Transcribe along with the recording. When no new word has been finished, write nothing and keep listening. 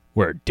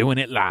We're doing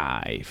it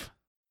live.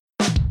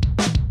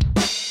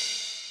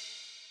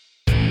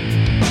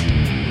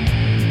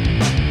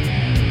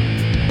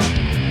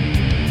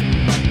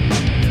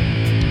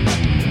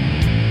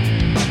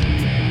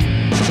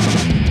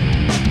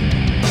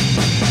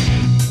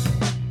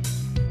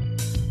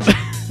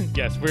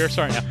 Yes, we're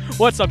starting now.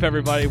 What's up,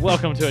 everybody?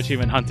 Welcome to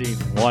Achievement Hunting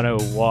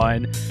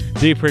 101,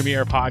 the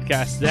premier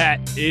podcast that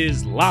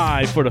is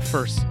live for the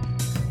first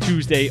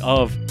Tuesday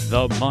of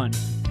the month.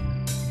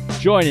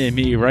 Joining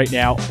me right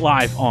now,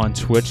 live on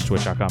Twitch,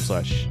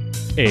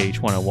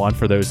 twitch.com/AH101.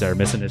 For those that are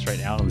missing this right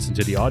now and listen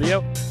to the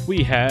audio,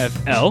 we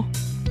have L.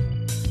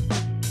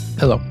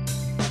 Hello.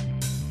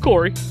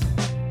 Corey.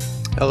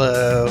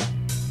 Hello.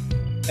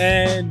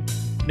 And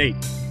Nate.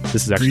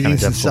 This is actually kind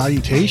of Greetings and difficult.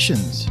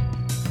 salutations.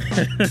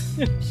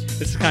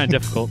 This is kind of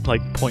difficult,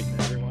 like pointing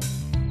at everyone.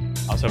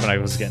 I was hoping I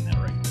was getting that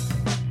right.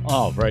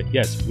 All right,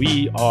 yes,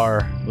 we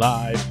are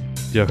live.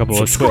 Do a couple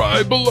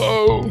Subscribe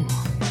below.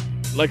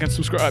 like and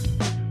subscribe.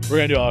 We're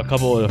gonna do a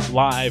couple of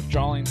live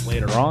drawings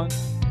later on.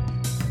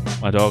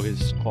 My dog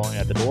is calling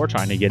at the door,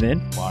 trying to get in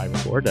while I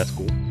record. That's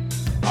cool.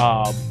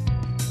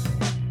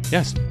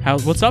 Yes.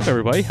 What's up,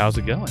 everybody? How's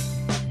it going?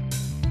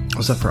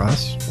 Was that for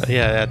us?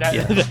 Yeah,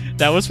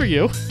 That was for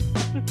you.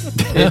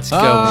 it's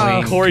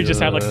going. Corey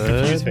just had like a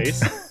confused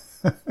face.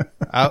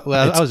 I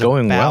was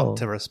going about well.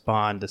 to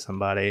respond to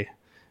somebody,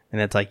 and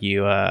it's like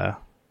you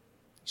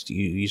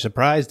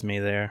surprised me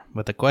there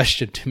with a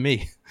question to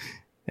me.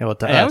 Well,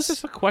 to That us. was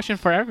just a question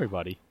for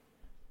everybody.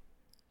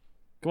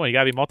 Come on, you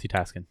gotta be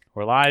multitasking.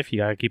 We're live. You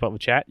gotta keep up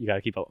with chat. You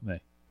gotta keep up with me.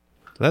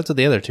 So that's what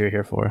the other two are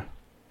here for.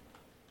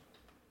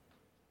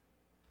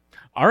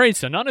 All right,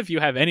 so none of you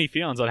have any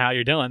feelings on how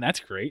you're doing. That's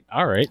great.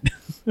 All right.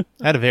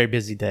 I had a very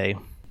busy day.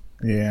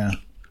 Yeah.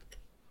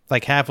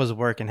 Like half was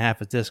work and half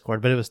was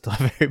Discord, but it was still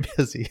very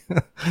busy.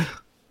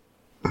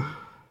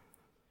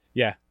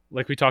 Yeah,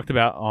 like we talked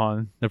about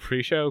on the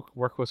pre-show,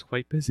 work was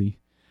quite busy.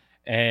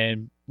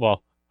 And,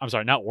 well, I'm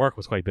sorry, not work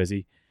was quite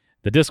busy.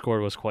 The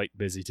Discord was quite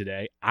busy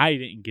today. I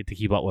didn't get to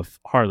keep up with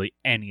hardly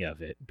any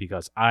of it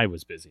because I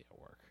was busy at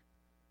work.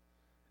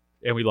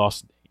 And we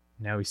lost.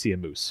 Now we see a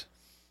moose.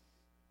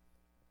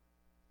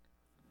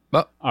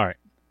 Oh. All right.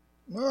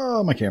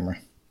 Oh, my camera.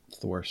 It's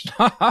the worst.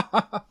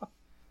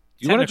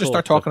 You want to just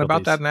start talking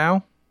about that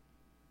now?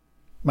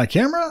 My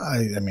camera?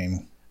 I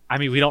mean,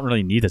 we don't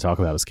really need to talk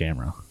about his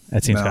camera.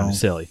 That seems kind No. of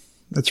silly.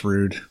 that's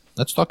rude.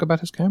 Let's talk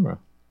about his camera.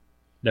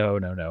 No.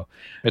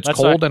 It's Let's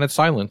cold not- and it's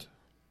silent.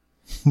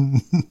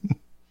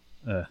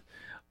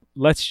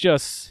 Let's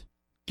just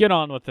get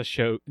on with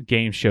the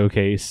game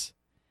showcase.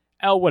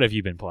 Al, what have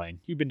you been playing?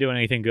 You been doing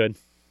anything good?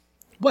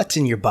 What's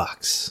in your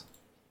box?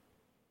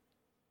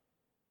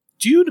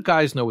 Do you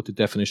guys know what the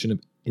definition of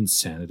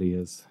insanity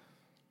is?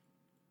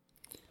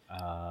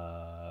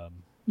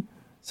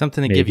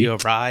 Something to Maybe. give you a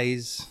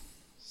rise,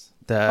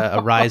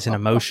 a rise in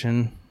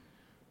emotion.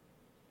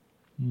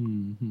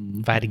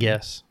 If I had to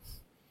guess.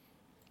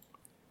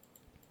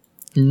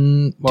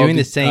 Doing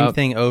the same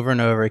thing over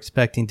and over,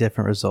 expecting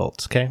different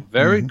results. Okay.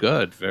 Very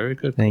good. Very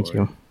good. Thank Corey.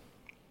 you.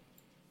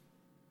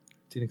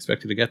 Didn't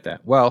expect you to get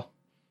that. Well,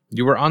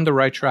 you were on the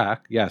right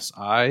track. Yes,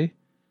 I,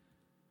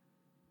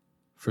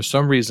 for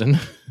some reason,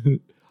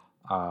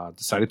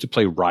 decided to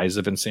play Rise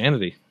of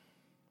Insanity.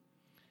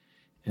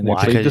 And I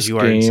Why? played Because this you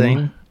are game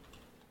insane?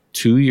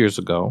 2 years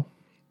ago.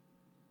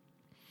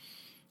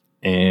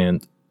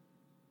 And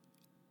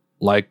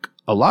like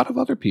a lot of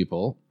other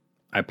people,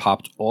 I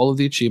popped all of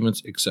the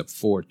achievements except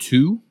for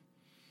two.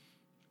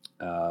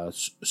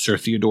 Sir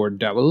Theodore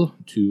Devil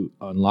to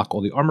unlock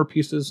all the armor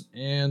pieces,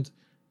 and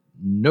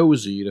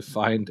Nosy to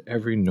find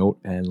every note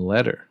and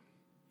letter.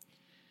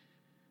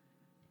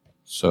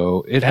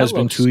 So it That has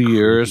been looks 2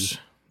 years.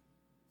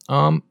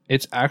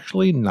 It's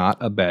actually not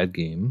a bad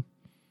game.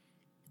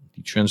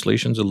 The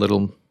translation's a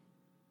little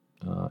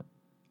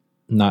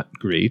not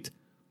great,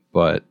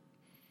 but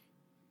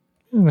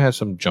it has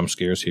some jump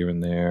scares here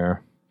and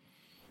there.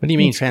 What do you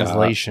mean It's got-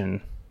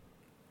 translation?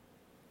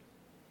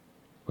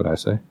 What'd I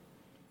say?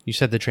 You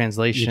said the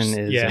translation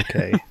is yeah.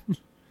 okay.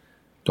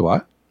 The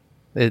what?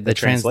 The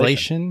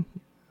translation?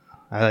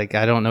 I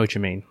don't know what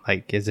you mean.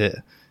 Like, is it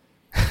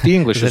The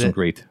English Is it isn't a-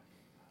 great.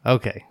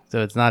 okay?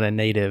 So it's not a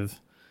native.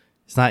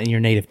 It's not in your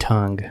native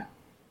tongue.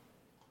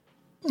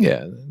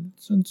 Yeah,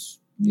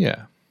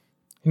 yeah.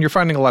 And you're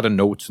finding a lot of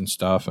notes and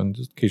stuff and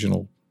just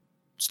occasional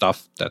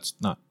stuff that's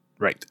not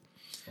right.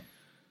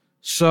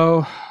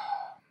 So,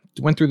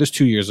 went through this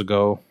 2 years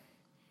ago,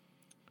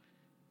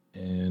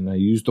 and I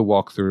used the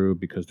walkthrough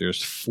because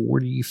there's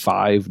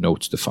 45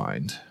 notes to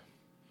find.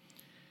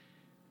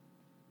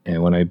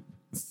 And when I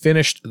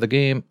finished the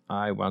game,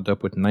 I wound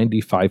up with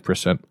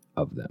 95%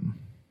 of them,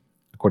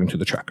 according to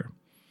the tracker.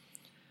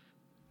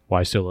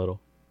 Why so little?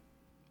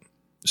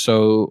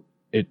 So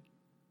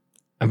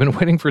I've been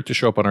waiting for it to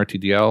show up on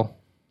RTDL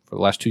for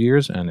the last 2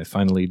 years, and it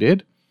finally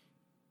did.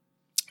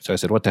 So I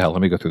said, what the hell?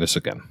 Let me go through this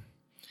again.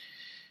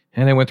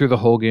 And I went through the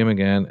whole game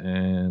again,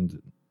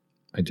 and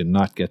I did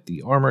not get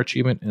the armor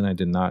achievement, and I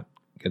did not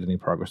get any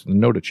progress in the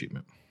note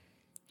achievement.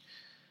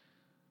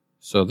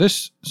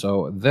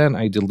 So then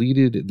I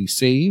deleted the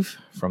save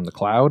from the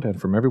cloud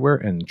and from everywhere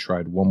and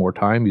tried one more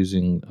time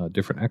using a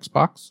different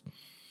Xbox.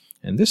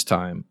 And this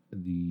time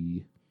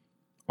the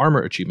armor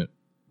achievement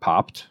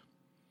popped,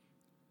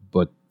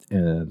 but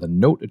the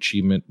note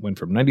achievement went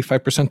from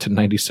 95% to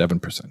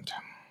 97%.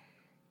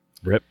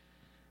 Rip.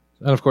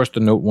 And of course, the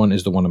note one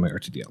is the one on my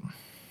RTDL.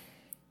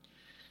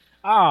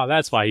 Oh,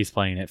 that's why he's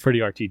playing it for the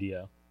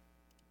RTDO.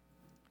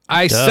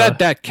 I said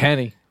that,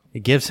 Kenny.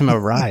 It gives him a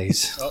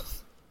rise. Oh,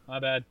 my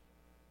bad.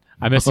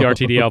 I missed the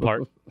RTDL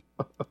part.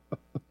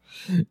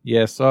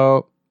 Yeah,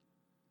 so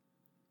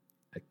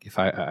if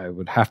I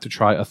would have to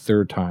try a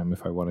third time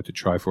if I wanted to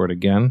try for it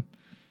again.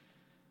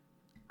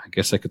 I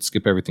guess I could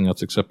skip everything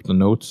else except the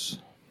notes.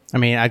 I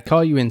mean, I'd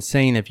call you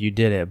insane if you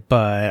did it,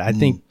 but I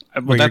think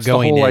where that's you're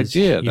going the whole is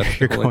idea. you're That's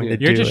the whole going idea.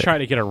 to You're do just it. trying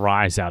to get a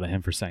rise out of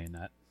him for saying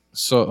that.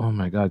 So, oh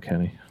my God,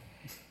 Kenny.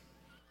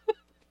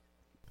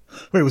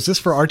 Wait, was this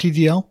for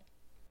RTDL?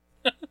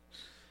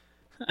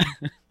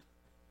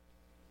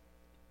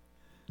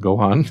 Go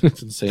on.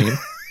 It's insane.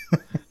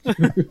 I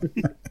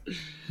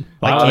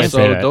can't so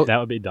say that. don't- That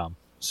would be dumb.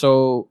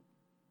 So,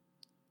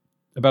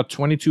 about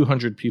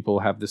 2,200 people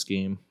have this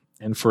game,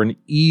 and for an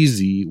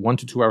easy 1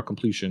 to 2 hour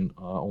completion,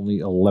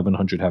 only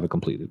 1,100 have it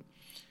completed.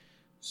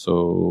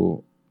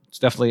 So, it's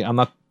definitely, I'm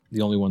not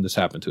the only one this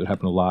happened to. It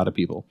happened to a lot of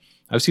people.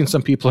 I've seen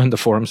some people in the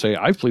forum say,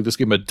 I've played this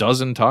game a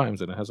dozen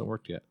times and it hasn't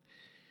worked yet.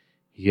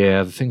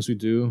 Yeah, the things we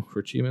do for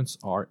achievements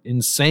are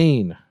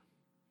insane.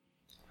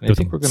 And I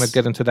think we're going to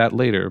get into that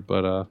later,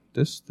 but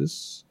this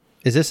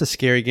Is this a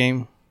scary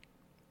game?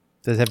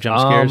 Does it have jump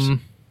scares?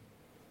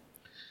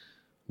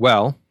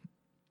 Well,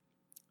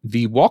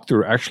 the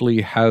walkthrough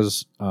actually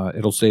has,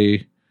 it'll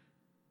say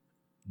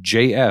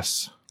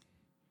JS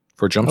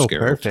for jump Oh, scare.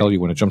 perfect. It'll tell you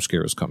when a jump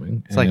scare is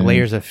coming. It's like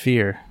layers of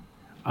fear.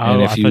 Oh,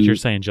 And I if thought you- you were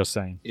saying just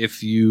saying.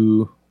 If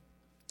you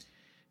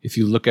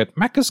look at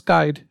Mecha's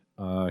guide,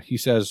 he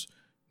says,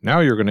 now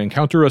you're going to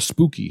encounter a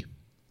spooky.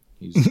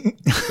 He's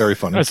very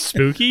funny. That's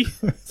spooky.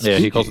 Yeah,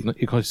 he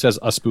says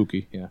a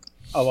spooky. Yeah.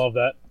 I love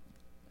that.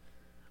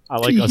 I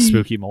like a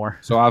spooky more.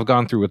 So I've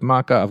gone through with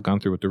Maka. I've gone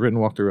through with the written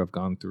walkthrough. I've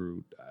gone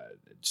through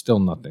still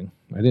nothing.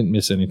 I didn't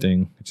miss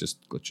anything. It's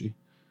just glitchy.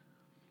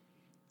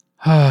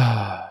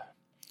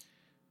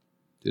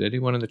 Did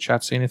anyone in the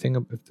chat say anything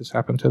if this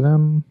happened to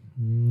them?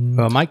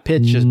 Well, Mike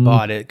Pitts just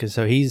bought it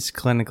so he's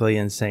clinically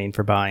insane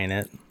for buying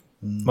it.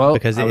 Well,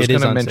 Because I was it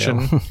is going to on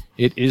mention sale.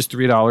 it is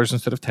 $3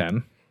 instead of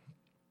 $10.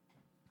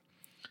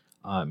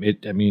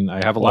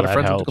 I have a lot of that friends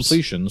with helps.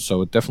 completion,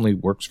 so it definitely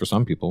works for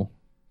some people.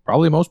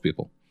 Probably most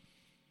people.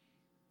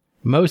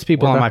 Most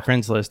people What on about- my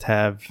friends list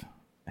have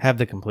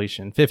the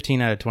completion,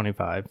 15 out of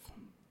 25.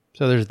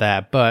 So there's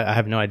that, but I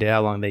have no idea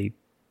how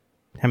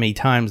many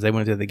times they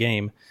went through the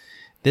game.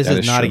 This That is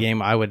is not true. a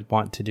game I would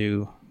want to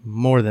do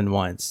more than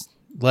once,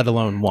 let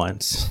alone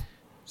once.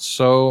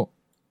 So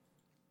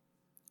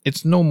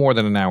it's no more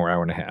than an hour,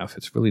 hour and a half.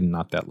 It's really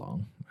not that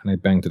long. And I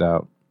banged it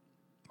out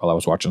while I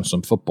was watching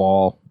some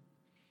football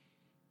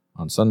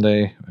on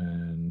Sunday,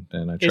 and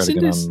then I tried Isn't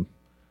again this-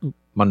 on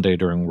Monday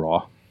during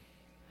Raw.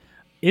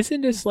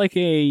 Isn't this like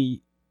a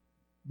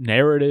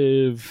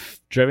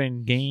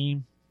narrative-driven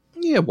game?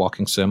 Yeah,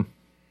 walking sim.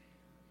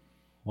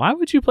 Why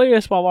would you play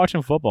this while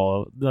watching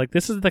football? Like,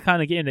 this is the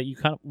kind of game that you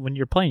kind of, when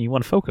you're playing, you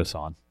want to focus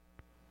on.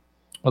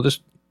 Well, this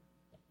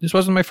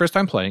wasn't my first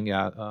time playing.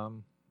 Yeah,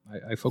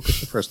 I focused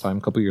the first time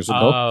a couple years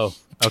ago.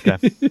 Oh, okay.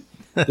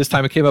 This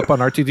time it came up on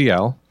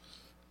RTDL,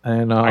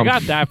 and I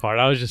got that part.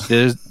 I was just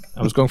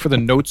I was going for the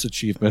notes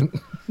achievement.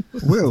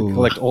 Whoa.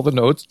 Collect all the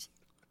notes.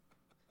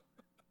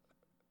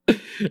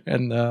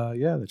 And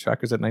the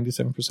tracker's at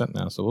 97%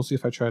 now. So we'll see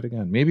if I try it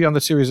again. Maybe on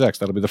the Series X,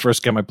 that'll be the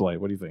first game I play.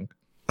 What do you think?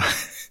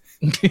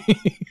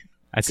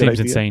 that seems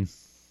idea. insane.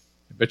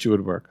 I bet you it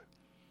would work.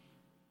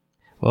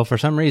 Well, for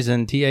some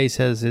reason, TA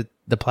says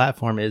the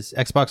platform is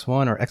Xbox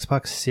One or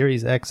Xbox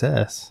Series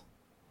XS.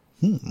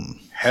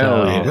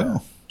 Hell There you yeah.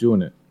 go.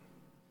 Doing it.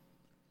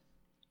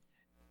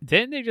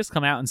 Didn't they just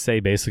come out and say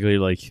basically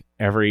like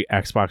every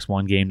Xbox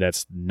One game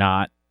that's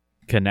not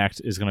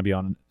Kinect is going to be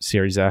on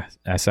Series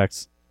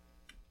SX?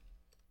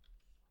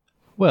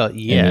 Well,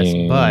 yes,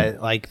 Mm.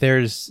 but like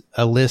there's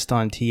a list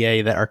on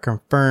TA that are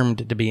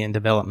confirmed to be in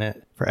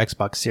development for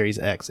Xbox Series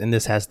X, and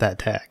this has that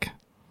tag.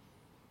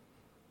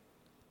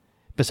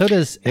 But so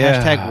does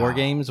Yeah. hashtag War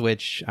Games,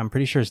 which I'm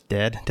pretty sure is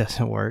dead.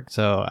 Doesn't work,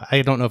 so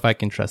I don't know if I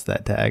can trust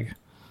that tag.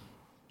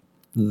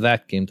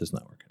 That game does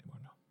not work anymore.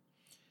 No.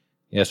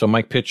 Yeah, so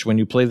Mike Pitch, when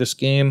you play this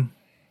game,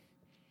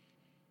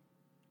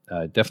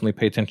 definitely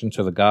pay attention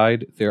to the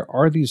guide. There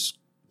are these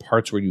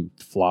parts where you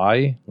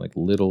fly, like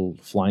little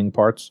flying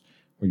parts,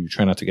 where you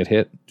try not to get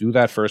hit. Do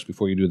that first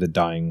before you do the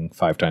dying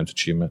 5 times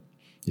achievement,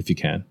 if you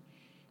can.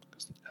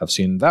 I've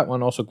seen that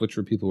one also glitch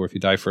for people where if you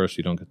die first,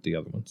 you don't get the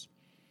other ones.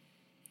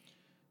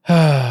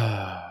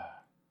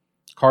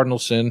 Cardinal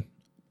sin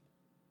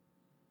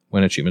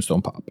when achievements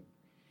don't pop.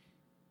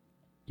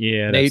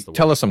 Yeah, that's Nate, the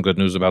tell us some good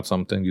news about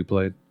something you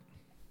played.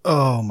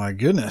 Oh my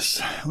goodness.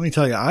 Let me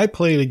tell you, I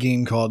played a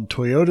game called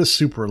Toyota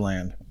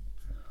Superland.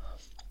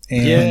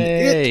 And it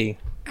Yay!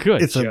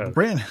 Good It's joke. a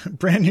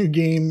brand new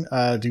game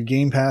to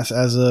Game Pass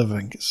as of,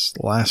 I guess,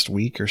 last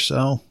week or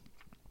so.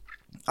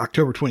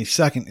 October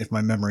 22nd, if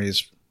my memory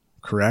is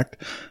correct.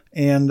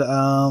 And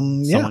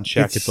Someone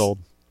check. It's old.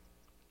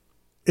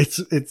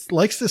 It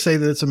likes to say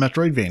that it's a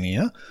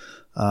Metroidvania.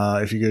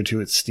 If you go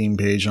to its Steam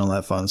page and all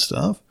that fun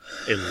stuff.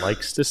 It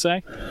likes to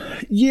say.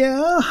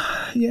 Yeah,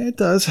 it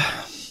does.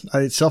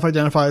 It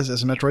self-identifies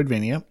as a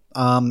Metroidvania.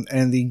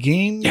 And the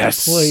game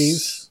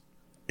plays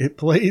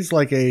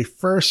like a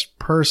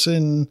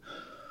first-person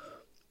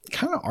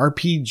kind of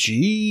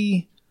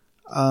RPG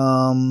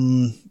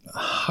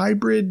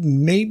hybrid.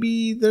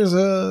 Maybe there's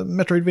a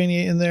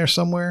Metroidvania in there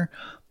somewhere.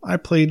 I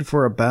played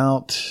for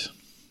about,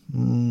 I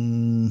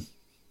don't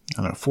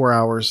know, 4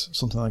 hours,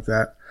 something like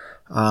that.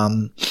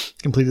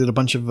 Completed a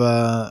bunch of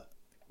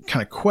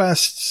kind of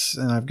quests,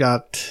 and I've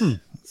got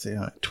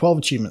 12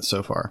 achievements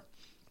so far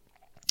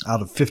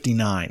out of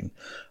 59.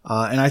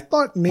 And I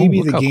thought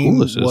maybe the game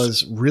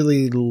was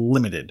really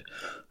limited.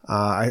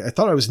 I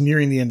thought I was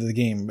nearing the end of the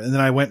game, and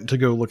then I went to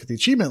go look at the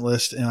achievement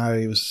list, and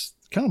I was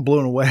kind of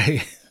blown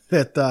away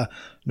that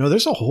no,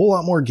 there's a whole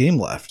lot more game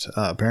left,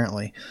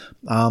 apparently.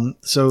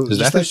 So is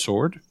that his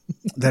sword?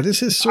 That is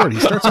his sword. He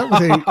starts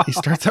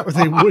out with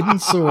a wooden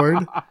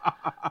sword.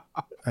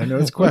 I know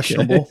it's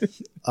questionable.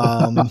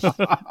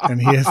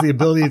 And he has the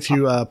ability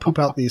to poop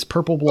out these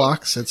purple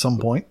blocks at some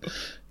point.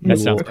 You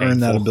will earn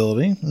that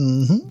ability.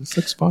 Mm-hmm. This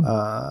looks fun.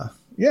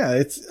 Yeah,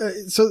 it's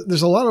so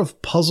there's a lot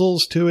of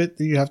puzzles to it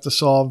that you have to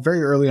solve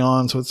very early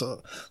on. So it's a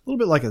little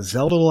bit like a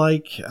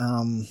Zelda-like.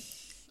 I'm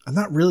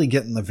not really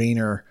getting the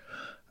Vayner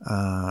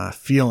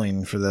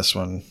feeling for this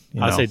one.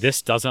 I'd say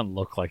this doesn't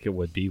look like it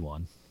would be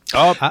one.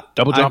 Oh,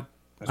 double jump.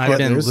 I've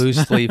been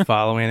loosely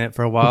following it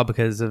for a while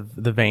because of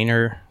the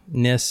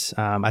Vayner-ness.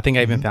 I think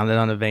I even found it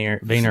on the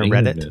Vayner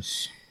Reddit.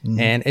 Mm-hmm.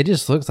 And it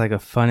just looks like a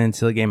fun and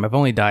silly game. I've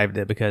only dived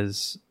it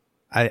because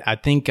I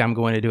think I'm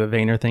going to do a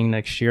Vayner thing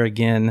next year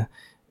again.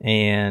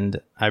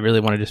 And I really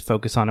want to just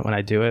focus on it when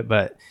I do it.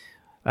 But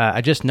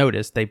I just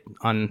noticed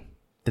on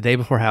the day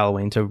before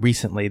Halloween, so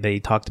recently, they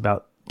talked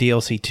about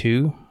DLC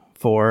 2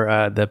 for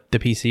the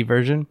PC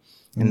version.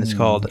 And it's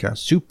called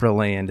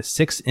Supraland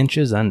 6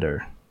 Inches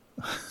Under.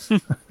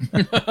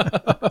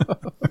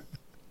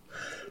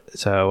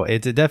 So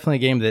it's definitely a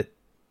game that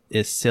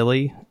is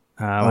silly.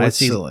 It's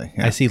silly.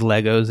 Yeah. I see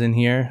Legos in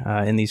here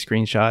in these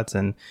screenshots,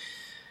 and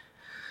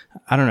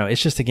I don't know.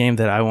 It's just a game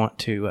that I want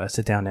to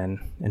sit down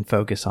and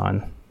focus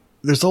on.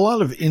 There's a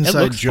lot of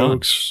inside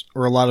jokes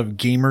or a lot of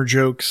gamer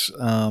jokes.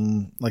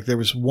 Like there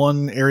was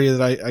one area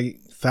that I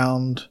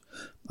found.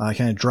 I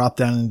kind of dropped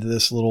down into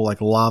this little like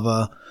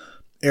lava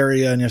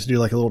area, and you have to do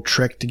like a little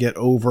trick to get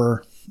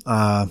over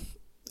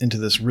into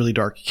this really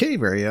dark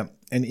cave area.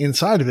 And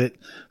inside of it,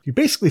 you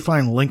basically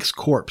find Link's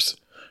corpse.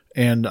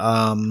 And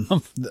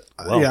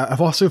yeah,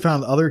 I've also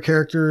found other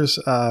characters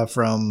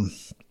from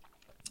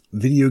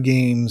video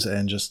games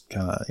and just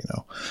kind of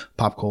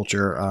pop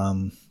culture,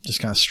 just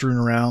kind of strewn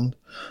around.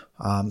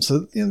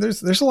 So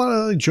there's a lot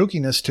of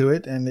jokiness to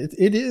it, and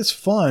it is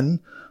fun.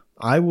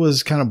 I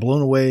was kind of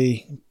blown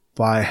away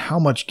by how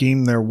much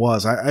game there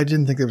was. I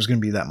didn't think there was going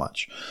to be that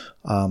much.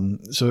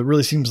 So it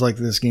really seems like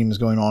this game is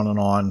going on and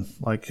on.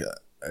 Like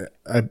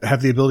I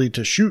have the ability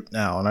to shoot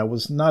now, and I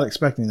was not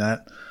expecting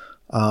that.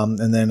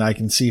 And then I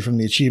can see from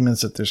the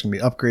achievements that there's going to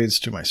be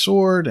upgrades to my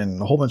sword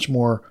and a whole bunch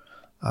more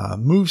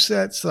move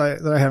sets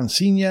that I haven't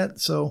seen yet.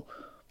 So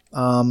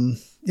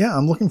yeah,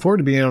 I'm looking forward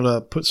to being able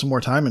to put some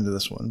more time into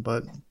this one.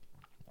 But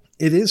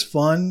it is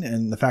fun,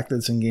 and the fact that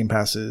it's in Game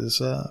Pass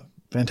is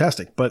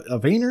fantastic. But a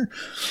Vayner,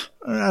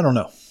 I don't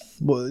know.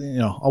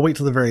 Well, I'll wait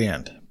till the very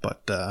end.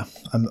 But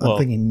I'm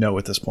thinking no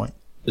at this point.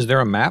 Is there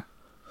a map?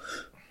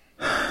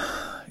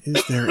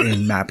 Is there a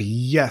map?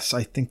 Yes,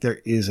 I think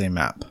there is a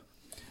map.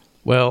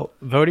 Well,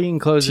 voting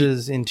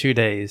closes in 2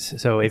 days,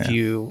 so if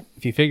you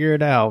figure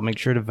it out, make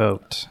sure to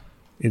vote.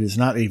 It is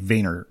not a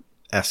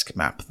Vayner-esque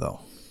map, though.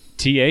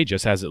 TA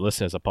just has it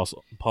listed as a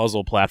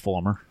puzzle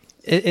platformer.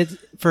 It's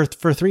for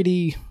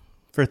 3D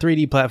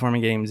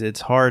platforming games.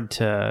 It's hard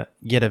to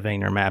get a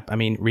Vayner map. I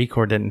mean,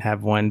 Recore didn't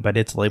have one, but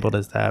it's labeled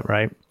as that,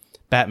 right?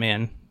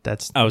 Batman.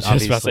 I was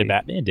just about to say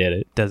Batman did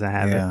it. Doesn't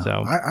have it,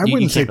 so I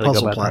wouldn't say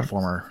puzzle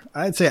platformer.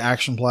 I'd say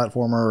action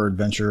platformer or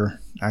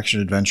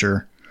action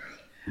adventure.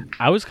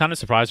 I was kind of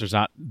surprised there's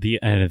not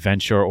an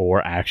adventure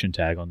or action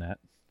tag on that.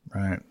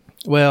 Right.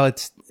 Well,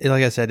 it's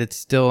like I said, it's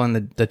still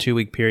in the 2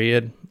 week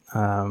period,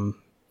 so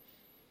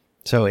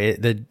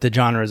the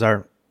genres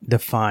aren't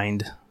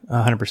defined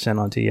 100%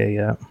 on TA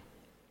yet.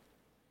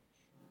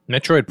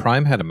 Metroid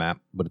Prime had a map,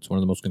 but it's one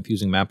of the most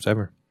confusing maps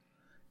ever.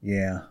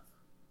 Yeah.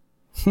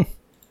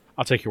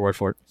 I'll take your word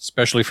for it.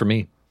 Especially for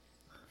me.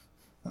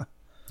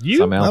 You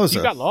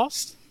got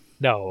lost?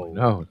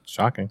 No, it's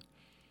shocking.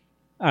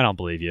 I don't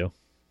believe you.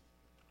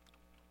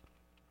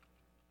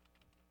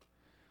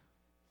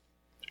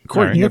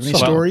 Courtney, you have any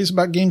stories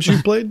about games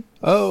you played?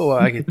 Oh,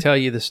 I could tell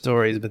you the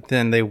stories, but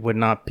then they would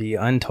not be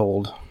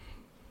untold.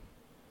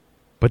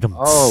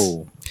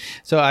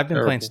 So I've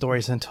been playing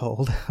Stories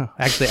Untold.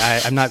 Actually,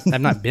 I've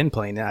not been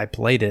playing it. I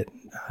played it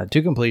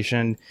to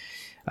completion.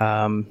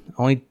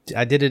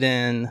 I did it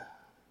in.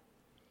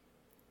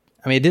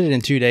 I mean, I did it in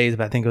 2 days,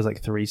 but I think it was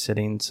like 3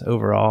 sittings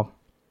overall.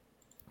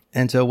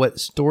 And so, what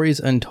Stories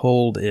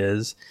Untold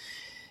is,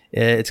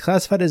 it's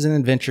classified as an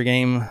adventure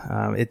game.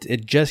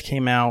 It just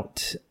came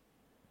out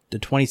the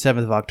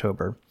 27th of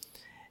October,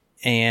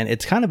 and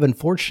it's kind of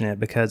unfortunate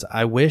because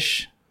I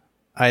wish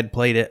I had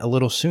played it a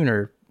little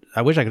sooner.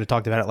 I wish I could have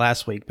talked about it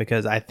last week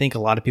because I think a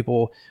lot of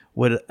people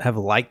would have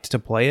liked to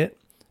play it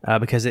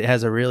because it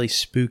has a really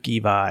spooky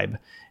vibe.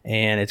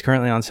 And it's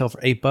currently on sale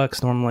for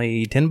 $8,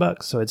 normally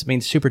 $10. So it's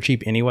super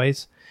cheap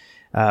anyways.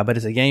 But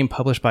it's a game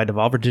published by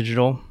Devolver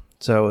Digital.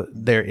 So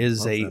there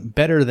is a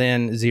better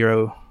than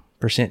 0%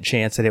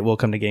 chance that it will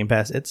come to Game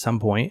Pass at some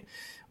point.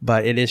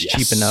 But it is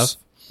cheap enough.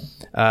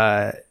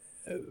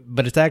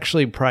 But it's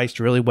actually priced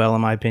really well,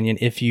 in my opinion,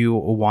 if you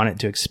want it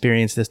to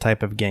experience this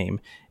type of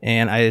game.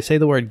 And I say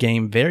the word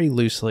game very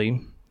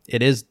loosely.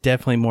 It is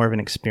definitely more of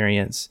an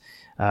experience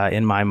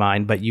in my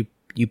mind. But you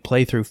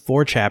play through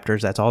 4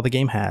 chapters. That's all the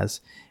game has.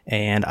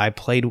 And I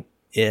played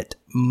it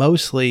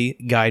mostly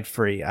guide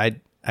free. I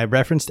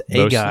referenced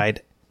a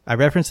guide. I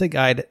referenced a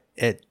guide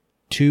at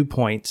 2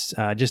 points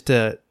just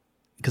to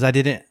because I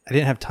didn't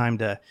have time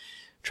to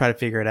try to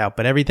figure it out.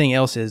 But everything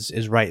else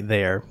is right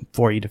there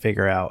for you to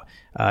figure out.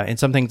 And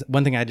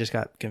one thing I just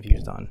got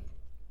confused on.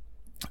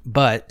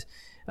 But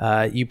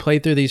you play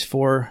through these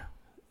 4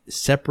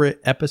 separate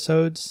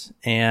episodes,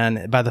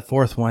 and by the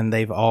 4th one,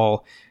 they've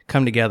all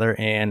come together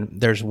and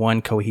there's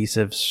one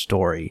cohesive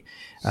story.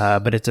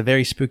 But it's a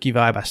very spooky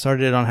vibe. I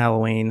started it on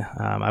Halloween.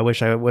 I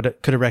wish I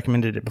could have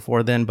recommended it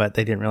before then, but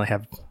they didn't really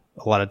have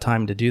a lot of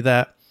time to do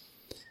that.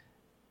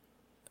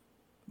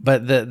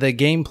 But the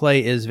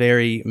gameplay is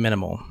very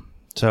minimal.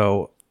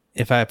 So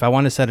if I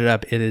want to set it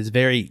up, it is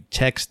very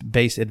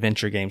text-based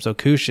adventure game. So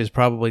Koosh is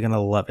probably going to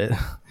love it.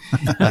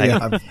 Yeah,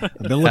 I've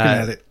been looking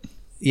at it.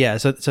 Yeah,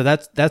 so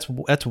that's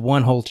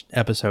one whole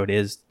episode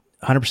is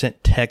 100%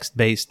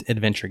 text-based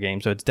adventure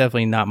game. So it's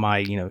definitely not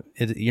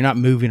you're not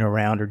moving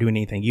around or doing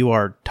anything. You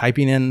are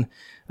typing in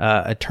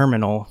a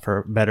terminal,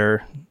 for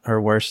better or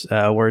worse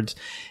words,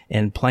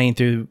 and playing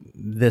through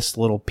this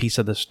little piece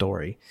of the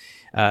story.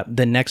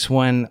 The next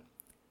one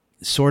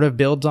sort of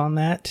builds on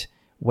that,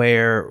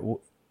 where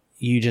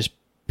you just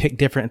pick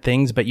different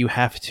things, but you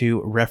have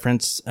to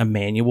reference a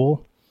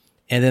manual.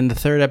 And then the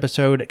 3rd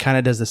episode kind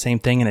of does the same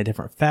thing in a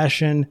different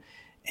fashion.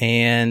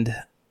 And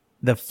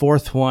the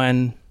 4th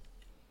one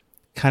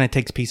kind of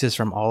takes pieces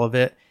from all of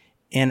it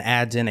and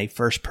adds in a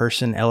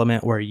first-person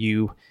element where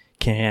you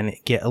can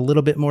get a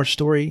little bit more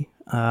story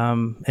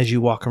as you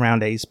walk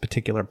around a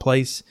particular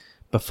place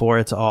before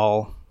it's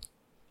all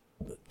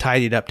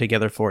tidied up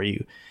together for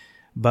you.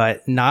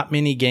 But not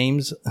many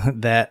games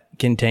that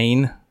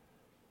contain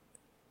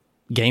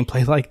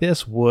gameplay like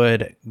this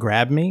would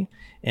grab me,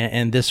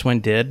 and this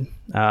one did.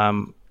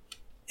 And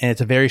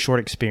it's a very short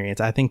experience.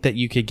 I think that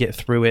you could get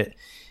through it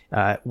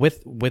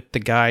with the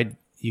guide.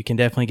 You can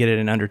definitely get it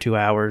in under 2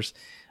 hours.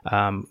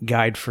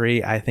 Guide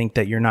free, I think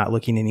that you're not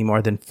looking any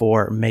more than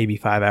 4, maybe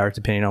 5 hours,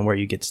 depending on where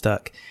you get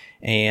stuck.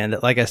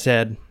 And like I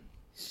said,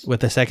 with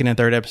the 2nd and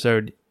 3rd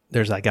episode,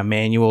 there's like a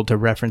manual to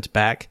reference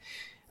back.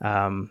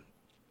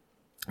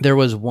 There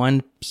was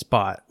one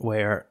spot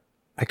where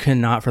I could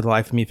not for the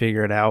life of me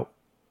figure it out,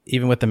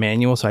 even with the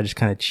manual. So I just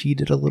kind of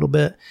cheated a little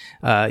bit.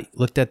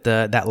 Looked at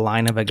that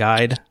line of a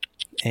guide.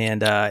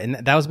 And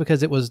that was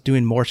because it was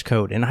doing Morse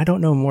code, and I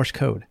don't know Morse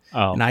code.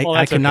 Oh, and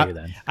I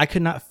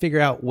could not figure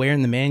out where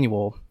in the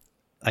manual,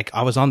 like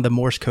I was on the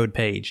Morse code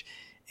page,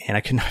 and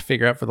I could not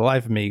figure out for the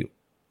life of me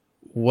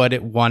what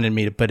it wanted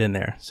me to put in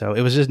there. So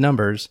it was just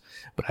numbers,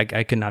 but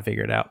I could not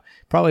figure it out.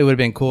 Probably would have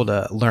been cool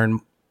to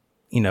learn,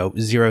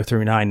 0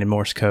 through 9 in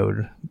Morse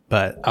code,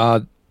 but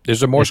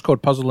there's a Morse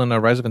code puzzle in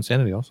Rise of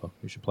Insanity also.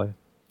 You should play it.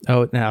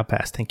 Oh, no, I'll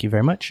pass. Thank you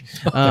very much.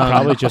 I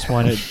probably just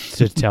wanted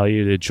to tell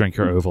you to drink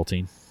your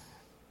Ovaltine.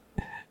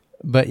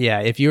 But yeah,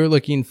 if you're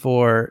looking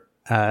for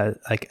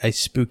like a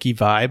spooky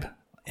vibe,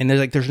 and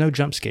there's no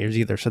jump scares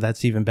either, so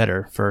that's even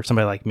better for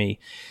somebody like me.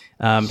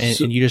 And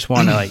you just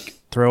want to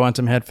throw on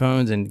some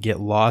headphones and get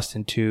lost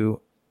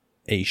into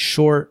a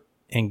short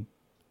and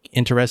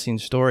interesting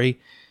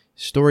story.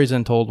 Stories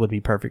Untold would be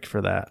perfect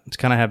for that. It's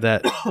kind of have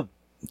that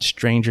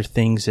Stranger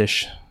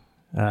Things-ish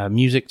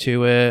music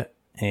to it,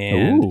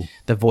 and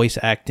the voice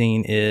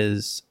acting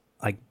is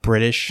like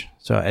British,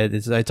 so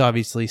it's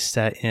obviously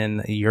set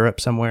in Europe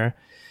somewhere.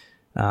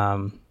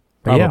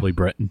 Probably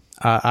Britain.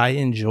 I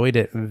enjoyed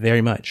it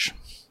very much.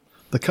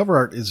 The cover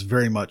art is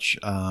very much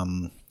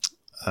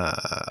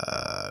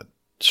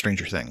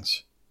Stranger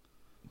Things.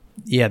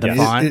 Yeah, the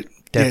font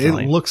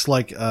definitely. It looks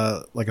like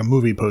a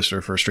movie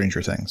poster for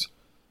Stranger Things.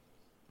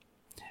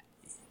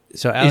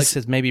 So Alex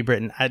says maybe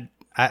Britain.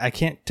 I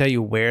can't tell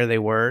you where they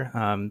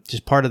were.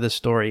 Just part of the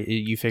story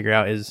you figure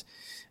out is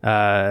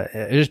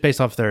it's just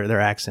based off their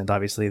accent.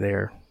 Obviously,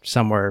 they're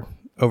somewhere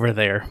over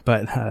there,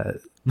 but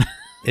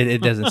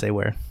it doesn't say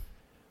where.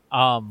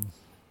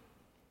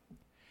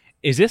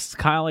 Is this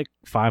kind of like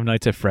Five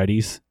Nights at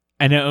Freddy's?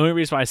 And the only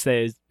reason why I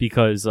say is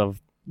because of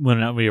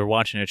when we were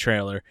watching a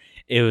trailer,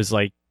 it was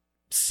like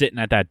sitting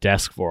at that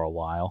desk for a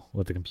while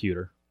with the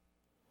computer.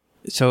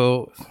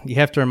 So you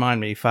have to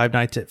remind me, Five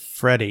Nights at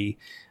Freddy,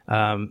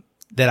 that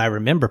I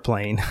remember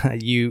playing.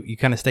 You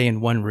kind of stay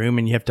in one room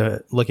and you have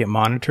to look at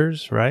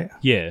monitors, right?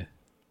 Yeah.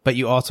 But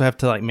you also have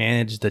to like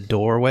manage the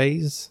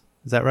doorways.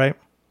 Is that right?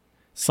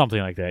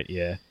 Something like that,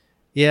 yeah.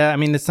 Yeah, I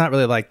mean, it's not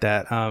really like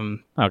that.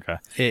 Okay.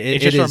 It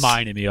just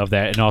reminded me of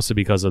that, and also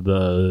because of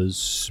the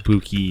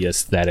spooky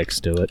aesthetics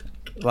to it.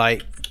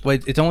 Like, well,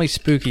 it's only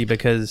spooky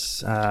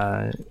because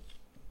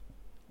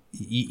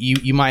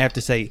you might have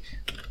to say,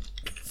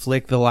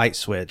 flick the light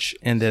switch,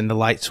 and then the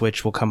light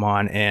switch will come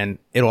on, and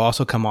it'll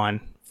also come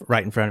on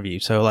right in front of you.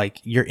 So,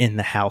 like, you're in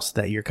the house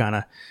that you're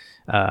kind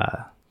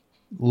of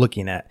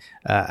looking at.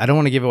 I don't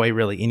want to give away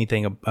really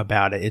anything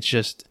about it. It's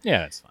just... Yeah,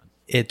 that's fine.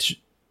 It's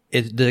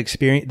the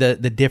experience.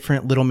 The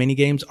different little mini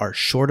games are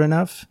short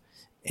enough,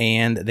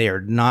 and they are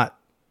not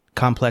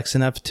complex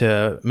enough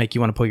to make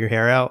you want to pull your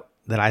hair out.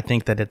 That I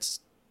think that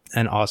it's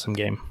an awesome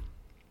game.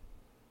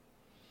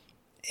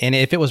 And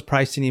if it was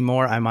priced any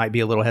more, I might be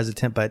a little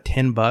hesitant. But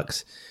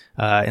 $10,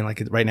 and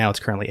like right now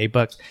it's currently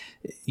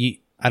 $8.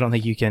 I don't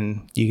think you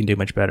can do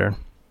much better.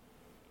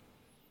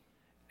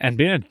 And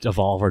being a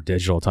Devolver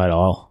Digital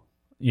title,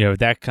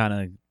 that kind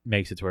of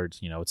makes it towards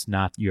it's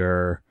not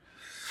your.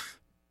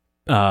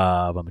 What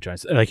am I trying to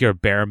say? Like your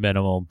bare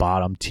minimum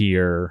bottom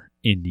tier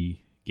indie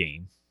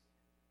game.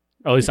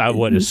 Or at least I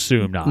would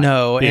assume not.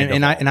 No,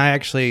 and I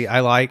actually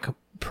like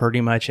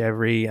pretty much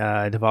every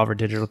Devolver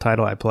Digital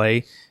title I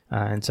play,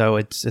 and so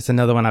it's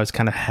another one I was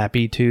kind of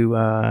happy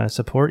to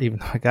support, even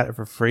though I got it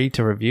for free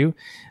to review.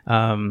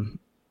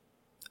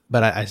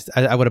 But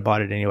I would have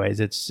bought it anyways.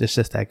 It's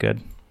just that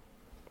good.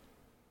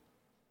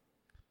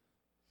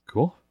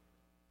 Cool.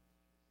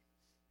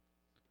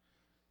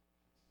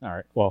 All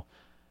right. Well,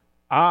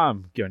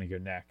 I'm going to go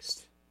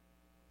next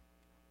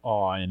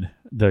on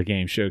the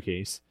game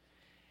showcase.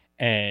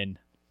 And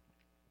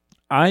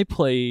I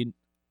played...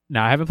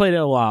 Now, I haven't played it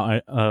a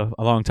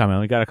long time. I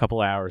only got a couple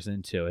hours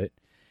into it.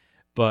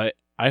 But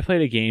I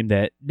played a game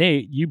that,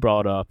 Nate, you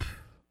brought up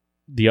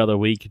the other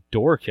week,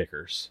 Door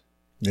Kickers.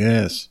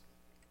 Yes.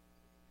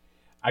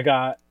 Let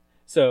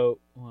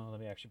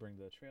me actually bring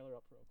the trailer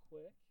up real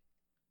quick.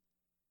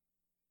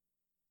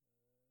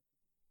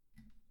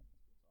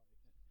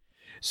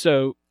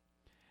 So...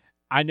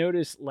 I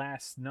noticed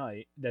last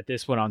night that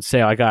this went on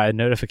sale. I got a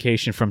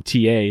notification from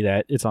TA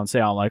that it's on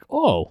sale. I'm like,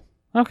 oh,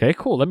 okay,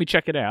 cool. Let me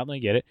check it out. Let me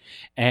get it.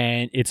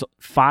 And it's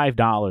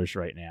 $5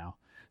 right now.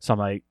 So I'm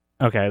like,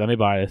 okay, let me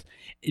buy this.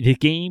 The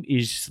game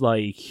is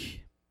like,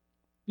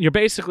 you're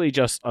basically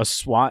just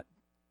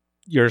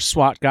you're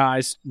SWAT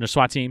guys, the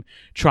SWAT team,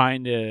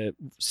 trying to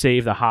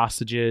save the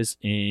hostages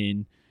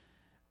in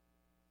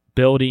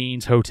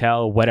buildings,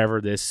 hotel,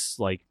 whatever this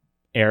like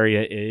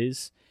area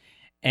is.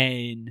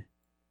 And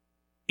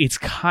it's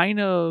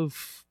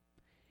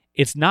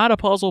not a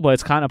puzzle, but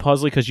it's kind of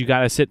puzzly because you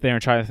got to sit there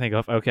and try to think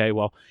of, okay,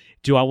 well,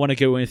 do I want to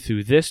go in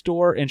through this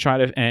door and try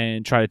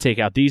to take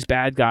out these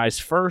bad guys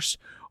first,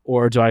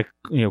 or do I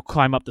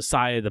climb up the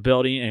side of the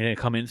building and then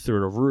come in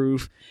through the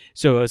roof?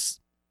 So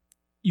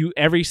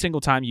every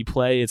single time you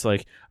play, it's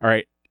like, all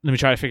right, let me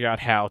try to figure out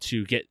how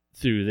to get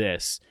through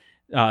this,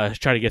 try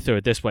to get through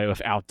it this way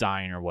without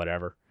dying or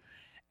whatever.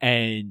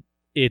 And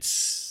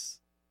it's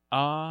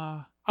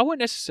I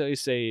wouldn't necessarily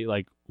say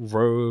like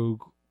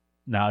rogue.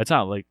 No, it's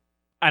not like,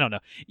 I don't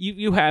know.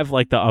 You have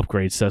like the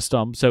upgrade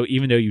system, so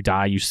even though you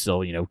die, you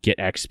still get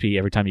XP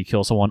every time you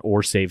kill someone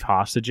or save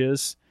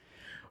hostages.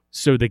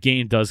 So the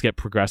game does get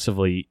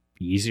progressively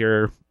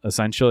easier,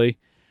 essentially.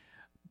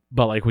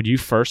 But like when you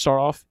first start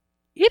off,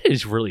 it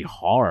is really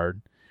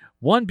hard.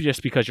 One,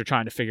 just because you're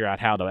trying to figure out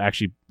how to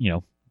actually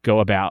go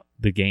about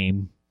the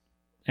game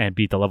and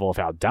beat the level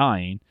without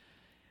dying.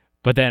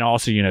 But then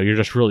also, you're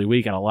just really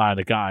weak, and a lot of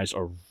the guys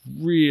are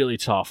really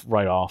tough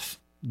right off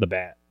the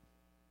bat.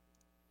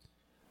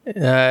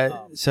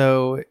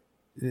 So,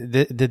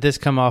 did this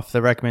come off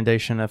the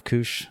recommendation of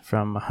Kush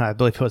from, I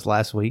believe it was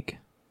last week?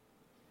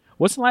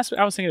 What's the last?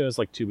 I was thinking it was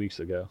like 2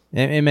 weeks ago.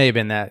 It may have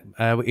been that.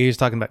 He was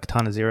talking about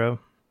Katana Zero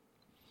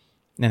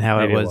and how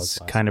maybe it was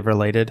kind of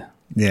related.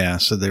 Yeah,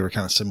 so they were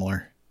kind of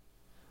similar.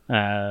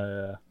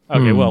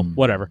 Okay, well,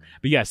 whatever.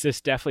 But yes, this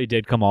definitely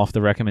did come off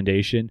the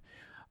recommendation.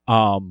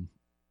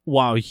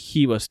 While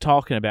he was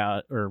talking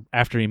about, or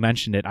after he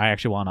mentioned it, I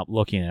actually wound up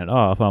looking it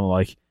up. I'm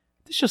like,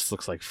 this just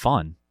looks like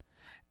fun.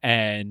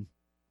 And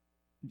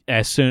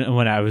as soon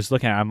when I was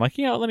looking at it, I'm like,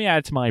 let me add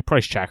it to my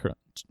price checker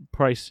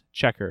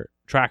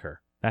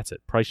tracker. That's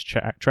it,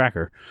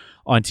 tracker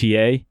on TA.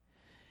 And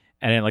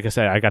then, like I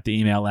said, I got the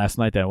email last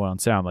night that I went on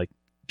sale. I'm like,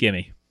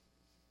 gimme.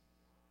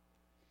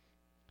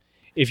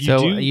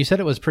 You said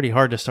it was pretty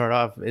hard to start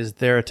off. Is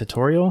there a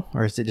tutorial,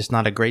 or is it just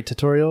not a great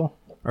tutorial?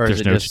 Or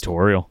there's no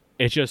tutorial.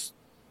 It's just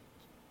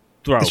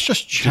throw. It's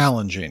just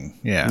challenging.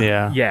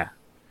 Yeah.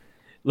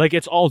 Like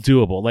it's all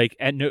doable. Like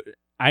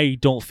I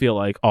don't feel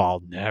like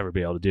I'll never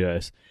be able to do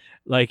this.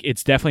 Like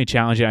it's definitely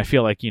challenging. I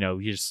feel like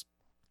you just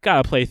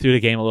gotta play through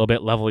the game a little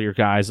bit, level your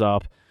guys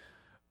up,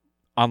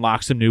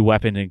 unlock some new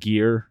weapon and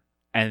gear,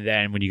 and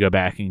then when you go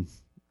back and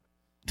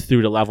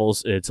through the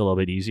levels, it's a little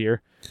bit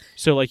easier.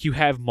 So like you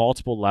have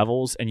multiple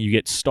levels and you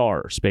get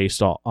stars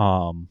based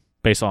on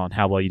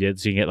how well you did.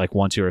 So you get like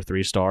 1, 2, or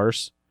 3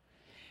 stars.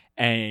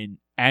 And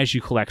as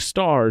you collect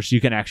stars, you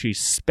can actually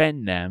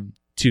spend them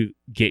to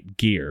get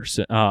gear.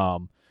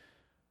 So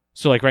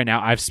like right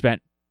now, I've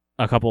spent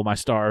a couple of my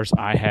stars.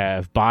 I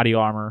have body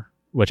armor,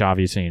 which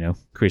obviously,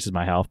 increases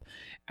my health.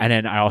 And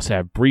then I also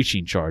have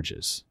breaching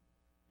charges.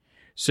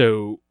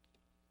 So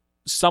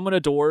some of the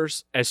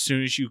doors, as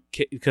soon as you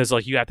because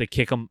like you have to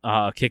kick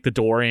the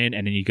door in,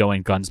 and then you go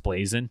in guns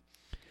blazing.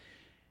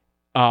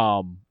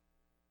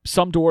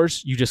 Some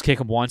doors you just kick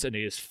them once and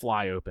they just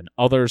fly open.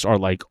 Others are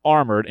like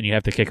armored, and you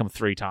have to kick them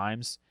 3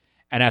 times.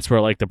 And that's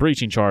where like the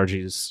breaching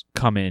charges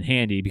come in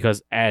handy,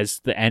 because as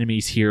the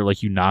enemies hear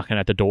like you knocking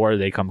at the door,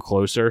 they come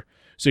closer.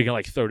 So you can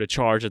like throw the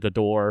charge at the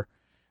door,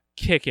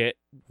 kick it,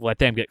 let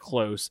them get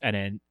close, and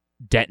then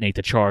detonate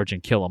the charge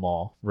and kill them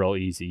all real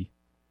easy.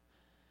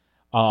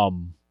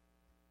 And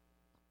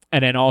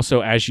then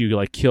also as you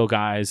like kill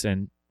guys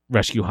and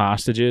rescue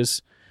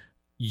hostages,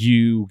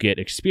 you get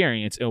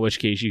experience, in which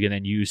case you can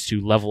then use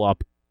to level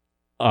up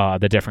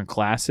the different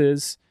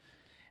classes.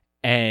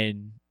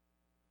 And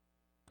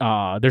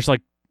there's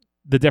like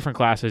the different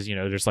classes,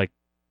 there's like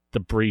the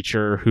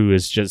breacher, who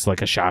is just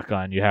like a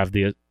shotgun. You have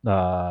the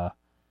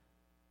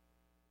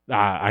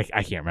I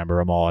can't remember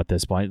them all at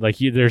this point. Like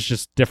there's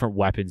just different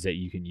weapons that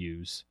you can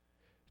use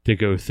to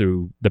go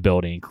through the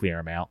building and clear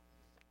them out.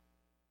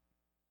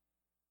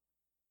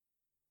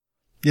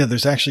 Yeah,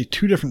 there's actually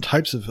 2 different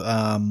types of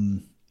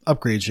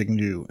upgrades you can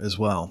do as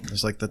well.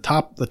 There's like the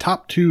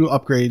top 2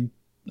 upgrade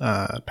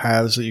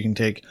paths that you can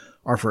take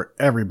are for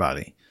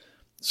everybody.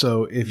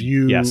 So if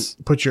you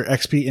put your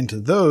XP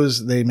into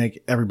those, they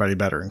make everybody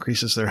better.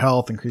 Increases their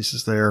health,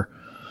 increases their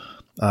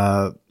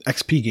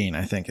XP gain,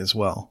 I think, as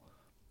well.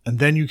 And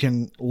then you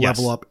can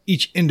level up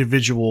each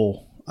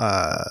individual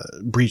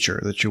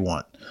breacher that you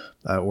want,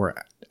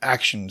 or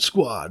action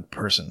squad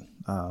person.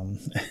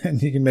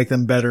 And you can make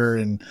them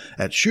better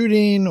at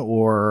shooting,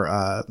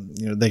 or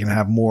they can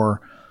have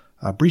more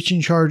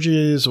breaching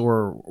charges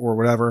or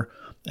whatever.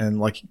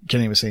 And like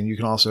Kenny was saying, you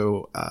can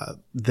also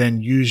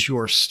then use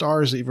your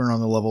stars that you've earned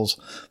on the levels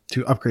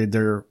to upgrade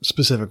their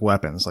specific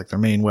weapons, like their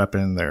main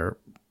weapon, their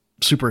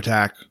super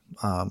attack,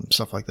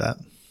 stuff like that.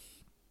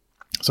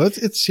 So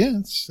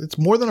it's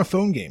more than a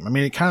phone game. I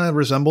mean, it kind of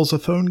resembles a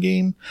phone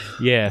game,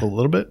 a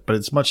little bit, but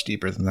it's much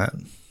deeper than that.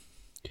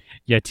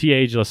 Yeah,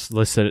 TA just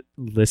lists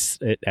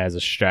it as a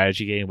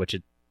strategy game, which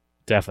it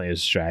definitely is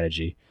a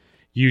strategy.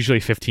 Usually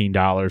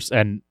 $15,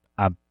 and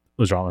I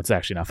was wrong. It's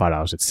actually not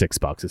 $5. It's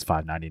 $6. It's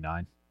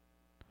 $5.99.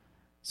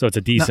 So it's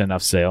a decent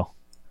enough sale.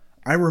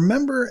 I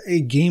remember a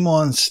game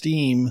on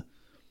Steam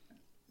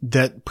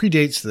that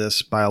predates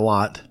this by a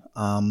lot,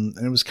 and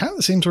it was kind of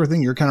the same sort of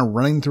thing. You're kind of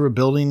running through a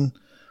building.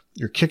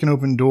 You're kicking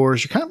open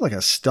doors. You're kind of like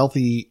a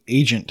stealthy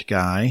agent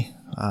guy,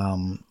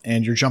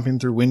 and you're jumping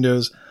through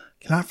windows.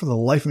 Cannot for the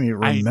life of me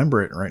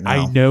remember it right now.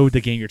 I know the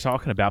game you're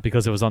talking about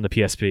because it was on the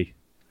PSP.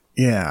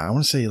 Yeah, I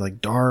want to say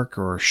like Dark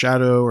or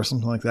Shadow or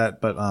something like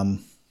that, but I'll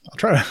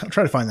try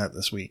to find that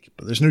this week.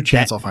 But there's no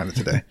chance I'll find it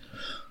today.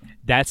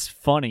 That's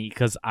funny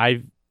because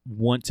I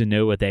want to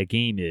know what that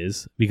game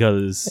is,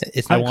 because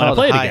it's not called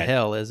High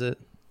Hell, is it?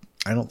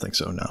 I don't think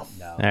so. No.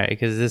 All right,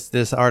 because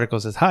this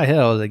article says High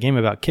Hell is a game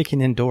about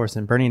kicking in doors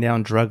and burning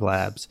down drug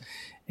labs.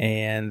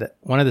 And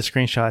one of the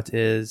screenshots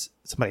is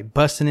somebody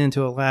busting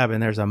into a lab,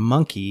 and there's a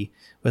monkey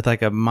with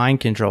like a mind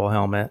control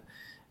helmet,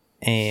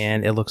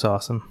 and it looks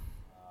awesome.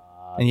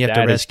 And you have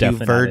to rescue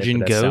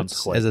virgin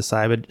goats as a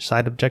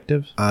side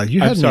objective.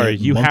 You have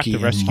to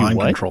rescue mind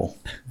control.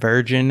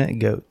 Virgin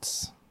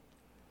goats.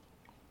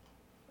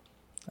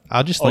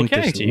 I'll just link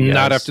this to you guys.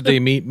 Not after they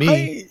meet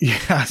me.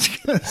 I was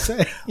going to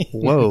say.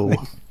 Whoa.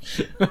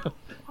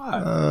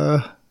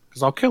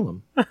 Because I'll kill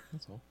him.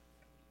 That's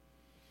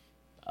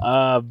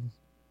all.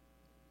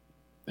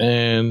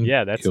 And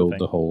that's killed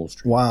the whole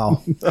street.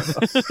 Wow.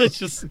 It's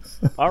just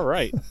all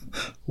right.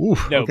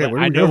 Oof, no, okay, but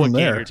I know what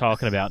game you're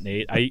talking about,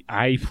 Nate.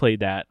 I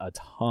played that a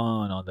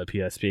ton on the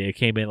PSP. It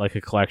came in like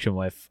a collection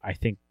with, I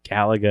think,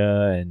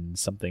 Galaga and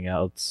something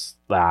else.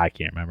 I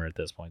can't remember at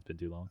this point. It's been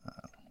too long.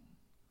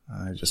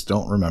 I just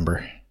don't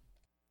remember.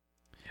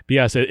 But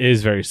yes, it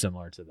is very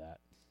similar to that.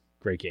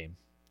 Great game.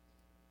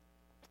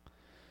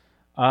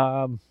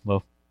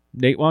 Well,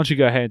 Nate, why don't you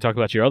go ahead and talk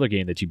about your other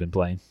game that you've been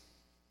playing?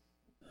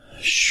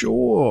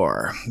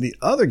 Sure. The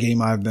other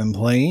game I've been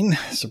playing,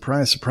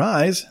 surprise,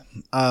 surprise,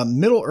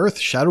 Middle-earth: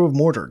 Shadow of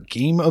Mordor,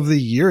 Game of the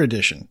Year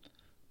Edition.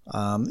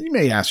 You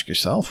may ask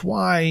yourself,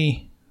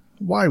 why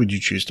would you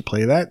choose to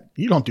play that?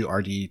 You don't do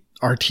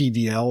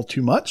RTDL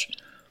too much.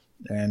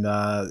 And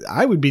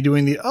I would be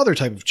doing the other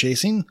type of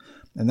chasing,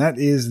 and that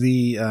is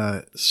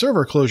the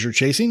server closure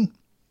chasing.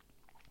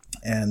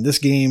 And this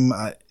game,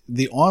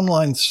 the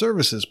online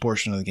services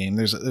portion of the game,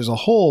 there's a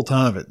whole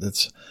ton of it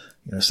that's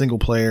single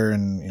player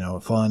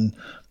and fun.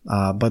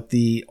 But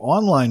the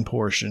online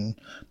portion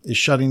is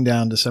shutting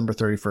down December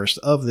 31st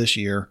of this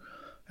year,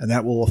 and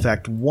that will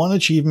affect one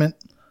achievement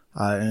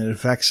and it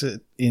affects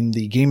it in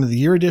the Game of the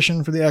Year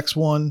edition for the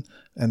X1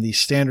 and the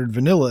standard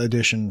vanilla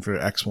edition for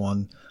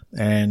X1.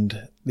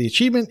 And the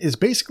achievement is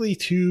basically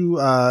to,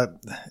 I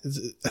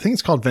think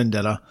it's called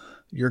Vendetta.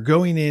 You're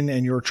going in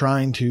and you're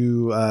trying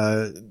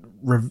to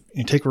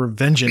take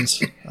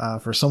vengeance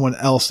for someone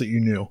else that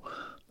you knew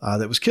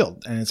that was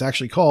killed. And it's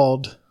actually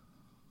called...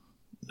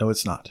 No,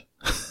 it's not.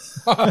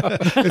 It's called.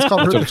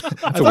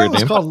 I thought it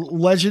was called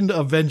Legend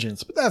of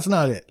Vengeance, but that's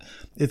not it.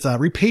 It's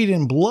Repaid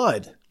in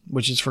Blood,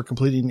 which is for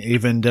completing a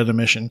Vendetta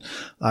mission.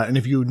 And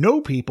if you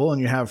know people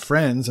and you have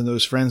friends, and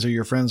those friends are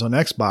your friends on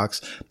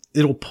Xbox,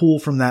 it'll pull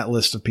from that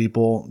list of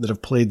people that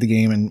have played the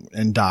game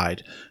and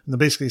died. And they'll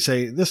basically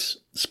say this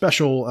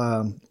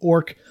special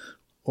orc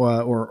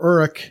or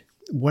Uruk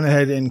went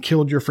ahead and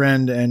killed your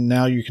friend, and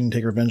now you can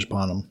take revenge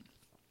upon him.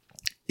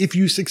 If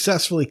you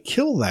successfully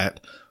kill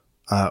that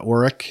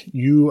Uruk,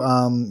 you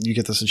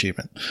get this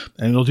achievement,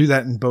 and it'll do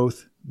that in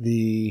both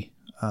the,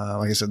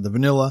 like I said, the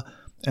vanilla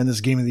and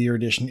this Game of the Year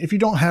edition. If you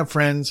don't have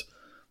friends,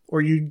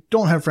 or you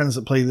don't have friends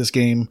that play this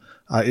game,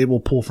 it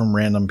will pull from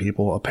random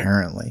people,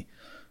 apparently.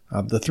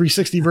 The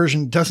 360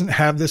 version doesn't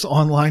have this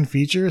online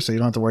feature, so you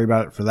don't have to worry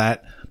about it for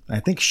that. And I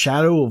think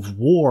Shadow of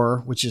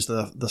War, which is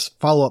the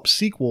follow-up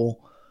sequel,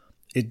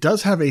 it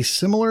does have a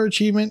similar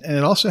achievement, and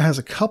it also has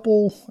a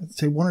couple, I'd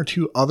say 1 or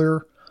 2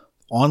 other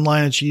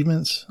online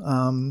achievements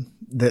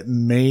that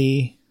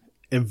may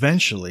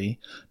eventually,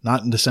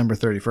 not in December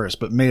 31st,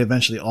 but may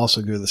eventually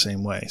also go the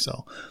same way.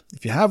 So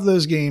if you have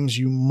those games,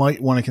 you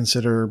might want to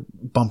consider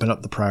bumping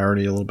up the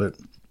priority a little bit.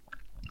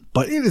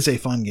 But it is a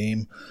fun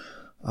game.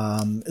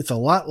 It's a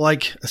lot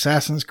like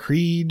Assassin's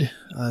Creed.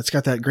 It's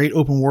got that great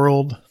open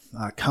world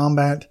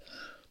combat.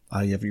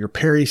 You have your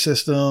parry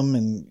system,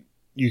 and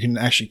you can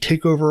actually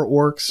take over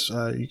orcs.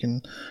 You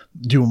can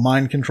do a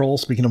mind control.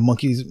 Speaking of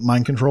monkeys,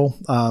 mind control.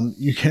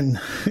 You can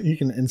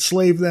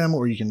enslave them,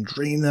 or you can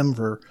drain them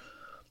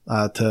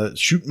to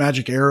shoot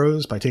magic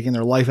arrows by taking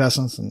their life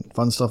essence and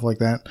fun stuff like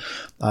that.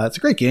 It's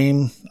a great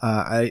game.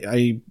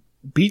 I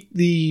beat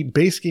the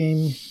base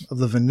game of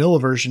the vanilla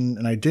version,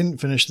 and I didn't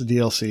finish the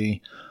DLC.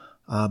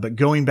 But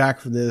going back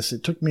for this,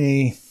 it took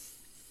me,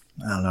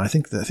 I don't know. I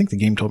think the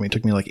game told me it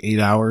took me like 8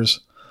 hours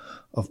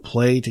of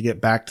play to get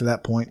back to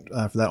that point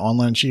for that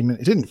online achievement.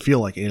 It didn't feel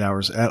like 8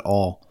 hours at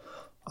all.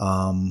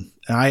 And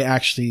I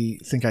actually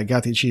think I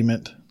got the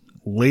achievement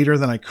later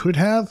than I could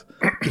have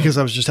because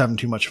I was just having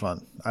too much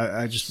fun.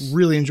 I just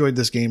really enjoyed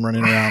this game,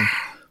 running around,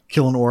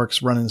 killing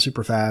orcs, running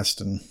super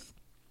fast, and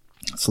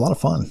it's a lot of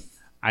fun.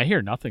 I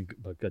hear nothing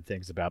but good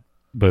things about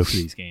both of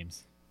these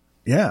games.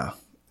 Yeah.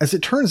 As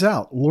it turns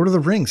out, Lord of the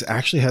Rings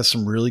actually has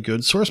some really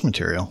good source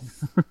material.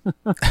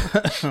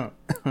 I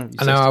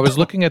know. I was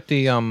looking at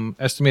the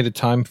estimated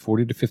time,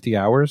 40 to 50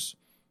 hours.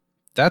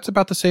 That's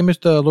about the same as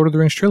the Lord of the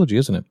Rings trilogy,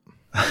 isn't it?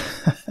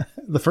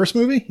 The first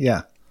movie?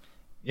 Yeah.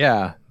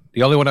 Yeah.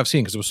 The only one I've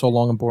seen because it was so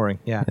long and boring.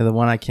 Yeah. The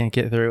one I can't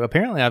get through.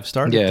 Apparently, I've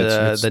started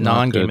the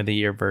non-Game of the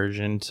Year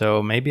version,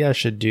 so maybe I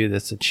should do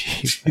this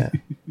achievement.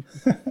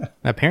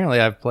 Apparently,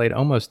 I've played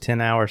almost 10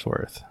 hours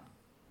worth.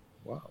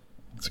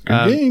 It's a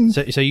good game.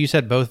 So you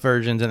said both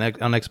versions on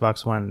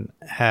Xbox One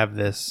have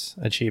this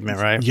achievement,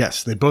 right?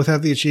 Yes, they both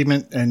have the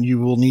achievement, and you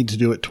will need to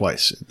do it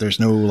twice. There's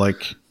no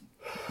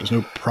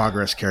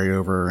progress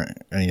carryover or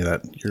any of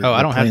that.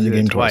 I don't have to do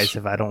it twice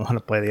if I don't want to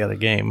play the other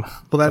game.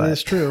 Well, that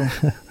is true.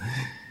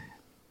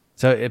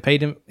 So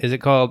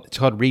it's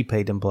called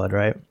Repaid in Blood,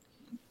 right?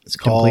 It's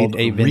called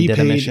a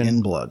Vendetta mission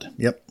in Blood.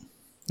 Yep.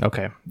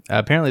 Okay.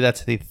 Apparently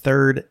that's the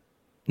third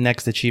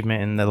next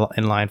achievement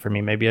in line for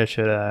me. Maybe I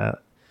should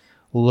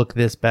look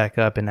this back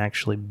up and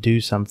actually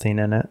do something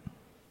in it.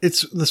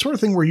 It's the sort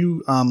of thing where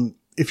you,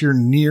 if you're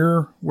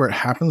near where it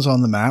happens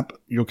on the map,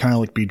 you'll kind of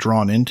like be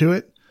drawn into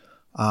it.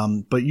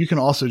 But you can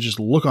also just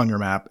look on your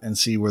map and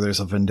see where there's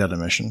a Vendetta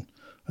mission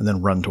and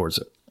then run towards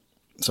it.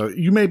 So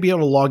you may be able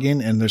to log in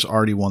and there's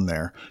already one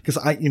there. Because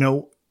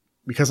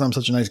I'm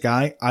such a nice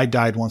guy, I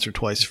died once or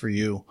twice for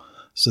you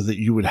so that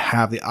you would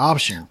have the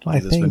option to do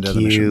this Vendetta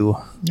mission.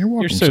 You're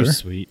welcome, You're so sir.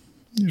 sweet.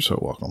 You're so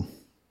welcome.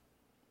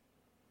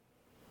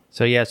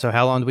 So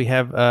how long do we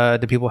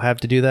have? Do people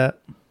have to do that?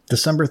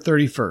 December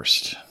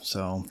 31st.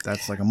 So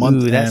that's like a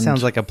month. Ooh, that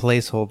sounds like a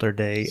placeholder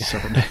date.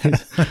 Several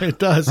days. It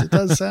does. It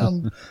does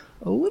sound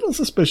a little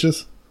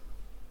suspicious.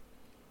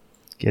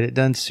 Get it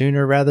done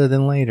sooner rather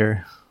than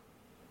later.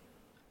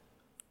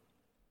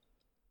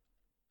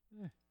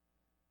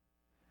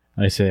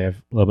 I say I have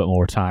a little bit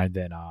more time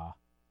than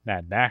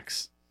Mad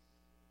Max.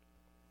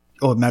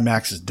 Oh, Mad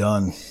Max is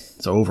done.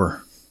 It's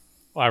over.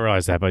 Well, I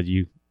realize that, but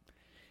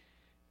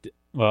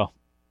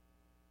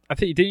I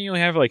think didn't you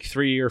only have like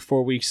 3 or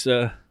 4 weeks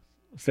to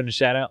finish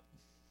that out?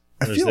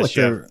 I feel like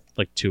they're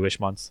like 2-ish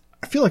months.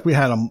 I feel like we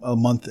had a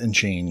month and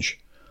change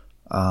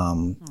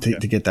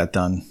to get that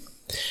done.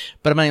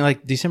 But I mean,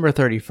 like December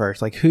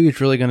 31st, like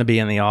who's really going to be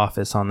in the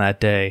office on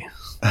that day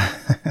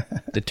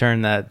to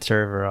turn that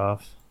server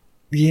off?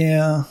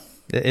 Yeah.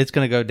 It's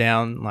going to go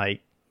down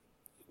like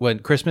when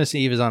Christmas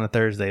Eve is on a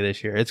Thursday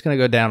this year. It's going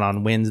to go down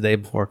on Wednesday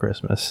before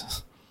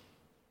Christmas.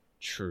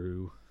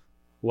 True.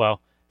 Well,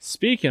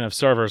 speaking of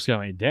servers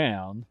going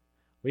down,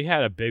 we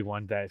had a big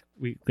one that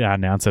we got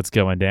announced that's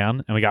going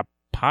down, and we got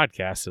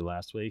podcasted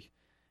last week.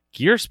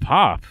 Gears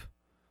Pop.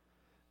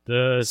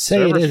 The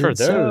servers for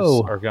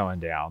those are going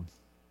down,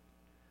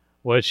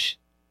 which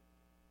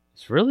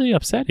is really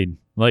upsetting.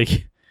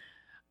 Like,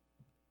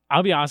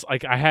 I'll be honest,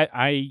 like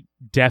I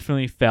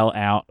definitely fell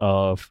out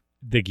of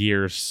the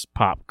Gears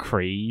Pop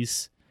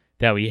craze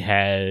that we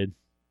had.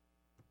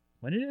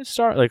 When did it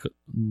start? Like a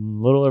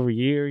little over a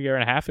year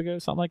and a half ago,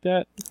 something like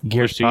that.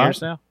 Gears 2 Pop?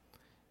 years now.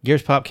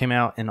 Gears Pop came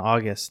out in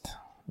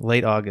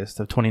late August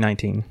of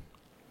 2019.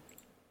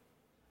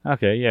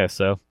 Okay, yeah,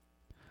 so a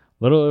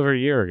little over a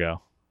year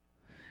ago.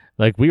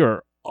 Like, we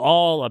were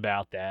all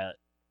about that.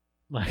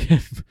 Like,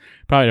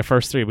 probably the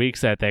first 3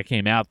 weeks that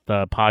came out,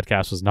 the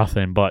podcast was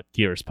nothing but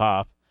Gears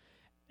Pop.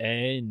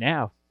 And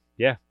now,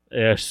 yeah,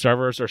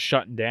 servers are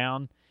shutting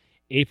down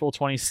April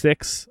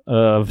 26th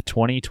of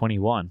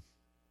 2021.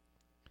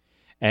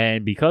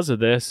 And because of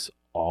this,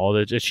 all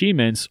the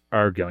achievements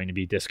are going to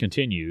be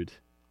discontinued.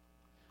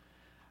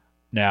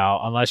 Now,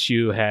 unless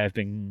you have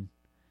been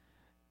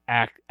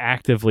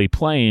actively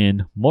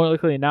playing, more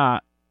likely than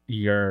not,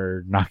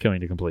 you're not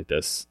going to complete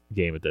this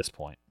game at this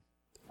point.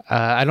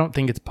 I don't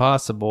think it's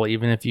possible,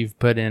 even if you've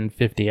put in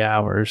 50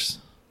 hours.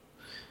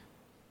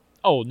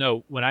 Oh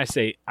no! When I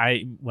say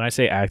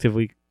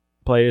actively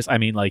play this, I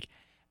mean like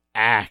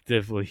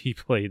actively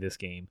play this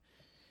game,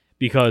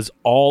 because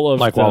all of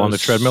like while on the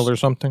treadmill or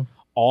something.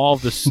 All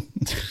of this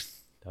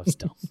that was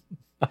dumb.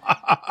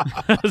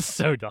 That was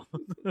so dumb.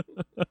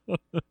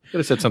 Could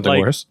have said something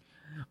worse.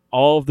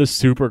 All of the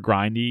super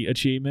grindy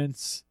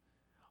achievements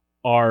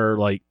are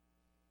like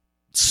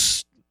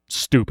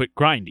stupid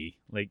grindy.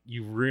 Like,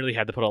 you really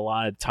had to put a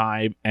lot of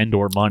time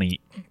and/or money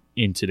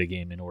into the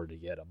game in order to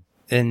get them.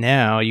 And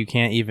now you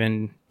can't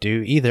even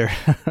do either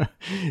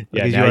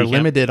because you are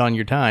limited on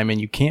your time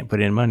and you can't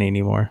put in money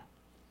anymore.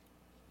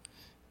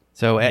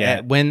 So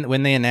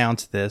when they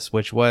announced this,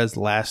 which was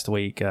last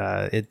week,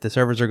 the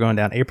servers are going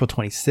down April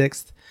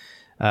 26th,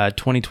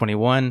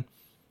 2021.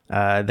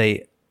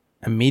 They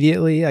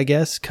immediately, I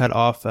guess, cut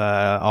off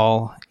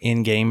all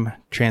in-game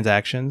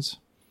transactions.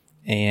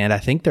 And I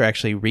think they're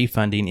actually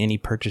refunding any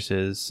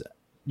purchases.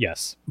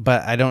 Yes.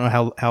 But I don't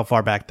know how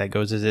far back that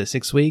goes. Is it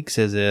 6 weeks?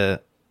 Is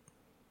it...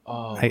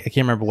 I can't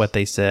remember what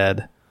they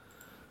said.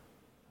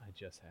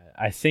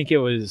 I think it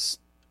was...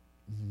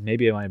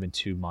 Maybe it might have been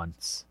 2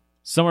 months.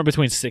 Somewhere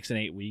between 6 and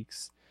 8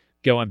 weeks.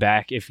 Going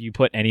back, if you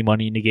put any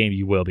money in the game,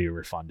 you will be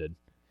refunded.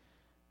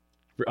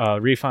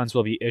 Refunds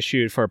will be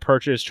issued for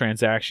purchase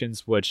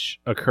transactions which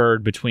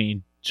occurred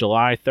between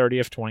July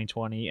 30th,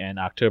 2020 and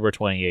October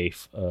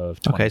 28th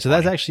of 2020. Okay, so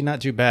that's actually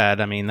not too bad.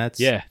 I mean,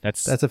 that's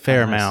a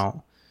fair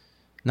amount.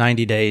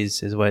 90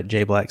 days is what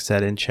Jay Black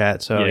said in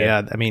chat. So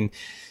yeah, I mean,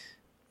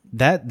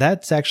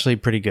 that's actually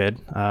pretty good.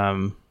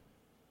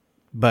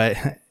 But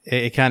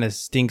it kind of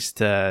stinks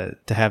to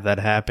have that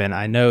happen.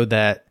 I know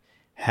that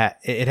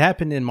it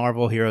happened in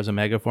Marvel Heroes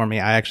Omega for me.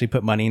 I actually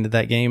put money into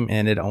that game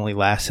and it only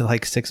lasted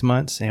like 6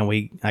 months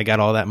and I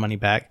got all that money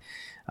back.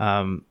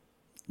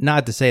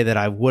 Not to say that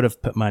I would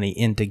have put money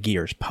into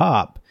Gears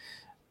Pop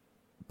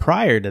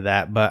prior to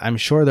that, but I'm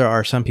sure there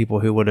are some people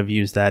who would have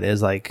used that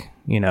as like,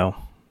 you know,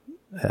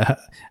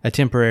 a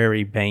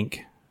temporary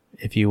bank,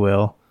 if you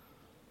will.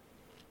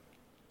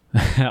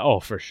 Oh,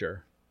 for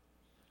sure.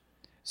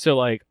 So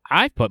like,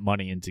 I put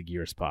money into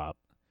Gears Pop.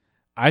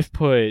 I've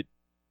put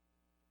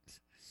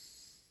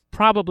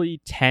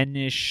probably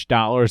 $10-ish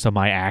of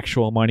my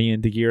actual money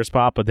into Gears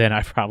Pop, but then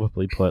I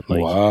probably put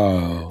like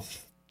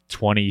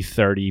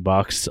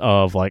 $20-$30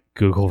 of like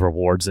Google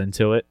rewards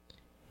into it.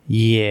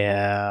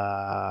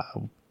 Yeah,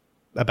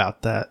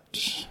 about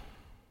that.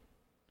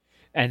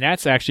 And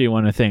that's actually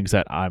one of the things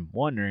that I'm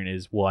wondering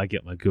is, will I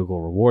get my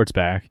Google rewards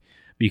back?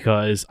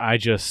 Because I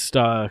just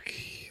stuck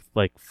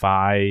like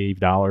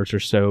 $5 or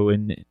so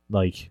in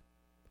like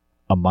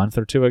a month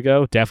or two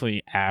ago,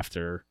 definitely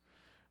after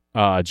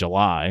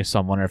July. So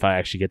I'm wondering if I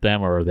actually get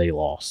them or are they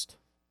lost?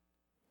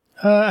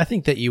 I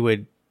think that you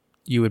would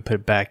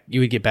get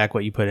back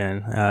what you put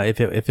in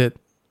if it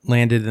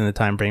landed in the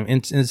time frame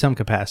in some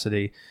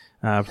capacity.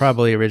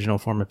 Probably original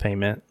form of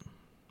payment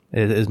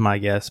is my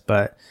guess,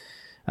 but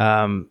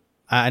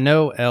I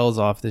know L's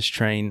off this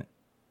train.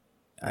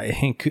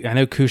 I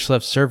know Kush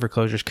left server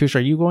closures. Kush,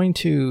 are you going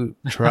to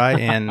try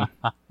and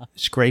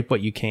scrape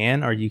what you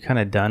can, or are you kind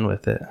of done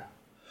with it?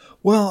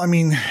 Well, I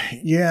mean,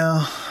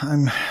 yeah,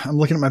 I'm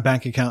looking at my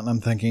bank account and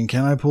I'm thinking,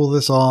 can I pull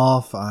this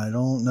off? I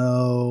don't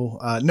know.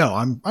 No,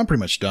 I'm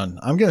pretty much done.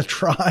 I'm going to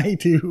try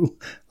to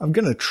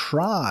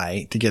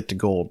get to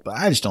gold, but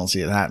I just don't see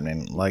it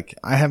happening. Like,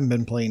 I haven't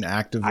been playing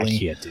actively. I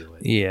can't do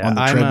it. Yeah, on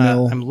the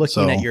treadmill, I'm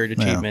looking at your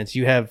achievements. Yeah.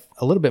 You have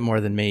a little bit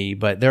more than me,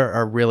 but there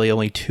are really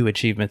only 2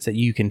 achievements that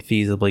you can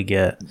feasibly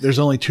get. There's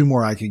only 2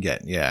 more I could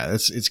get. Yeah,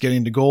 it's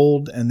getting to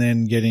gold and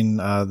then getting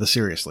the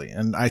Seriously.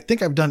 And I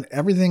think I've done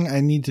everything I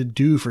need to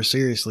do for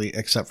Seriously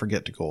except for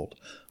get to gold.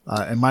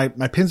 And my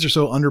pins are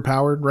so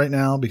underpowered right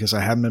now because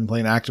I haven't been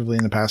playing actively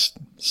in the past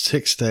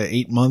 6 to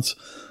 8 months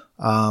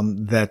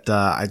that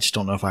I just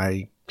don't know if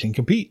I can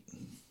compete.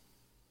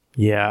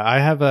 Yeah, I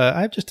have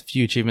just a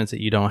few achievements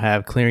that you don't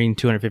have: clearing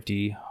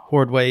 250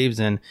 horde waves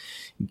and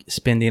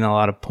spending a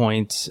lot of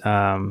points.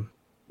 And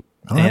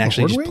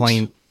actually just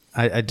playing.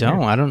 I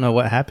don't know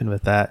what happened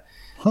with that.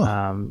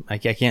 Huh. I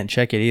can't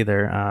check it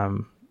either.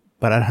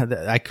 But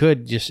I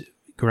could just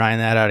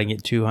grind that out and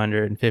get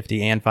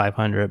 250 and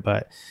 500.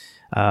 But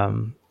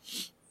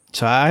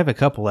so I have a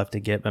couple left to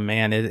get. But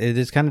man, it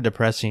is kind of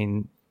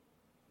depressing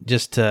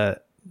just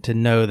to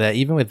know that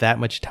even with that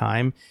much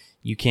time,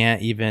 you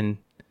can't even.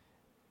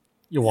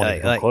 You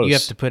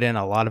have to put in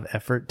a lot of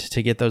effort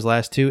to get those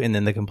last two, and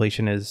then the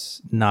completion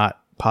is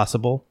not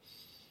possible.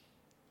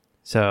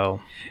 So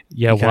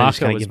yeah,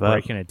 Waka was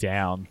breaking it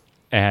down,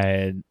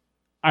 and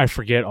I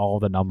forget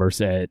all the numbers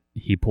that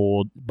he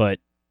pulled, but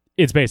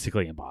it's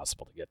basically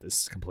impossible to get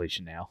this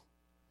completion now.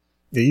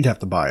 Yeah, you'd have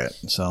to buy it.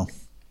 So,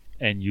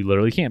 and you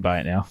literally can't buy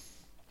it now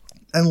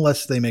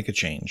unless they make a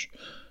change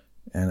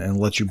and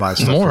let you buy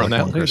stuff more for on like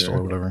that one crystal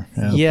or whatever.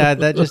 Yeah,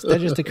 that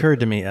just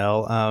occurred to me,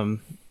 El.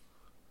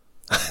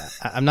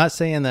 I'm not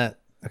saying that.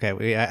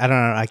 Okay, I don't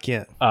know. I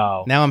can't.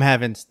 Oh, now I'm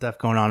having stuff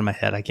going on in my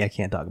head. I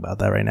can't talk about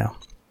that right now.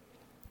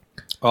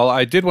 Well,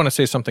 I did want to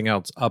say something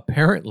else.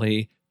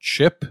 Apparently,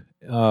 Chip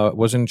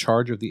was in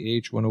charge of the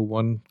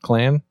AH-101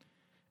 clan,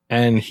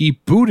 and he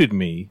booted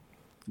me.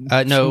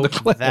 No,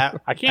 that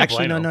I can't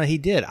actually. No, he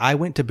did. I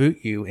went to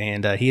boot you,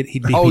 and he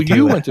beat me. Oh,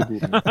 you it. went to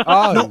boot me.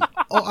 Oh,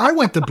 I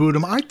went to boot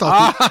him. I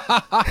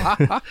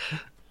thought.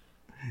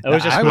 It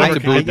was just I went to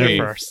boot me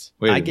first.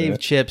 I gave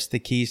Chips the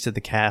keys to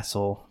the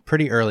castle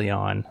pretty early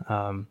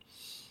on.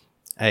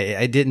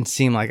 I didn't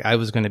seem like I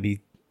was going to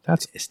be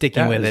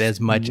sticking with it as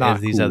much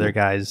as these other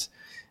guys.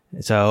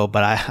 So,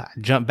 but I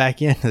jumped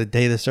back in the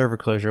day the server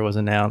closure was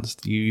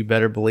announced. You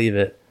better believe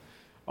it.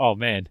 Oh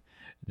man,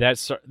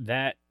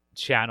 that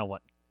channel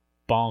went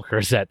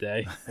bonkers that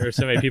day. There were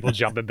so many people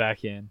jumping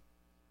back in.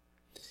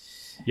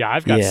 Yeah,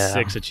 I've got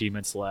 6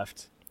 achievements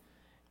left,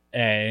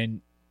 and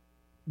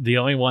the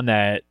only one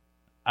that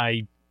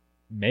I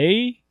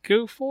may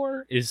go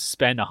for is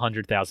spend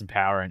 100,000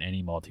 power in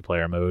any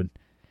multiplayer mode,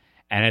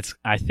 and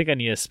I think I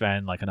need to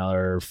spend like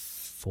another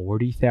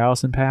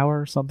 40,000 power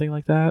or something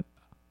like that.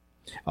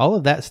 All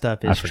of that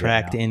stuff is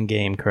tracked in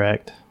game,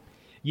 correct?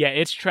 Yeah,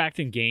 it's tracked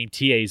in game.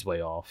 TA's way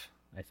off,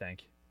 I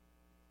think.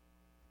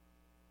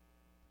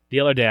 The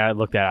other day I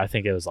looked at it, I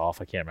think it was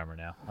off. I can't remember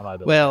now.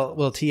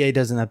 Well, TA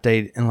doesn't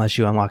update unless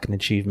you unlock an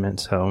achievement,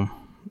 so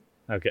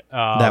okay,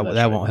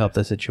 that won't help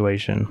the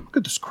situation. Look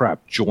at this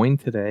crap. Join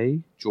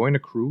today. Join a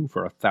crew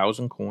for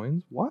 1,000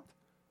 coins. What?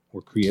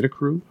 Or create a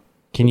crew.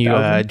 Can you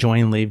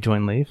join, leave?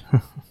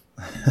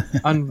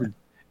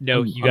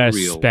 No, you guys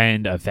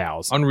spend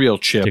 1,000. Unreal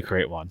Chip to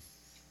create one.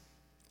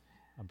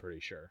 I'm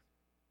pretty sure.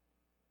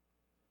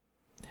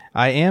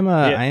 I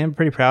am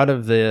pretty proud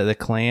of the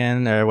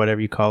clan or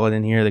whatever you call it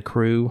in here, the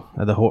crew,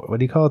 or what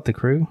do you call it? The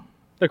crew.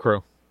 The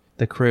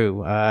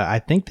crew. I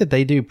think that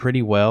they do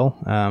pretty well,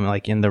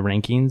 like in the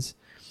rankings,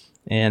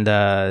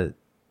 and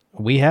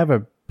we have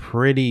a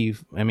pretty.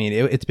 I mean,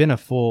 it's been a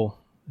full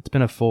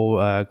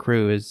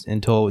crew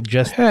until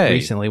just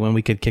recently when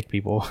we could kick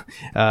people.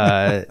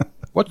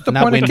 What's the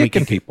point of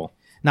kicking people?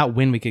 Not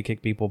when we could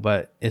kick people,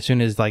 but as soon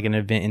as like an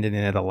event ended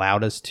and it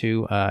allowed us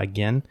to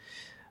again.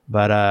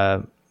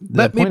 But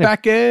let me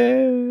back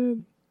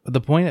in.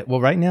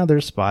 Well, right now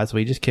there's spots.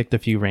 We just kicked a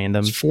few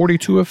randoms. It's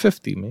 42 of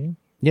 50, man.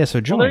 Yeah,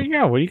 so join. Well, there you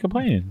go. What are you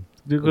complaining?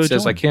 It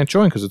says I can't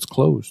join because it's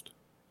closed.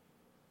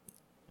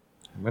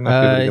 I might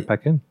not be able to get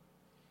back in.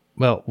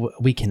 Well,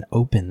 we can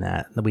open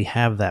that. We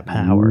have that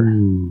power.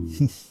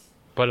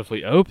 But if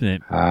we open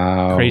it,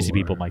 crazy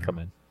people might come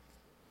in.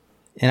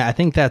 And I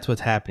think that's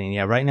what's happening.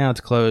 Yeah, right now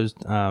it's closed.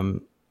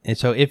 And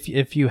so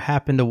if you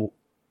happen to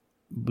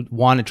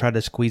want to try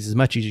to squeeze as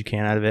much as you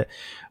can out of it,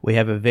 we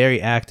have a very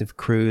active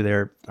crew.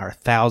 There are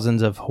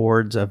thousands of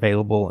hordes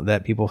available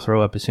that people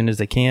throw up as soon as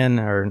they can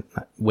or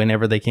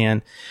whenever they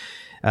can.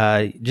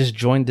 Just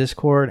join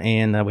Discord,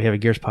 and we have a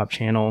Gears Pop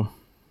channel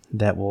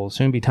that will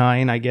soon be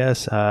tying, I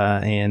guess,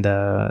 and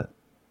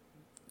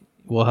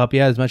we'll help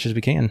you out as much as we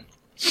can.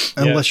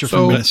 Unless you're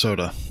from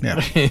Minnesota. Yeah.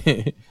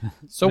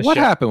 So what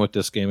happened with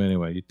this game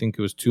anyway? You think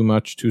it was too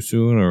much too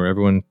soon, or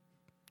everyone...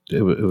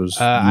 It was.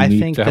 I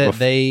think that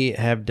they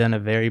have done a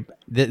very.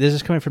 This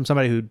is coming from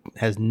somebody who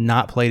has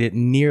not played it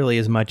nearly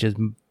as much as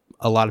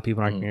a lot of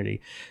people in our community.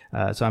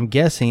 So I'm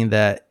guessing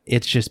that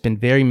it's just been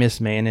very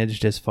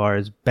mismanaged as far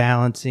as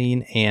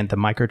balancing, and the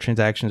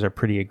microtransactions are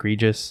pretty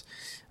egregious.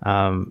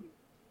 I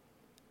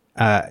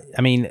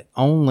mean,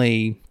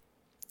 only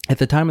at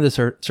the time of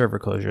the server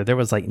closure, there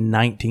was like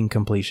 19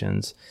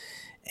 completions,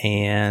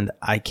 and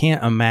I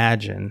can't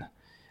imagine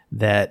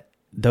that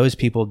those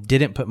people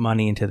didn't put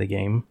money into the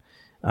game.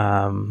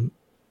 And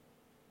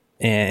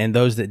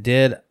those that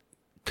did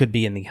could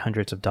be in the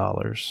hundreds of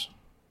dollars.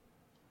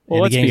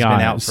 Well, and the game's been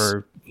out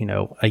for,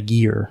 a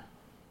year.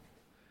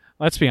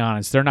 Let's be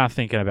honest. They're not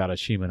thinking about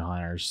achievement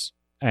hunters.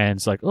 And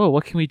it's like, oh,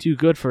 what can we do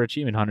good for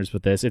achievement hunters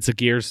with this? It's a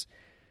Gears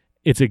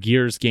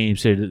game,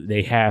 so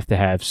they have to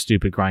have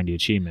stupid grindy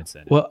achievements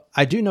in it. Well,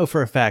 I do know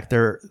for a fact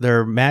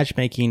their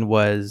matchmaking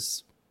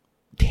was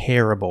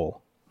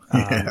terrible.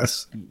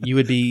 Yes. You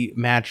would be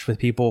matched with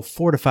people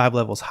 4 to 5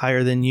 levels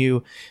higher than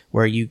you,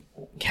 where you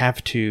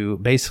have to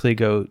basically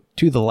go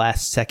to the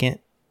last second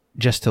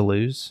just to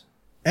lose.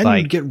 And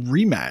Like- you'd get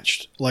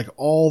rematched like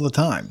all the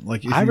time.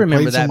 Like if I you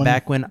remember played that someone-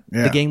 back when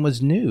Yeah. the game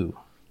was new.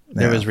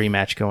 There Yeah. was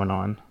rematch going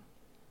on.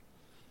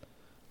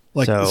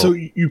 Like So- so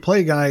you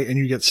play a guy and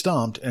you get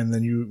stomped, and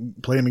then you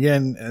play him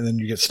again, and then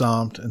you get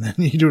stomped, and then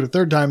you do it a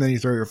third time, and then you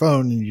throw your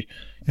phone, and you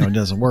know it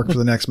doesn't work for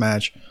the next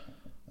match.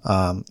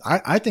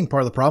 I think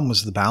part of the problem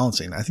was the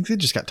balancing. I think they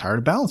just got tired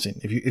of balancing.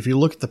 If you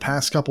look at the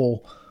past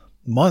couple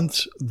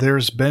months,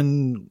 there's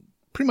been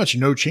pretty much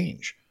no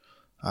change.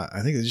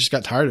 I think they just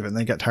got tired of it, and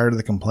they got tired of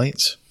the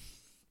complaints.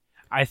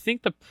 I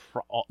think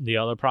the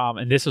other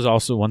problem, and this is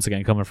also once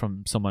again coming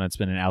from someone that's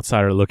been an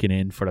outsider looking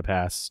in for the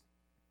past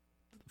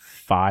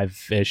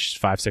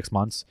 5-6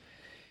 months.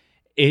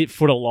 It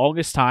for the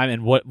longest time,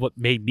 and what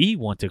made me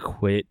want to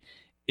quit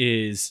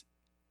is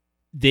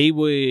they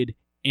would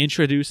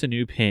introduce a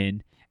new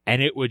pin,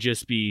 and it would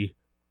just be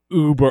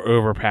uber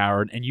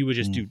overpowered, and you would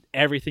just do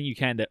everything you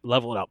can to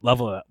level it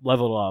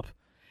up,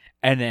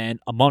 and then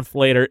a month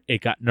later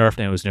it got nerfed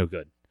and it was no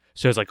good.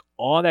 So it's like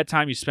all that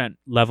time you spent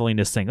leveling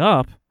this thing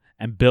up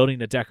and building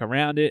the deck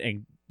around it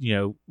and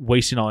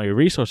wasting all your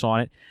resource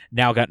on it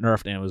now got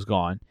nerfed and it was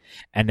gone.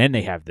 And then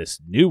they have this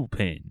new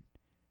pin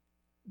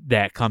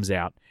that comes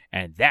out,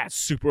 and that's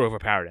super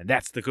overpowered, and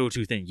that's the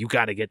go-to thing. You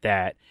got to get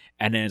that.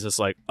 And then it's just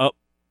like, oh,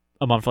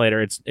 a month later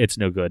it's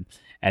no good.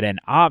 And then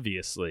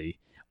obviously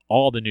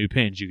all the new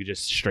pins you could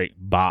just straight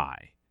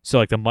buy. So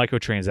like the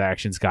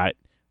microtransactions got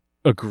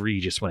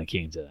egregious when it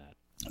came to that.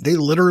 They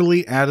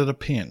literally added a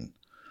pin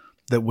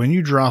that when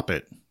you drop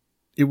it,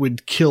 it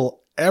would kill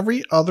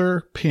every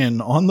other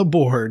pin on the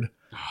board,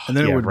 and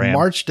then it would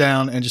march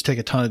down and just take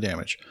a ton of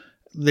damage.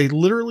 They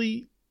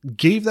literally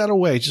gave that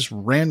away just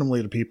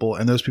randomly to people,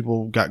 and those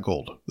people got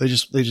gold. They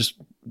just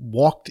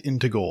walked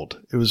into gold.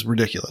 It was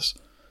ridiculous.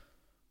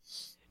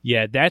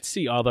 Yeah, that's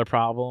the other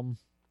problem.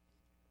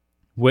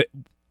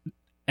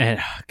 And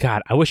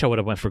God, I wish I would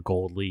have went for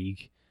Gold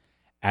League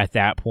at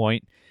that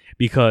point,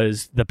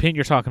 because the pin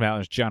you're talking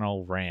about is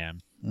General Ram,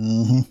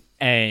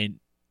 and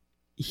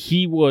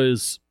he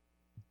was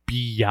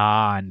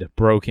beyond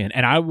broken.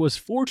 And I was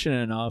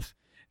fortunate enough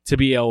to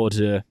be able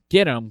to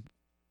get him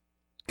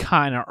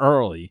kind of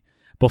early,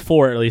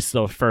 before at least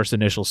the first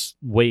initial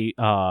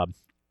nerf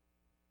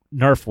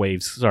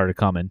waves started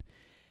coming.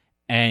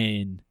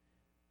 And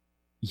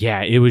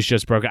yeah, it was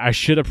just broken. I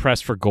should have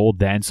pressed for gold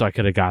then, so I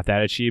could have got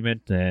that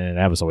achievement, and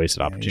that was a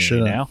wasted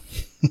opportunity now.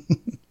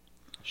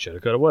 Shoulda,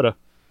 coulda, woulda.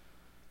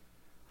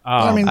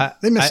 I mean,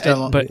 they missed out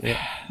on... But,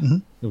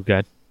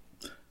 okay.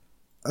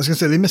 I was going to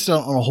say, they missed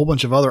out on a whole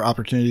bunch of other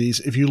opportunities.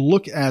 If you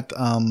look at,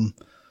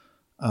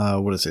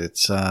 what is it?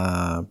 It's,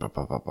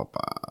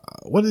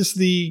 what is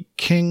the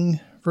King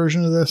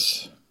version of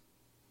this?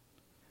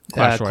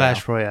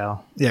 Clash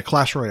Royale. Yeah,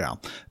 Clash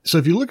Royale. So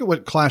if you look at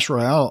what Clash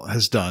Royale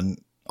has done,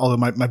 although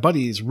my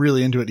buddy is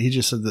really into it, he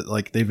just said that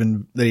like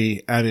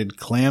they added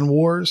clan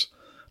wars.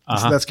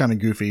 So that's kind of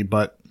goofy,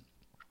 but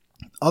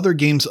other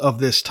games of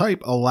this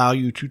type allow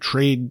you to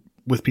trade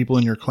with people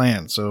in your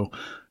clan. So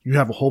you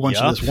have a whole bunch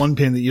of this one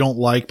pin that you don't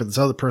like, but this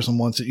other person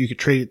wants it. You could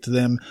trade it to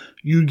them.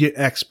 You get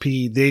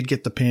XP. They'd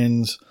get the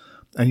pins,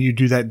 and you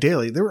do that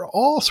daily. There were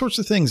all sorts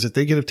of things that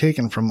they could have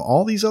taken from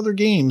all these other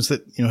games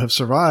that have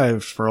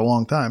survived for a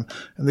long time,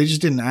 and they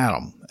just didn't add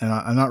them. And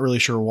I'm not really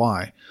sure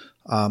why.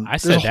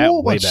 There's a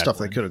whole bunch of stuff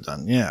they could have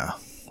done. Yeah,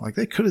 like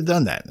they could have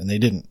done that, and they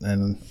didn't.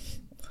 And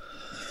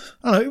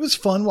I don't know. It was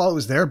fun while it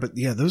was there, but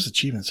yeah, those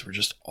achievements were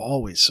just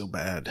always so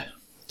bad.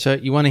 So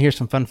you want to hear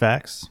some fun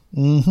facts?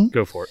 Mm-hmm.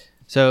 Go for it.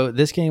 So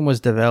this game was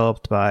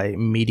developed by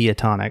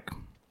Mediatonic,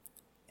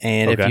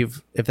 and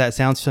if that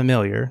sounds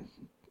familiar,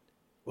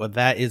 well,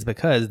 that is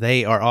because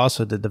they are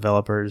also the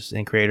developers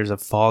and creators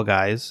of Fall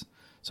Guys.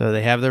 So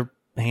they have their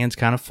hands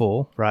kind of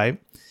full, right?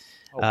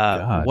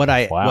 What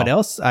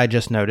else I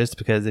just noticed,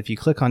 because if you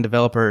click on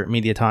developer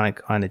Mediatonic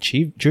on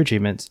True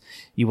Achievements,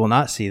 you will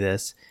not see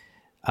this.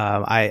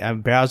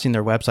 I'm browsing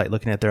their website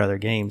looking at their other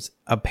games.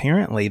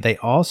 Apparently they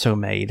also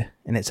made,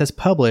 and it says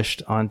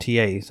published on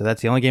TA, so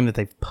that's the only game that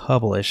they've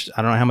published.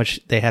 I don't know how much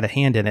they had a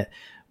hand in it,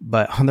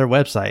 but on their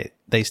website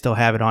they still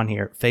have it on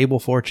here, Fable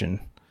Fortune.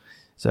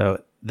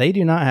 So they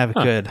do not have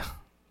a good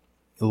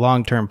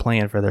long-term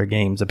plan for their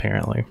games,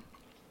 apparently.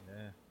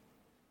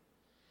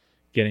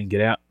 Get in, get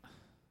out.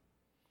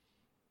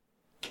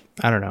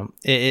 I don't know.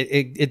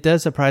 It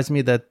does surprise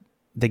me that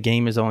the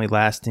game is only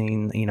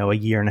lasting, a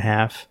year and a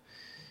half.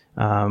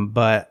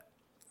 But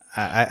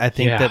I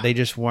think that they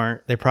just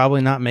weren't, they're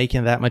probably not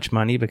making that much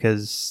money,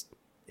 because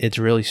it's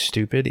really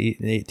stupid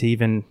to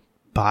even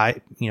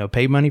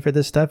pay money for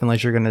this stuff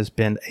unless you're going to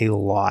spend a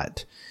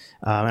lot.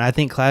 And I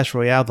think Clash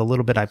Royale, the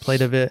little bit I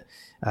played of it,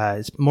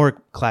 it's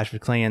more Clash of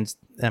Clans.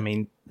 I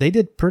mean, they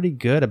did pretty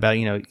good about,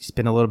 you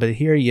spend a little bit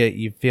here,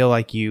 you feel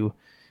like you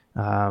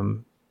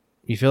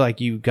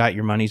got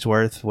your money's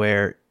worth,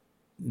 where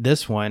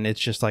this one, it's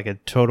just like a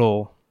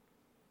total,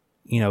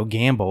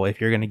 gamble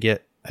if you're going to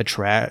get a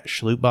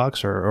trash loot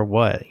box or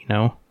what,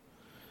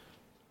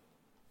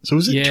 So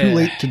is it too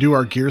late to do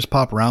our Gears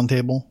Pop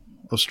roundtable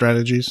of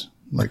strategies?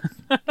 Like,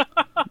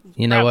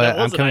 you know what?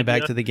 I'm coming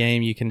back to the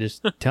game. You can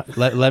just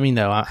let me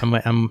know.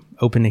 I'm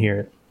open to hear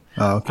it.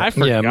 Oh, okay. I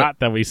forgot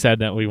that we said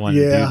that we wanted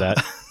to do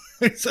that.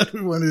 We said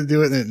we wanted to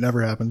do it and it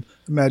never happened.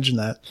 Imagine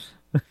that.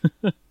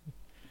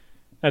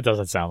 That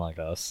doesn't sound like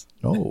us.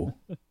 Oh.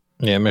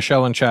 Yeah,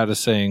 Michelle in chat is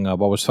saying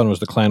what was fun was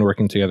the clan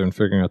working together and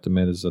figuring out the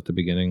metas at the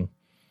beginning.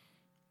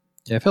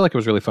 Yeah, I feel like it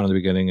was really fun at the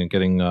beginning and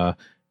getting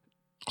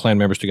clan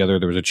members together.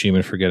 There was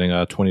achievement for getting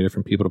 20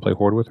 different people to play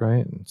Horde with,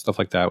 right? And stuff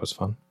like that was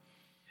fun.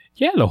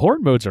 Yeah, the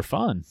Horde modes are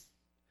fun.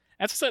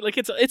 That's what I said, like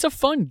it's a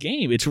fun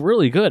game. It's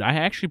really good. I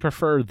actually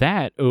prefer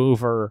that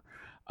over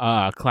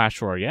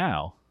Clash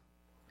Royale.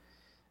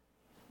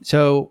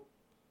 So,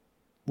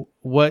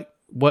 what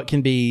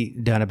can be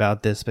done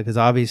about this? Because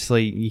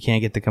obviously you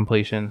can't get the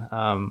completion.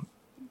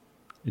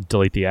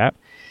 Delete the app.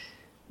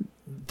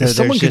 If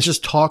someone could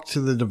just talk to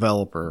the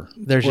developer,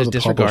 there's just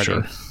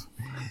disregarding.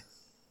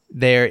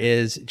 There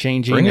is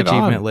changing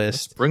achievement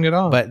list. Bring it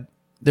on. But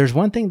there's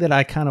one thing that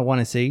I kind of want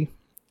to see,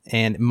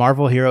 and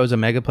Marvel Heroes and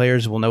Mega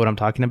Players will know what I'm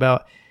talking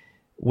about.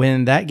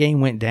 When that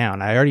game went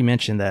down, I already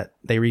mentioned that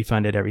they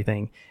refunded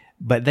everything,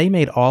 but they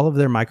made all of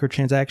their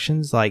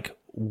microtransactions like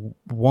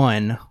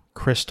 1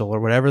 crystal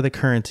or whatever the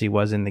currency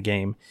was in the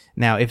game.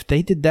 Now, if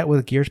they did that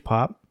with Gears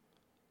Pop,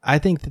 I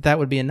think that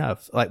would be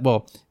enough. Like,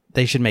 well,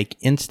 they should make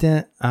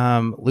instant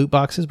loot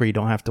boxes where you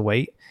don't have to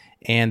wait.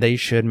 And they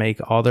should make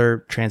all their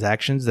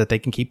transactions that they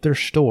can keep their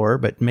store,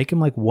 but make them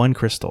like 1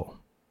 crystal,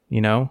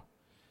 you know,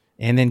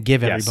 and then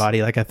give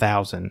everybody like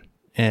 1,000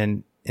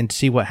 and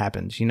see what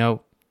happens, you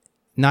know,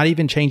 not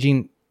even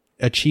changing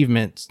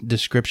achievements,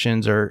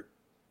 descriptions or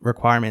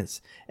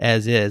requirements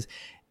as is.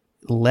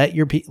 Let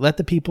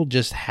the people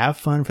just have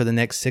fun for the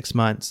next 6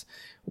 months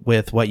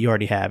with what you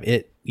already have.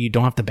 You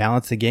don't have to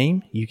balance the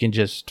game. You can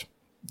just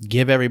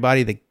give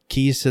everybody the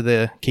keys to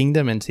the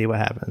kingdom and see what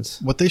happens.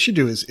 What they should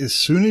do is, as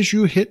soon as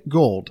you hit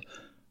gold,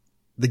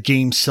 the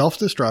game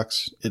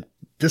self-destructs, it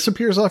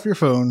disappears off your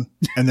phone,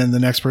 and then the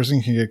next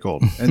person can get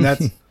gold. And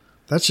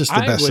that's just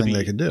the best thing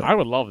they could do. I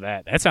would love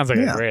that. That sounds like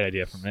a great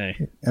idea for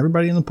me.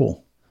 Everybody in the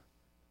pool.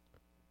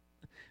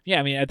 Yeah,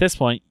 I mean, at this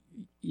point,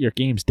 your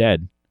game's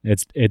dead.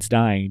 It's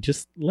dying.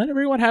 Just let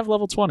everyone have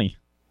level 20.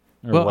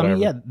 Well, whatever.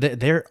 I mean,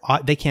 yeah,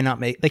 they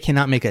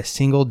cannot make a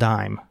single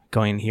dime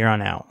going here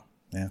on out.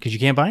 Yeah, because you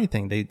can't buy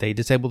anything. They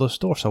disabled the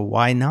store, so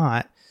why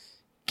not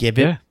give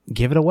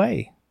it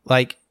away?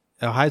 Like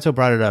Heizo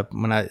brought it up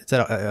when I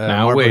said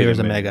Marvel Heroes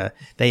and Mega.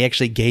 They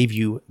actually gave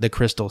you the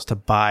crystals to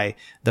buy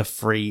the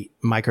free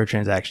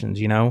microtransactions.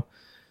 You know,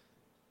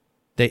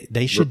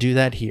 they should do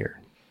that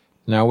here.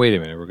 Now wait a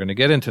minute. We're going to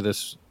get into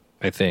this,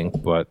 I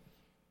think, but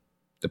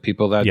the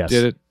people that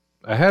did it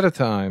ahead of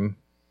time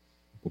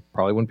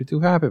probably wouldn't be too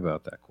happy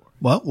about that.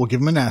 Well, we'll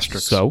give them an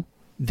asterisk. So.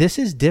 This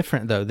is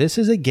different, though. This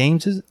is a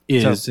games as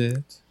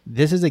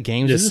This is a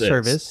games as a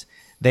service.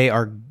 They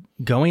are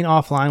going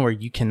offline where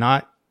you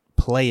cannot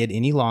play it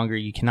any longer.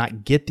 You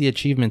cannot get the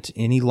achievements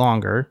any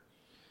longer.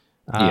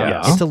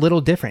 It's a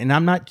little different, and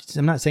I'm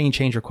not saying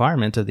change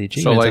requirements of the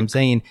achievements. So I'm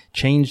saying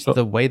change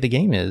the way the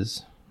game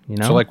is. You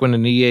know, so like when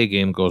an EA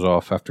game goes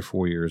off after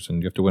 4 years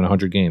and you have to win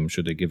 100 games,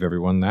 should they give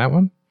everyone that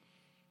one?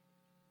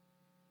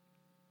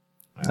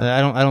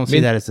 I don't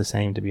see that as the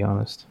same, to be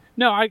honest.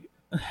 No,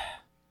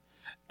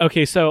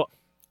 Okay, so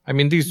I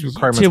mean, these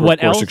requirements were, of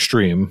course,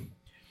 extreme.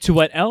 To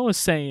what Elle is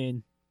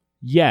saying,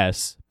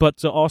 yes, but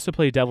to also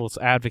play devil's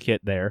advocate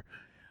there,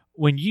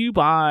 when you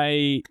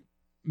buy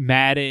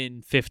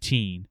Madden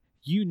 15,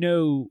 you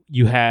know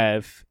you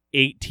have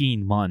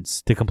 18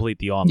 months to complete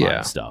the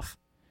online stuff.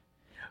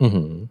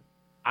 Mm-hmm.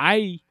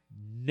 I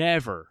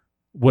never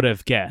would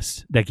have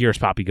guessed that Gears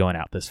Pop be going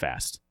out this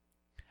fast.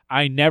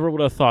 I never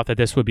would have thought that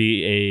this would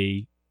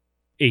be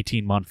a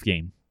 18-month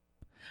game.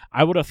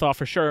 I would have thought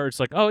for sure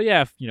it's like, oh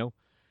yeah,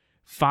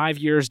 5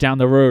 years down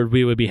the road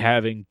we would be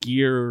having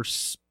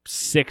Gears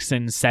 6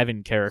 and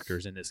 7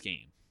 characters in this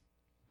game.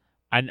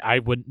 And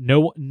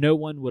no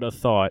one would have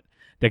thought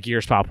that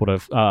Gears Pop would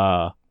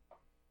have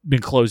been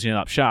closing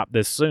up shop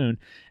this soon,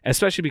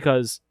 especially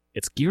because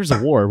it's Gears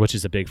of War, which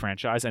is a big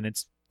franchise, and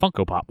it's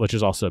Funko Pop, which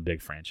is also a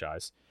big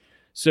franchise.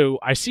 So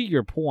I see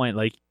your point.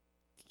 Like,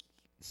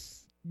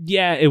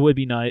 yeah, it would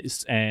be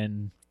nice,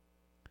 and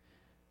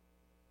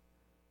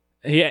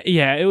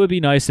yeah, it would be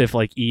nice if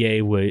like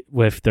EA would,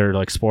 with their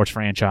like sports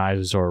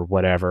franchise or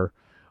whatever,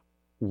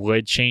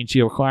 would change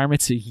the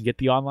requirements so you can get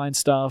the online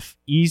stuff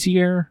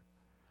easier.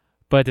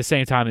 But at the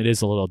same time, it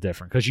is a little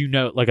different because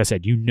like I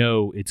said,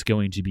 it's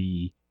going to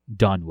be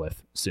done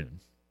with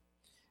soon.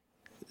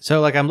 So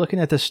like I'm looking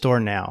at the store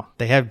now.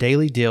 They have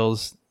daily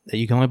deals that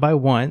you can only buy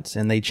once,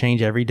 and they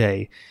change every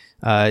day.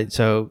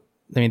 So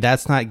I mean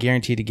that's not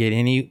guaranteed to get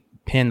any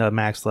pin to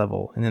max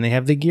level. And then they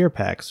have the gear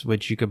packs,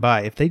 which you could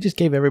buy. If they just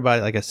gave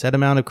everybody like a set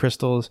amount of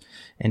crystals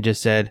and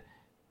just said,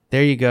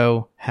 there you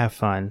go, have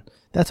fun.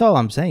 That's all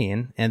I'm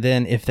saying. And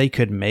then if they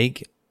could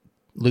make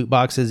loot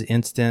boxes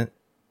instant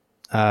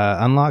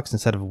unlocks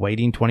instead of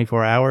waiting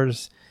 24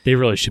 hours. They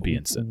really should be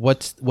instant.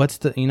 What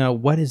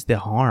is the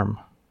harm?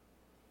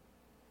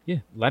 Yeah,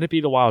 let it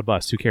be the Wild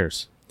Bust. Who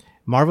cares?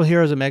 Marvel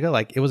Heroes Omega,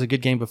 like, it was a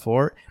good game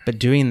before, but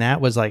doing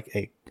that was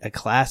like a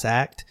class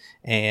act,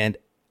 and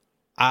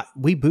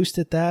we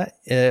boosted that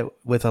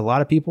with a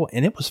lot of people,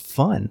 and it was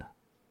fun.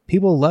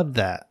 People loved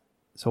that.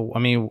 So, I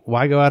mean,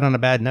 why go out on a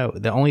bad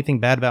note? The only thing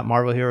bad about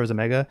Marvel Heroes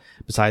Omega,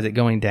 besides it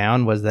going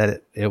down, was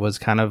that it was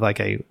kind of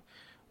like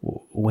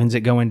when's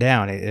it going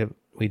down?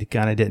 We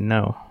kind of didn't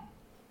know.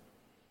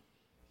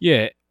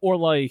 Yeah, or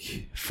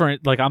like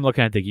I'm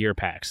looking at the gear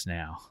packs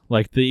now.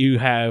 Like you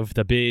have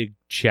the big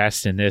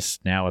chest in this.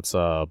 Now it's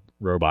a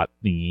robot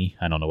thingy.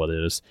 I don't know what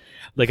it is.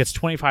 Like it's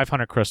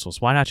 2,500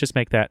 crystals. Why not just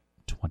make that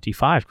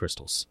 25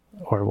 crystals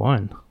or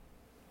one?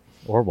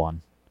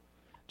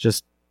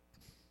 Just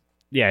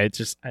yeah. It's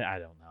just I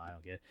don't know. I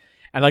don't get it.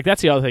 And like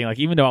that's the other thing. Like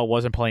even though I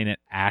wasn't playing it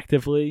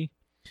actively,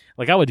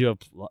 like I would do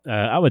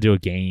a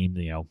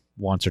game,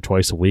 once or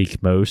twice a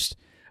week most,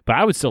 but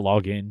I would still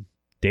log in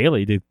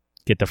daily to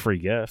get the free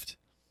gift.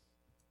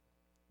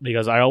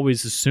 Because I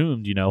always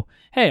assumed,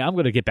 hey, I'm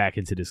going to get back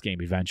into this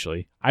game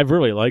eventually. I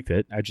really liked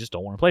it. I just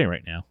don't want to play it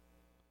right now.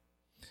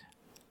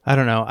 I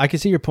don't know. I can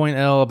see your point,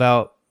 L,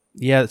 about,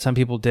 some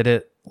people did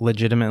it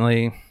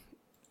legitimately.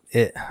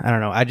 I don't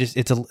know.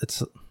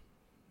 It's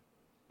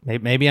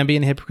maybe I'm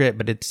being a hypocrite,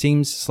 but it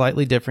seems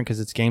slightly different because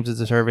it's games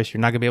as a service.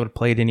 You're not going to be able to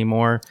play it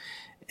anymore.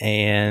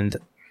 And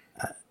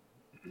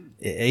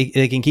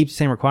it can keep the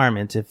same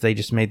requirements if they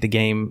just made the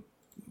game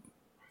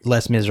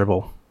less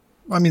miserable.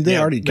 I mean, they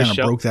already kind of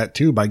broke that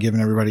too by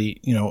giving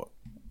everybody,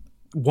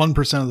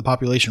 1% of the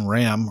population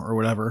RAM or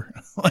whatever.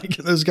 Like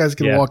those guys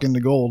can walk into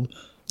gold.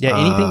 Yeah,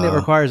 anything that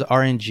requires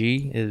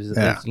RNG is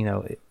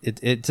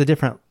it's a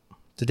different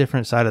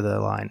side of the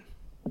line.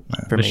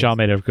 Michelle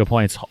made a good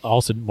point. It's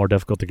also more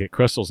difficult to get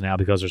crystals now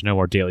because there's no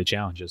more daily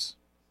challenges.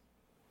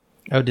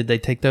 Oh, did they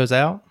take those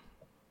out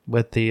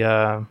with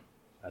the?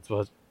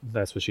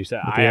 That's what she said.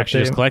 I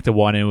actually just collected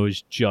one, and it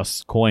was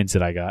just coins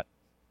that I got.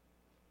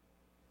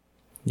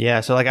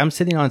 Yeah, so like I'm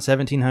sitting on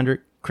 1,700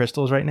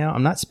 crystals right now.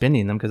 I'm not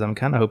spending them because I'm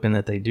kind of hoping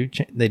that they do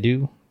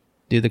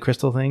the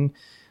crystal thing,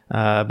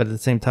 but at the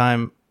same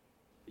time,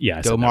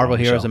 go Marvel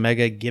Heroes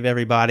Omega, give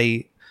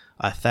everybody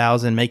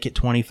 1,000, make it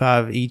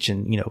 25 each,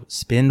 and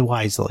spend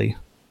wisely.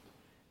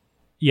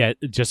 Yeah,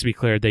 just to be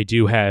clear, they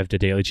do have the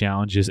daily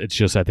challenges. It's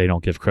just that they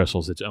don't give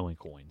crystals; it's only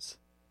coins.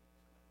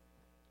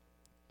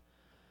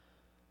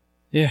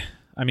 Yeah,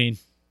 I mean,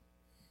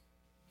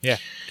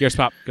 Gears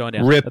Pop going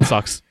down. Rip. That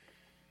sucks.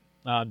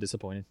 I'm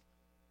disappointed.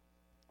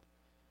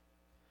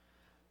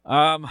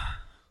 Well,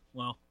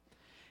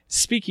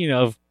 speaking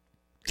of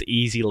the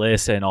easy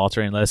list and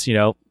altering lists,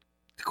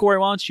 Corey,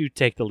 why don't you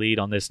take the lead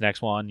on this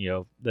next one?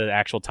 The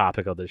actual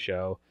topic of the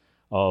show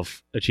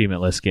of achievement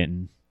lists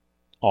getting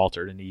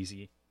altered and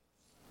easy.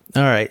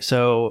 All right,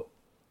 so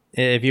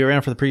if you were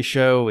around for the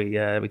pre-show, we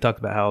talked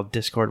about how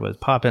Discord was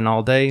popping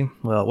all day.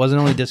 Well, it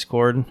wasn't only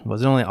Discord. It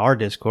wasn't only our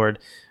Discord.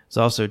 It was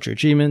also True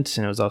Achievements,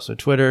 and it was also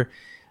Twitter.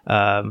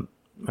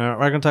 We're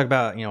not going to talk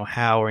about,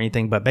 how or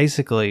anything, but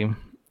basically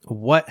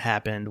what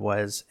happened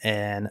was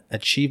an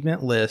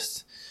achievement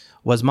list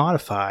was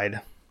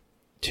modified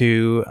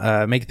to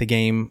make the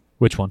game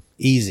Which one?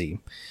 Easy.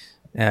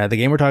 The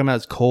game we're talking about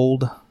is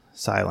Cold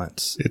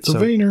Silence. It's a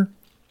Vayner.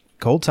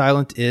 Cold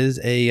Silence is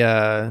a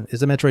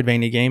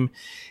Metroidvania game,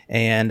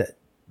 and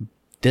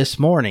this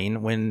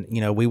morning when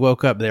we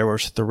woke up, there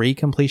was 3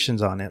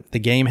 completions on it. The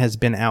game has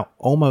been out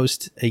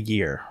almost a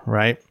year,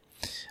 right?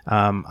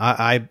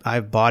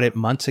 I bought it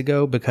months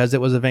ago because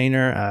it was a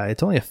Vayner.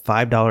 It's only a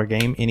 $5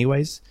 game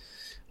anyways,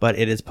 but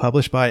it is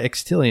published by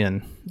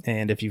Extillion.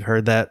 And if you've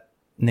heard that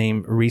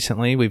name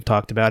recently, we've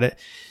talked about it.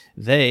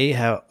 They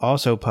have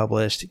also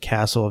published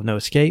Castle of No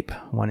Escape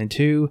 1 and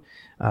 2.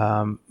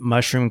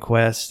 Mushroom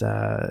Quest,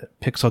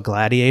 Pixel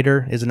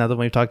Gladiator is another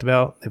one we've talked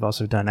about. They've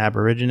also done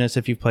Aborigines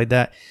if you've played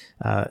that.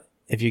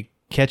 If you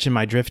catching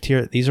my drift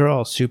here, these are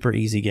all super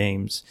easy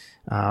games.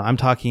 I'm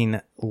talking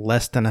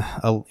less than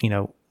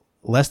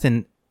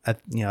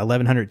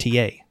 1100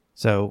 TA.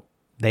 So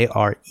they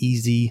are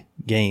easy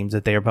games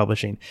that they are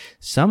publishing.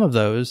 Some of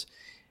those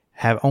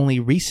have only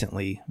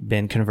recently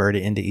been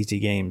converted into easy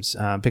games.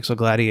 Pixel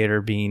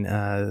Gladiator being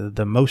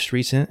the most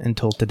recent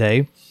until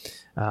today,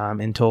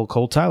 until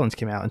Cold Silence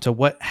came out. And so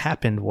what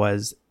happened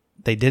was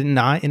they did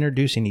not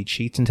introduce any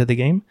cheats into the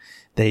game.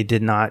 They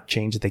did not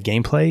change the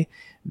gameplay.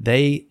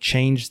 They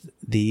changed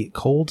the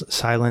Cold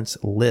Silence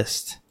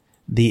list,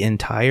 the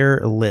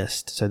entire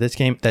list. So this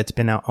game that's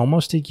been out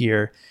almost a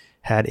year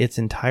had its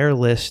entire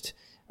list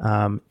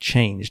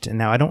changed. And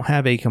now I don't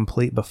have a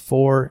complete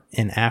before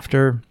and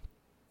after,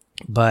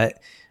 but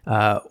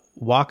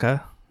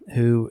Waka,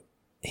 who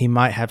he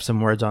might have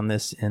some words on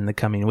this in the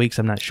coming weeks.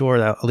 I'm not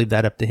sure. I'll leave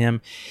that up to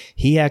him.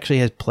 He actually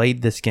has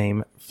played this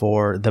game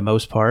for the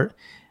most part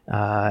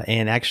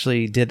and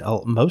actually did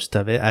most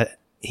of it.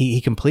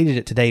 He completed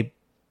it today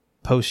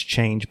post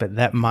change, but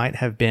that might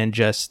have been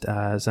just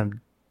some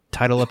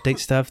title update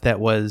stuff that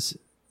was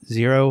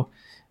 0.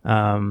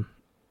 No,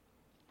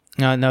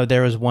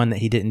 there was one that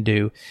he didn't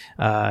do,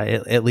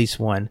 at least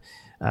one.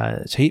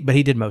 But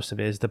he did most of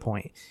it is the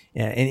point.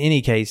 In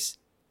any case,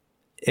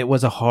 it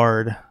was a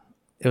hard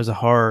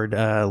hard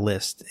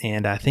list,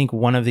 and I think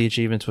one of the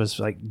achievements was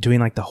like doing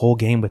like the whole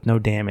game with no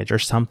damage or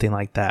something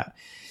like that.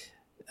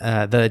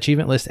 The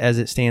achievement list as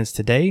it stands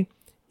today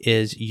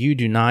is you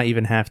do not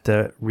even have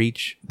to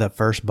reach the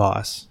first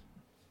boss.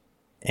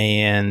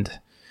 And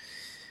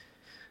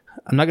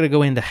I'm not going to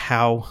go into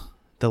how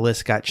the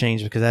list got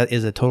changed because that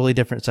is a totally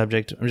different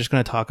subject. I'm just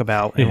going to talk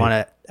about and want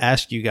to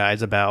ask you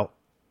guys about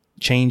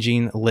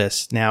changing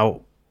lists.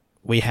 Now,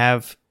 we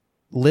have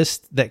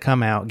lists that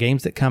come out,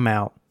 games that come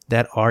out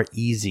that are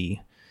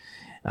easy.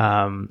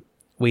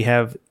 We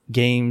have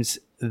games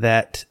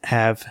that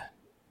have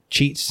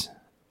cheats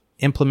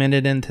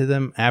implemented into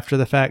them after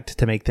the fact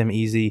to make them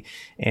easy.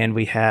 And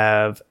we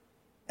have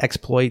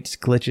exploits,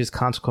 glitches,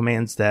 console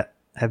commands that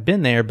have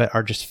been there but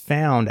are just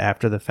found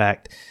after the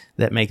fact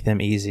that make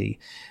them easy.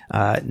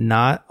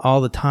 Not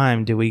all the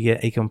time do we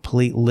get a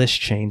complete list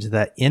change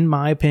that, in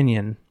my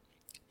opinion,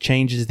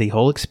 changes the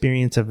whole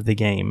experience of the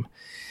game.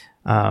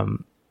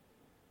 And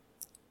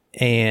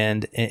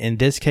in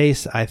this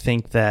case, I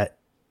think that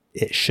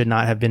it should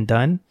not have been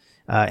done.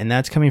 And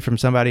that's coming from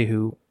somebody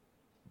who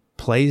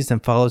plays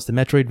and follows the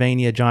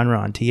Metroidvania genre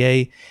on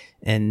TA.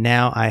 And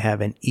now I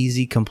have an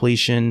easy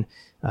completion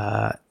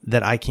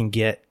that I can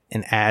get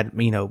and add,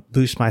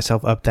 boost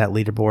myself up that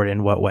leaderboard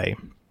in what way.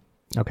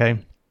 Okay.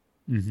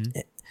 Mm-hmm.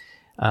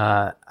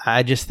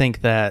 I just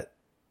think that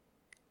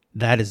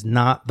is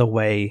not the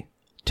way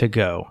to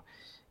go.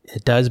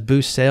 It does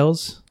boost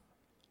sales.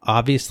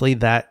 Obviously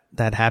that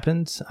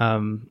happens.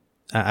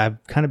 I've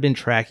kind of been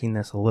tracking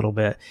this a little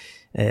bit.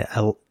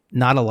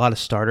 Not a lot of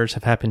starters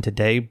have happened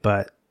today,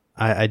 but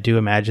I do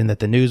imagine that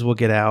the news will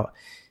get out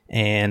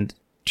and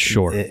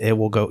sure it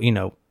will go,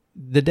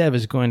 the dev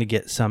is going to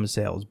get some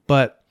sales,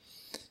 but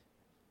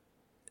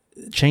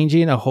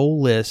changing a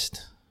whole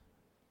list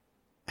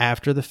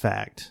after the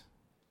fact,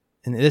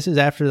 and this is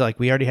after like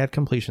we already had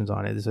completions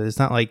on it, so it's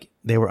not like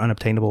they were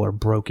unobtainable or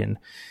broken.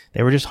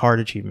 They were just hard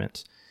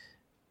achievements.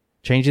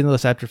 Changing the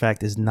list after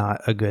fact is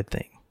not a good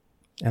thing.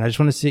 And I just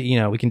want to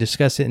see, we can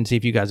discuss it and see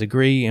if you guys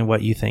agree and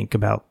what you think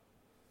about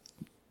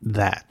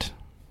that.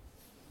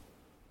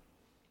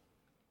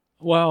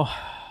 Well,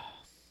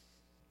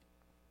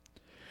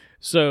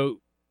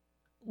 so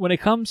when it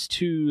comes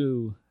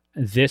to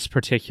this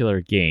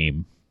particular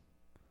game,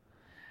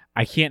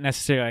 I can't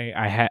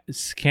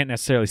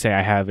necessarily say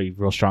I have a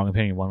real strong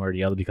opinion one way or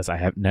the other because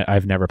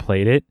I've never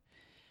played it.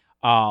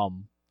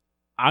 I'm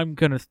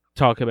gonna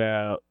talk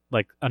about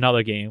like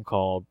another game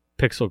called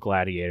Pixel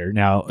Gladiator.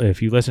 Now,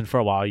 if you listen for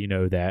a while, you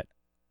know that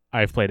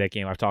I've played that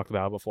game. I've talked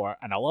about it before,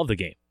 and I love the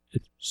game.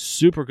 It's a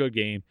super good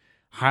game.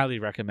 Highly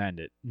recommend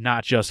it.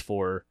 Not just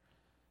for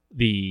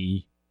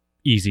the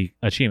easy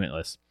achievement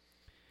list.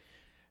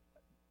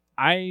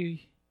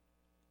 I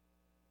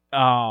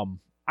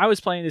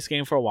was playing this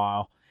game for a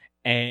while,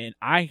 and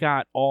I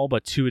got all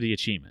but 2 of the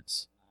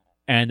achievements.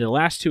 And the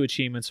last 2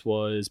 achievements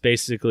was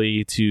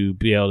basically to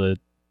be able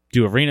to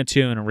do Arena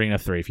 2 and Arena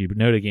 3. If you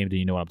know the game, then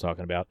you know what I'm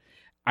talking about.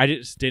 I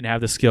just didn't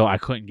have the skill. I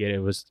couldn't get it.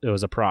 It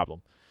was a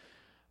problem.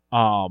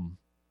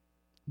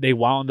 They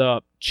wound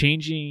up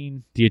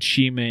changing the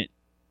achievement.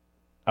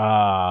 They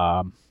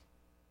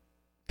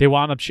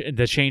wound up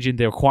changing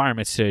the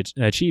requirements to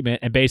achievement,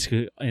 and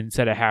basically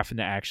instead of having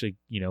to actually,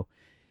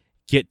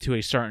 get to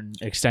a certain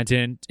extent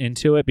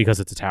into it because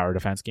it's a tower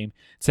defense game,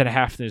 instead of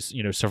having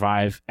to,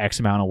 survive X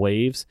amount of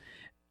waves,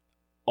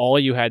 all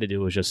you had to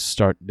do was just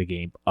start the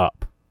game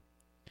up.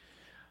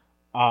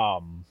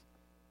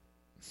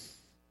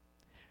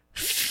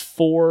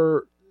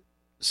 For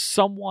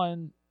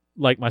someone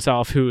like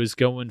myself who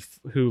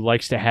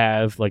likes to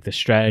have like the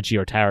strategy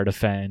or tower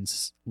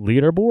defense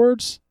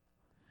leaderboards,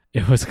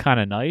 it was kind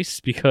of nice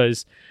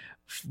because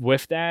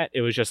with that,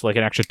 it was just like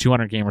an extra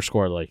 200 gamer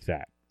score like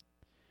that.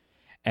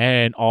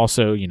 And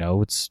also,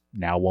 it's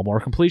now one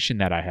more completion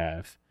that I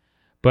have.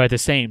 But at the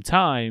same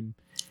time,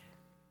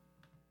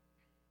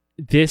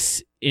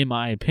 this, in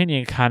my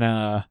opinion, kind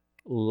of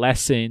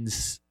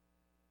lessens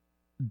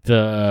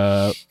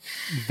the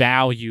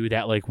value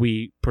that like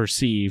we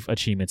perceive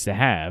achievements to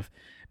have.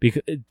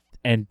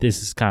 And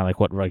this is kind of like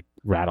what like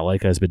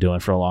Ratalaika has been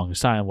doing for a long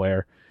time,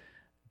 where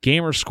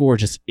gamer score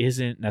just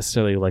isn't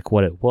necessarily like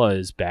what it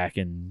was back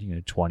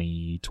in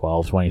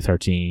 2012,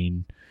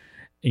 2013,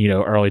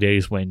 early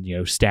days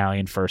when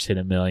Stallion first hit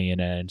 1 million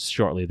and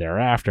shortly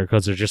thereafter,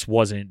 because there just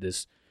wasn't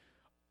this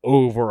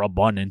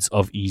overabundance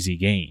of easy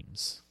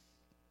games.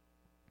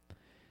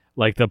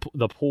 Like the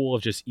pool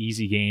of just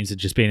easy games and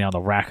just being able to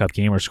rack up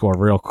gamer score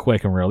real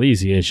quick and real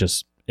easy is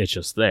just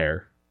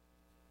there.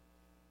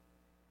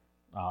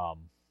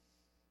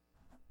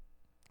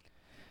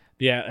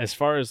 Yeah, as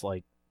far as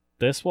like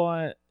this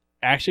one,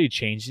 actually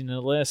changing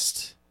the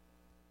list,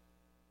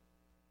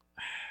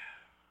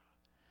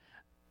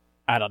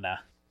 I don't know.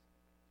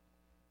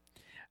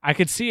 I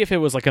could see if it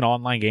was like an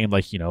online game,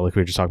 like like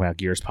we were just talking about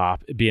Gears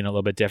Pop being a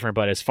little bit different,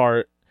 but as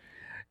far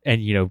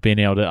and being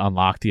able to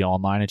unlock the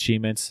online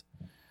achievements,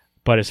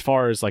 but as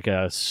far as like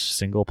a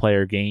single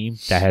player game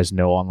that has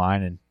no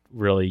online and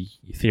really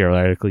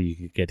theoretically you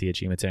could get the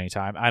achievements at any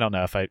time, I don't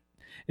know if I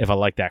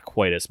like that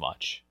quite as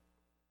much.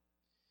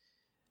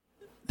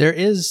 There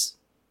is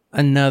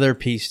another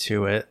piece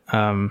to it.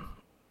 And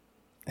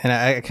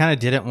I kind of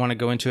didn't want to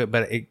go into it,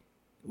 but it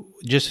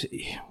just,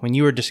 when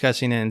you were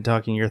discussing it and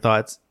talking your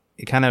thoughts,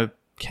 it kind of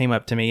came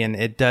up to me, and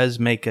it does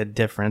make a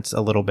difference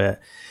a little bit.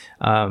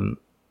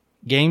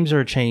 Games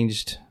are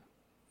changed.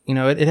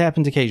 It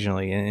happens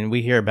occasionally, and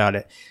we hear about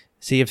it.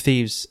 Sea of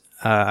Thieves,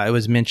 it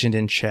was mentioned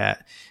in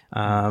chat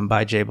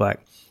by Jay Black.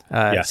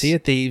 Yes. Sea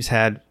of Thieves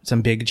had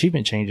some big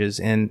achievement changes,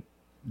 and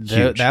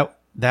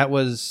that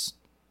was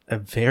a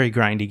very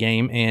grindy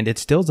game, and it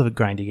still is a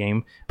grindy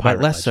game, but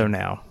less so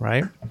now,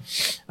 right?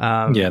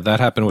 That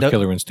happened with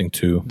Killer Instinct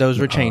 2. Those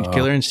were changed.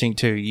 Killer Instinct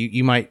 2.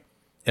 You might,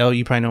 Elle,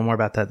 you probably know more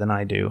about that than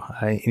I do.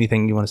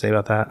 Anything you want to say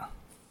about that?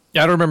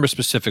 Yeah, I don't remember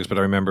specifics, but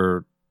I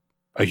remember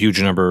a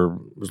huge number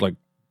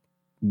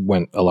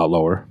went a lot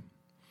lower.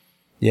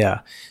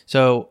 Yeah.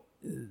 So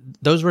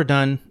those were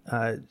done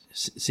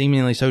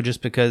seemingly so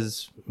just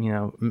because,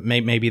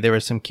 maybe there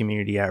was some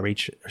community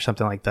outreach or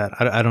something like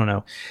that. I don't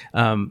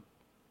know.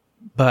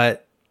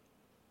 But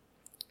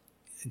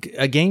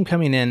a game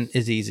coming in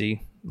is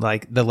easy.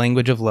 Like The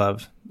Language of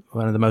Love,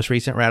 one of the most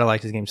recent Rattle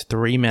Access games,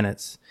 3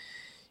 minutes.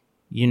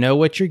 You know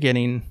what you're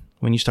getting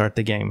when you start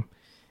the game.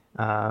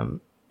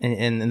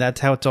 And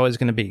that's how it's always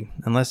going to be,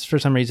 unless for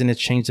some reason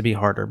it's changed to be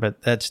harder,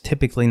 but that's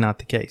typically not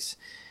the case.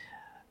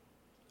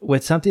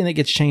 With something that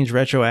gets changed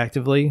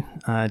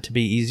retroactively to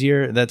be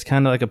easier, that's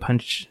kind of like a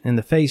punch in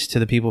the face to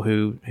the people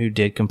who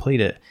did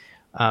complete it.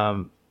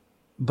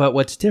 But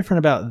what's different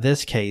about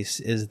this case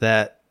is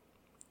that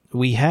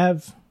we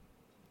have,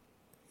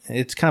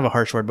 it's kind of a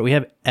harsh word, but we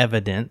have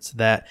evidence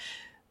that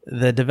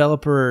the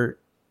developer,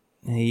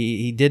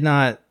 he did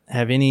not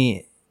have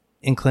any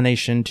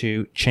inclination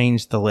to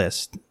change the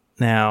list.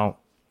 Now,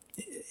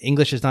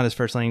 English is not his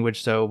first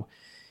language, so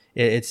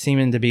it's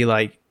seeming to be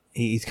like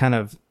he's kind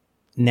of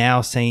now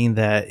saying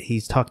that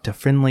he's talked to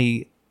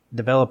friendly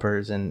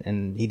developers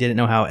and he didn't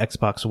know how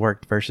Xbox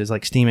worked versus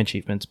like Steam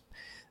achievements.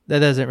 That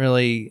doesn't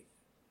really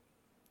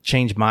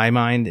change my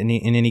mind in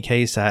any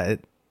case.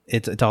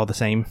 It's all the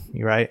same,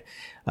 you're right.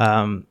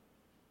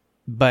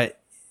 But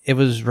it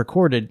was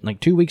recorded like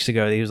 2 weeks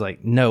ago. He was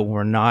like, no,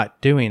 we're not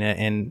doing it.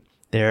 And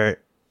there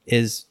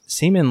is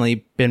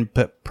seemingly been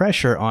put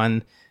pressure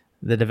on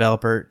the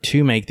developer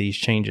to make these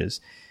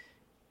changes.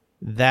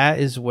 That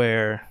is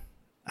where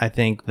I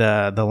think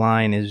the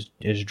line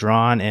is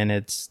drawn, and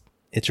it's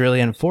really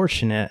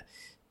unfortunate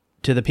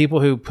to the people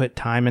who put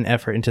time and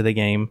effort into the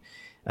game.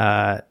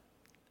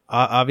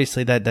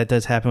 Obviously that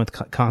does happen with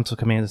console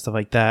commands and stuff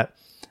like that.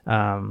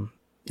 And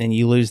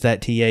you lose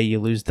that TA, you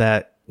lose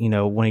that,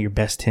 one of your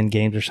best 10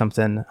 games or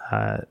something.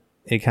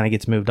 It kind of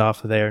gets moved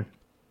off of there.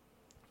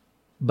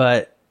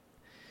 But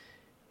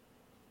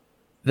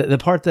the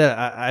part that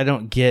I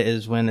don't get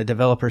is when a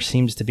developer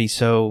seems to be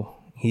so,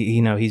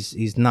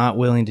 he's not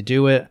willing to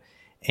do it.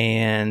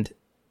 And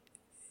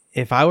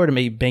if I were to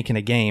be making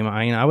a game,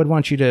 I would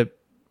want you to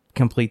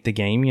complete the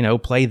game,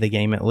 play the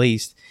game at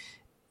least.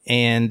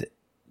 And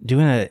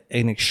doing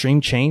an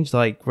extreme change,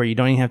 like where you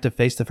don't even have to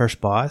face the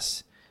first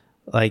boss,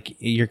 like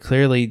you're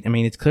clearly,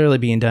 it's clearly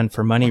being done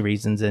for money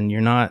reasons, and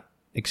you're not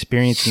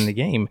experiencing the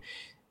game.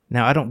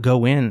 Now, I don't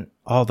go in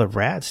all the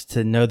rats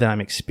to know that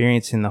I'm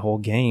experiencing the whole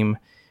game.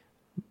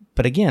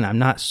 But again, I'm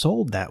not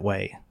sold that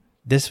way.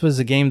 This was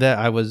a game that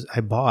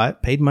I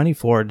bought, paid money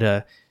for,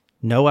 to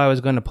know I was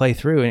going to play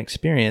through and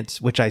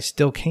experience, which I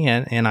still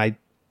can, and I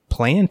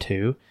plan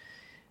to,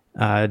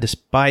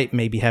 despite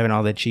maybe having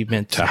all the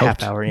achievements a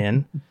half hour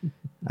in.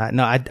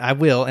 No, I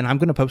will, and I'm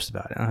going to post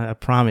about it. I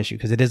promise you,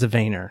 because it is a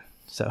Vayner.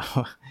 So,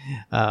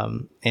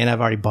 and I've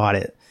already bought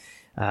it.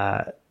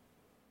 I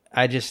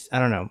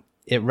don't know.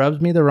 It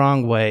rubs me the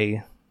wrong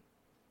way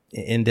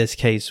in this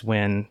case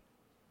when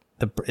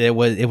it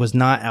was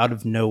not out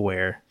of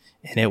nowhere,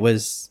 and it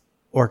was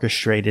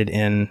orchestrated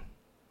in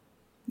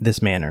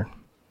this manner.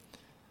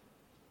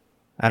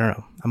 I don't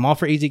know. I'm all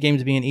for easy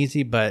games being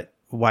easy, but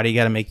why do you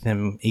got to make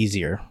them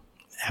easier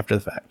after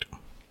the fact?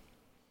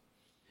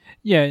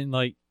 Yeah, and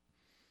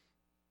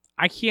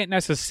I can't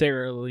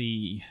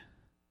necessarily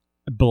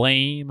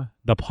blame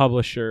the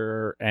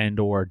publisher and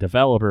or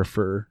developer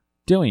for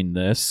doing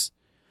this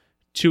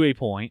to a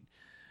point,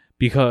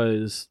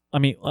 because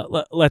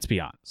let's be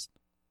honest,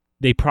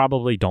 they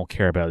probably don't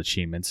care about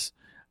achievements.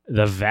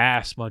 The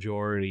vast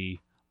majority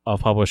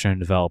of publishers and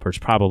developers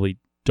probably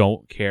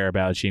don't care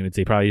about achievements.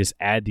 They probably just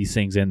add these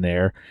things in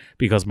there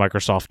because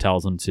Microsoft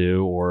tells them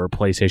to, or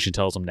PlayStation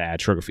tells them to add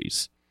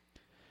trophies.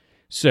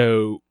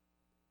 So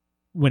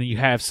when you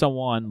have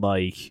someone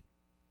like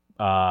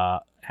I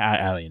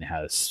don't even know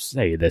how to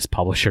say this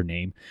publisher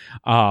name,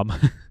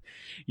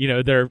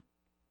 they're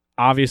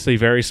obviously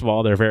very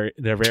small. They're very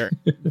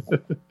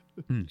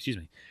excuse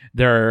me.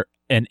 They're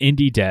an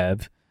indie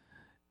dev.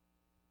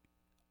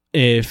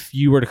 If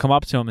you were to come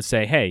up to them and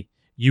say, hey,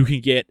 you can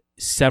get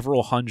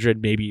several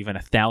hundred, maybe even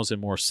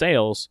 1,000 more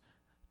sales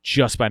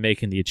just by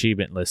making the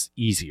achievement list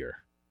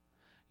easier.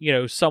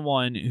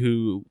 Someone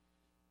who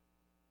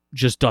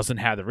just doesn't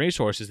have the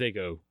resources, they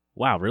go,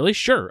 wow, really?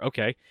 Sure,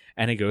 okay.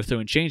 And they go through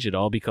and change it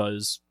all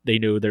because they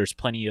know there's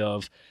plenty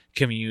of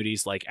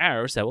communities like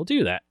ours that will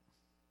do that.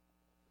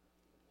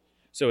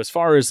 So as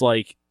far as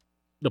like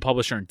the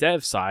publisher and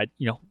dev side,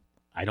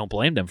 I don't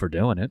blame them for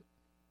doing it.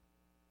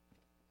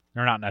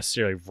 They're not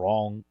necessarily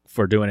wrong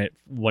for doing it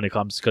when it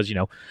comes because,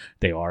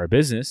 they are a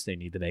business. They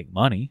need to make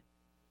money.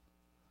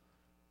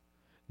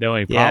 The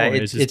only problem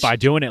is by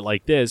doing it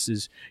like this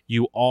is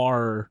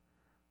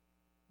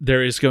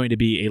there is going to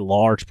be a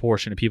large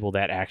portion of people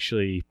that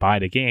actually buy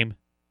the game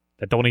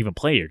that don't even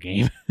play your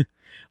game.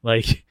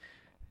 Like,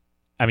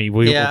 I mean,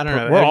 I don't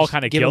know. We're all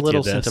kind of guilty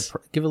of this.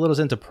 Give a little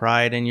sense of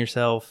pride in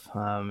yourself.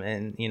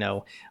 And,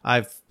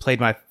 I've played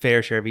my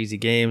fair share of easy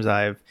games.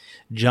 I've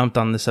jumped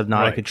on the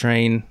Subnautica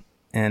train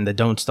and the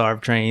Don't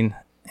Starve train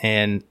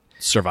and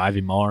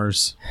Surviving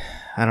Mars.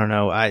 I don't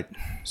know.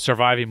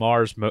 Surviving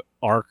Mars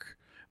arc.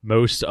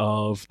 Most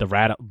of the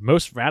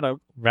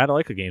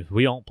Ratalaika games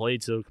we don't play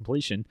to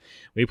completion.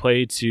 We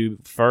played to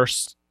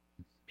first,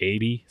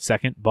 maybe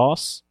second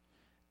boss,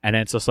 and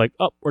then it's just like,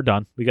 oh, we're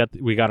done. We got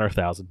our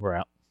 1,000. We're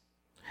out.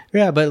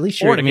 Yeah, but at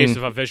least you're. Or in the case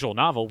of a visual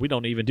novel, we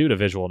don't even do the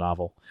visual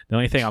novel. The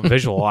only thing I'm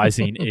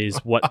visualizing is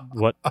what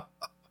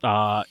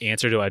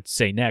answer do I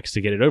say next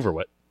to get it over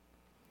with.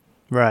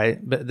 Right,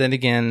 but then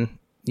again,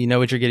 you know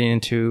what you're getting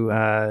into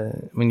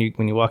when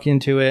you walk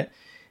into it.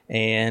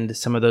 And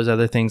some of those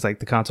other things like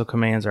the console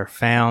commands are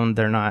found.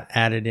 They're not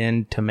added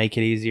in to make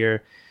it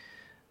easier.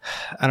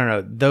 I don't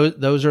know.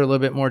 Those are a little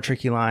bit more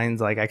tricky lines.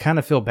 Like I kind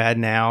of feel bad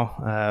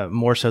now,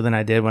 more so than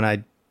I did when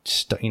I,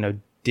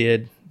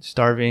 did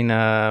Starving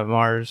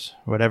Mars,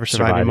 whatever,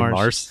 Surviving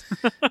Mars.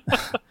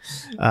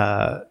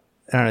 I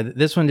don't know.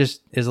 This one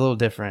just is a little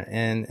different.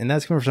 And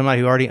that's coming from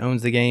somebody who already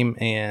owns the game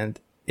and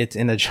it's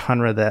in a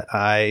genre that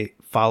I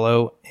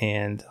follow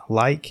and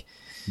like.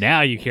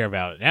 Now you care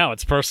about it. Now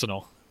it's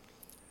personal.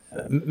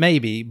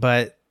 Maybe,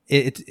 but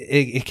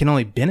it can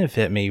only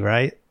benefit me,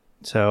 right?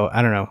 So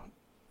I don't know.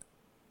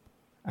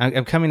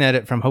 I'm coming at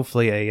it from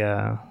hopefully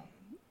an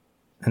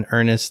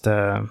earnest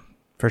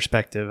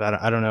perspective.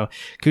 I don't know.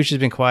 Koosh has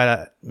been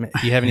quiet. Do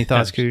you have any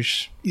thoughts,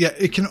 Koosh? Yeah,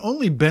 it can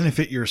only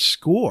benefit your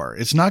score.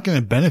 It's not going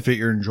to benefit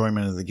your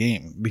enjoyment of the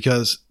game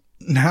because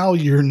now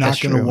you're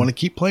not going to want to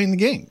keep playing the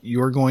game.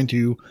 You're going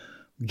to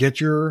get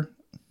your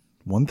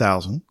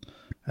 1,000,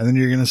 and then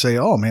you're going to say,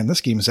 "Oh man,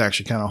 this game is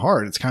actually kind of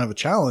hard. It's kind of a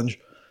challenge."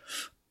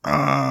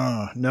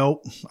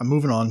 No, I'm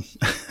moving on.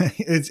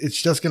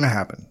 It's just going to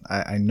happen.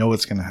 I know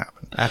it's going to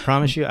happen. I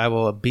promise you, I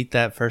will beat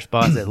that first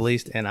boss at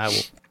least, and I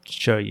will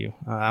show you.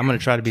 I'm going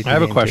to try to beat the I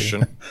have game a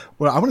question. Too.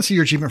 Well, I want to see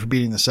your achievement for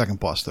beating the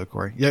second boss, though,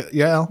 Corey.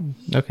 Yeah, Al?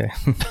 Okay.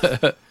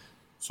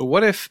 So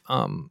what if,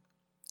 I'm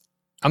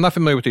not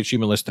familiar with the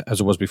achievement list as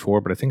it was before,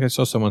 but I think I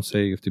saw someone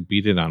say you have to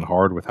beat it on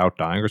hard without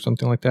dying or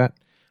something like that.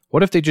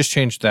 What if they just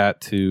changed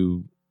that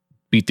to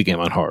beat the game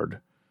on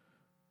hard?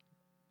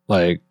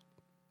 Like,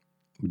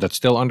 would that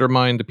still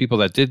undermine the people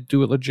that did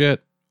do it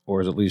legit?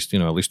 Or is at least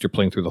you're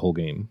playing through the whole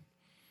game?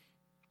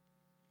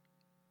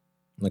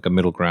 Like a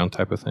middle ground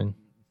type of thing?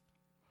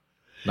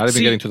 Not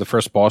even getting to the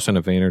first boss in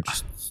a Vayner,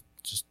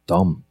 just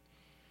dumb.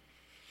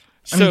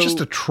 I mean, just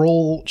to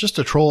troll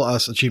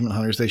us achievement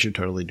hunters, they should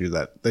totally do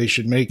that. They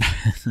should make,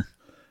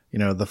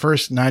 the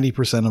first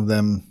 90% of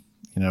them,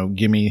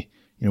 give me,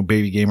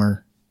 baby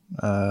gamer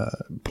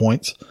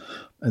points,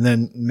 and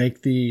then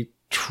make the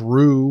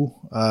true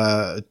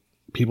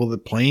people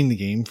that playing the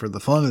game for the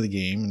fun of the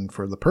game and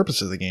for the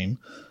purpose of the game,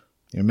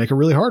 make a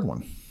really hard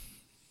one.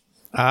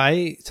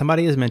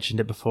 Somebody has mentioned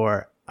it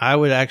before. I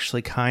would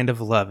actually kind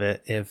of love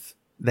it if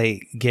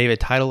they gave a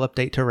title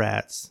update to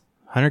Rats,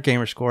 100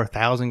 gamer score,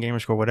 1,000 gamer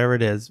score, whatever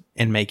it is,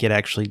 and make it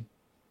actually,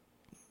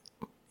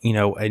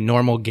 a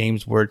normal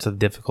game's worth of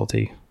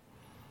difficulty.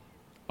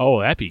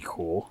 Oh, that'd be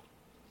cool.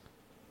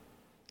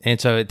 And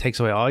so it takes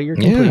away all your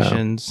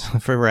completions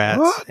for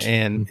Rats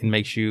and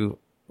makes you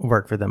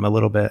work for them a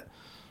little bit.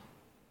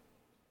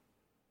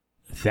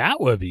 That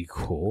would be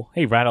cool.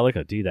 Hey,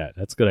 Ratalaika, do that.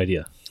 That's a good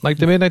idea. Like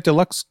the Midnight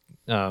Deluxe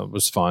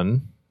was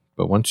fun,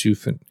 but once you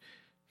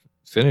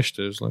finished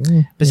it, it was like...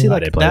 But see,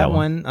 like that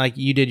one, like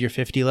you did your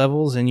 50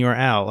 levels and you were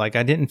out. Like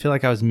I didn't feel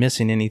like I was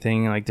missing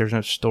anything. Like there's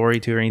no story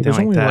to it or anything like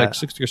that. There's only like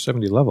 60 or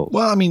 70 levels.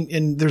 Well, I mean,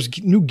 and there's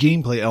new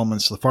gameplay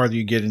elements the farther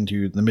you get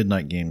into the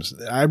Midnight games.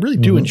 I really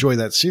do enjoy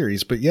that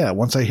series, but yeah,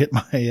 once I hit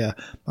my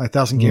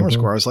 1,000 gamer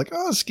score, I was like,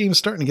 oh, this game is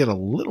starting to get a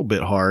little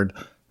bit hard.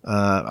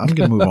 I'm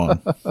going to move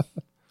on.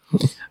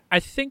 I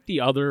think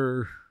the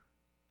other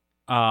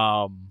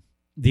part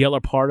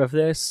of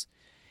this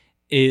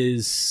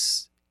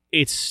is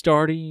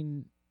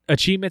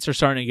achievements are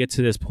starting to get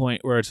to this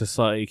point where it's just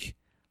like,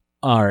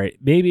 all right,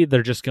 maybe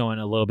they're just going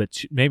a little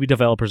bit maybe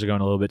developers are going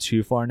a little bit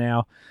too far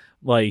now.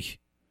 Like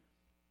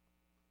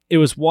it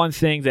was one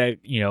thing that,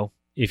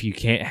 if you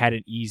had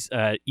an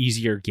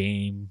easier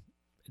game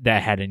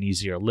that had an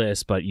easier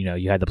list, but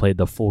you had to play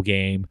the full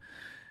game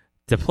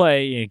to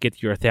play and get to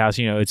your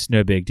 1,000, it's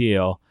no big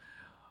deal.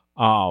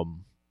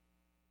 And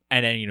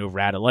then,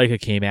 Ratalaika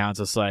came out, and it's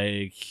just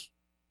like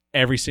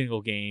every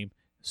single game,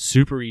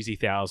 super easy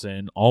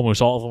 1,000.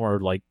 Almost all of them are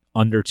like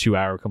under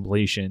 2-hour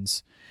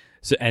completions.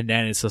 So, and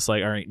then it's just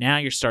like, all right, now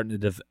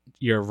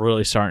you're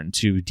really starting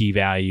to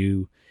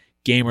devalue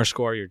gamer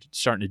score. You're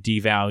starting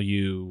to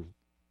devalue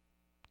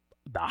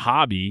the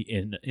hobby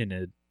in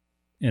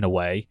a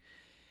way.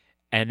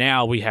 And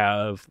now we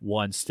have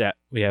one step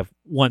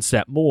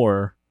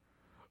more,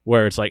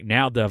 where it's like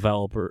now a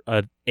developer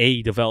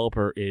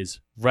is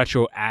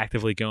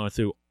retroactively going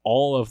through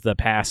all of the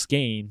past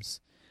games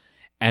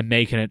and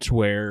making it to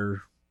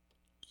where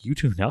you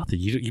do nothing.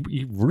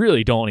 You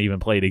really don't even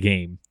play the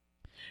game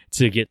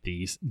to get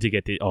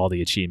all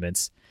the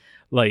achievements.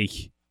 Like,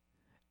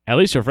 at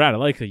least for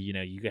that,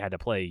 you had to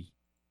play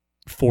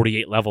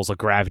 48 levels of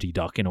Gravity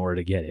Duck in order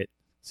to get it.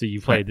 So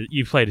you played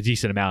a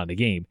decent amount of the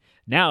game.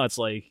 Now it's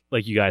like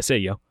you guys say,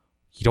 you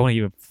don't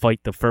even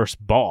fight the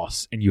first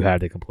boss and you have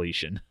the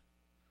completion.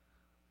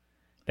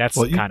 That's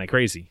kind of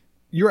crazy.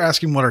 You're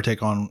asking what our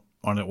take on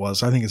it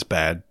was. I think it's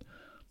bad.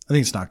 I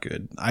think it's not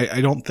good. I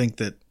don't think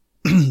that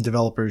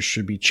developers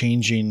should be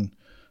changing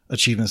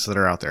achievements that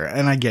are out there.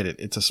 And I get it.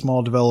 It's a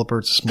small developer.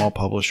 It's a small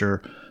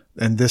publisher.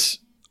 And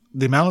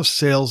the amount of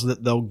sales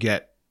that they'll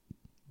get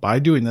by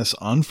doing this,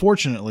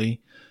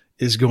 unfortunately,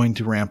 is going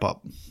to ramp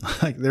up.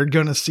 Like, they're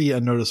going to see a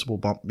noticeable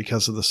bump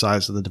because of the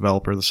size of the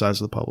developer, the size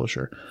of the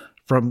publisher,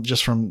 from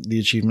the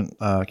achievement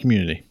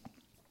community.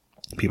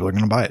 People are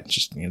going to buy it.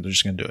 They're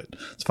just going to do it.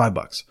 It's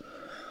 $5.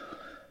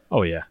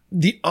 Oh yeah.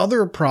 The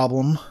other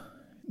problem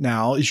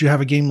now is you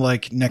have a game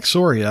like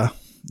Nexoria,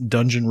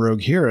 Dungeon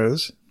Rogue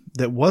Heroes,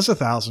 that was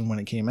 1,000 when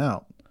it came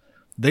out.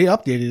 They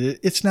updated it.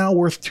 It's now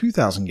worth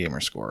 2,000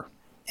 gamer score.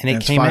 And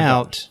it came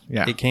out.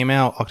 Yeah. It came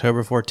out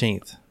October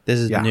 14th. This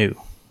is new.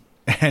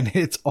 And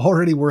it's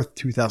already worth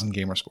 2,000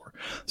 gamer score.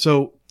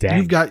 So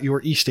You've got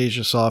your East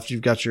Asia Soft,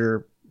 you've got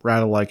your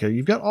Ratalaika,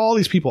 you've got all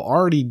these people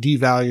already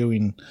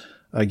devaluing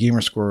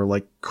gamer score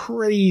like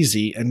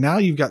crazy. And now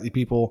you've got the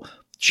people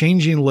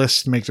changing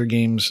lists to make their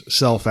games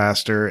sell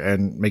faster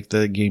and make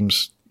the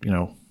games,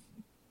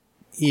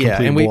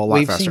 yeah. And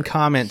we've seen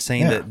comments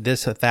saying that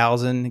this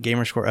 1,000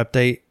 gamer score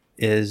update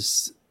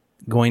is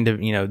going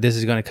to, this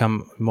is going to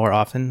come more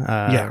often.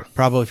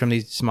 Probably from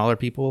these smaller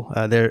people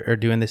that are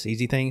doing this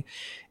easy thing.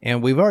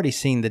 And we've already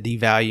seen the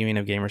devaluing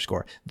of gamer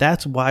score.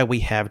 That's why we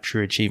have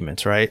true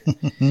achievements, right?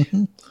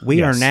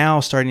 We are now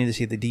starting to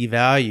see the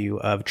devalue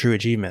of true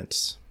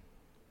achievements.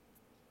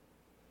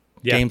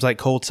 Yeah. Games like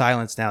Cold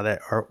Silence now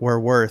that were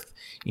worth,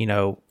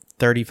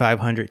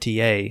 3,500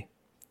 TA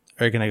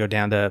are going to go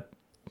down to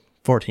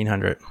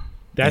 1,400.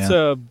 That's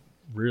a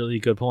really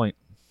good point.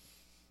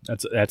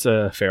 That's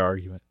a fair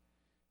argument.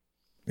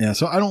 Yeah,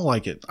 so I don't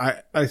like it.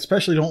 I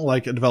especially don't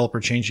like a developer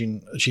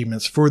changing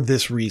achievements for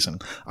this reason.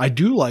 I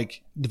do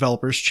like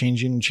developers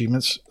changing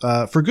achievements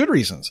for good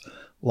reasons.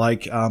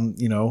 Like,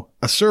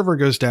 a server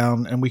goes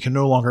down and we can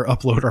no longer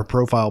upload our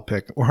profile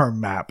pic or our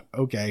map.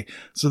 Okay,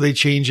 so they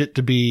change it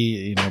to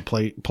be,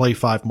 play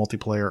 5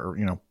 multiplayer,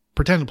 or,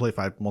 pretend to play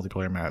 5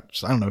 multiplayer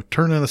maps. I don't know,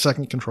 turn in a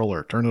second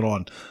controller, turn it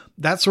on.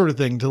 That sort of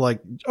thing to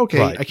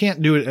I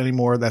can't do it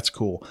anymore. That's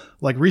cool.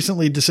 Like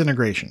recently,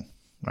 Disintegration,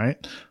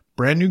 right?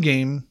 Brand new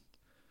game.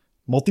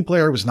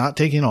 Multiplayer was not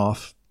taking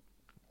off.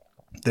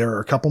 There are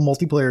a couple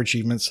multiplayer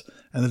achievements,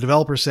 and the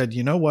developer said,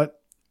 you know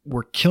what?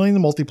 We're killing the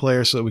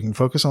multiplayer so that we can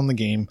focus on the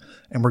game,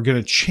 and we're going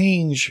to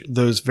change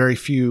those very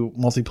few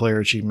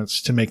multiplayer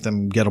achievements to make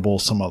them gettable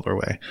some other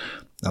way.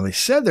 Now, they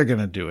said they're going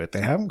to do it.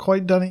 They haven't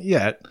quite done it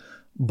yet,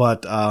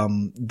 but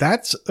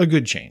that's a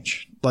good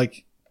change.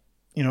 Like,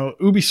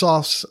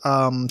 Ubisoft's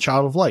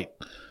Child of Light.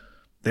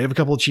 They have a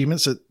couple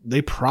achievements that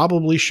they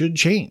probably should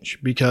change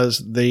because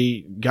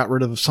they got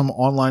rid of some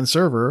online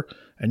server,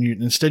 and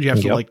instead you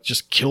have to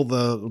just kill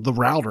the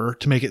router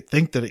to make it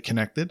think that it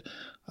connected.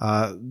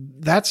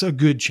 That's a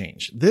good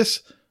change.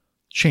 This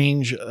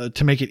change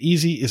to make it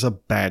easy is a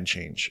bad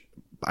change.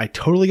 I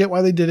totally get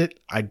why they did it.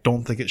 I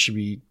don't think it should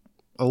be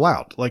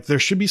allowed. Like, there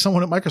should be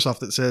someone at Microsoft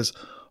that says,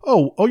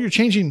 "Oh, you're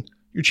changing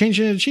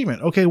an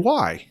achievement. Okay,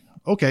 why?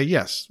 Okay,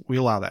 yes, we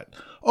allow that.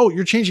 Oh,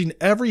 you're changing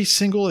every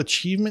single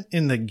achievement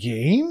in the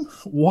game?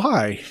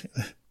 Why?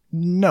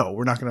 No,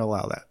 we're not going to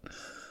allow that."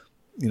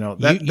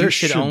 You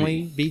should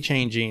only be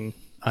changing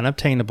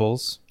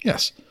unobtainables.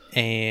 Yes.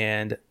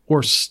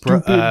 Or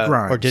stupid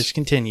grinds. Or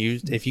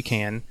discontinued if you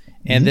can.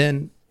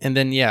 And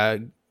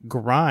then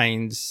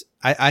grinds.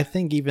 I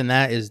think even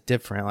that is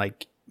different.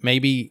 Like,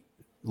 maybe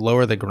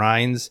lower the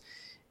grinds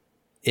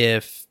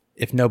if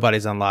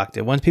nobody's unlocked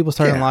it. Once people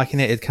start unlocking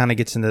it, it kind of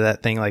gets into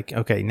that thing like,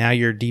 okay, now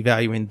you're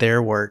devaluing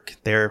their work,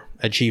 their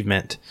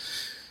achievement.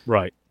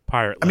 Right.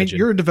 Pirate Legend.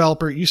 You're a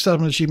developer. You set up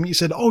an achievement. You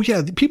said, oh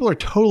yeah, people are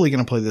totally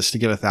going to play this to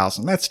get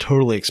 1,000. That's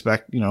totally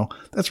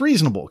that's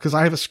reasonable because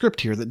I have a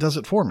script here that does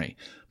it for me.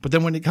 But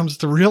then when it comes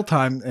to real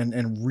time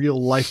and real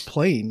life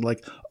playing,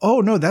 like,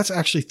 oh no, that's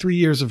actually 3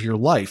 years of your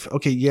life.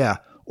 Okay. Yeah.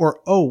 Or,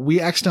 oh, we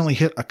accidentally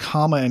hit a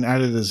comma and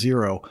added a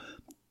 0.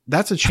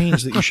 That's a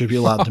change that you should be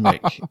allowed to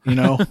make,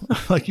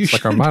 like you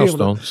should like our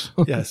milestones.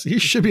 Yes, you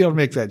should be able to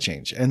make that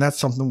change. And that's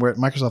something where at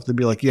Microsoft, they'd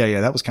be like,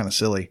 yeah, that was kind of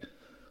silly.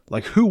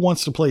 Like, who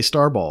wants to play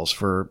Star Balls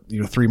for,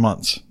 3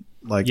 months?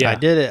 Like, I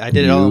did it. I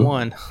did it all in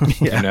one.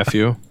 Your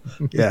nephew.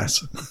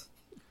 Yes.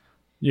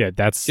 Yeah,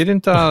 that's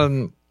didn't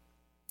the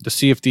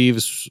Sea of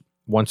Thieves,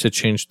 once it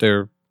changed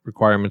their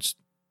requirements,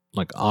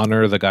 like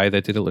honor the guy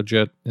that did it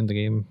legit in the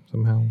game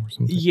somehow or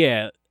something?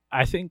 Yeah,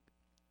 I think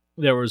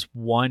there was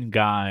one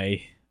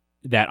guy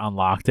that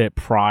unlocked it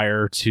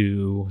prior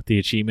to the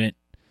achievement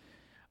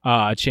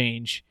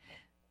change,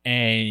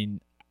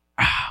 and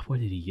what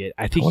did he get?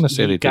 I think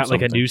he got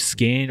like a new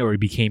skin, or he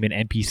became an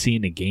NPC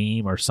in the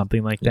game, or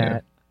something like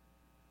that.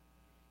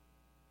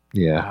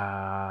 Yeah,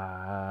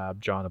 I'm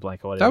drawing a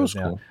blank. That was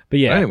cool. But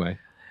yeah, anyway.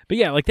 But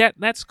yeah, like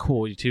that's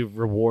cool to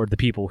reward the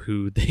people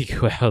who they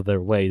go out of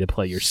their way to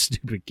play your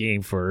stupid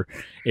game for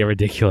a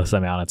ridiculous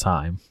amount of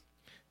time.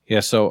 Yeah,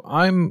 so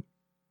I'm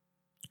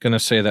going to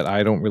say that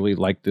I don't really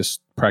like this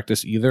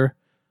practice either.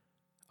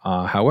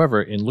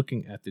 However, in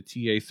looking at the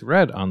TA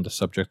thread on the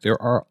subject, there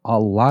are a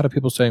lot of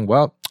people saying,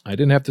 well, I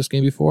didn't have this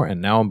game before,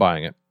 and now I'm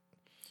buying it.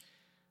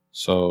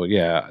 So,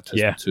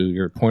 to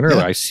your point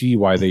earlier, I see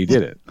why they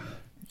did it.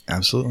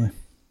 Absolutely.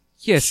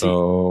 Yes.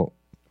 So,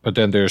 but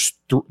then there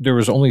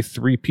was only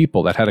 3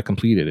 people that had it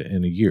completed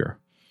in a year.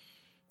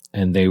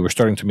 And they were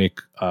starting to make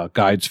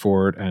guides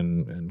for it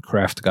and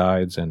craft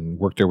guides and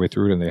work their way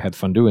through it, and they had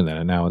fun doing that.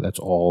 And now that's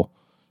all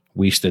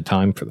wasted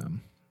time for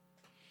them.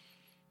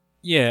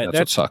 Yeah, that's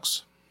what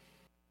sucks.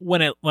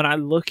 When I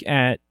look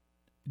at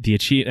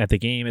the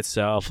game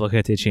itself, look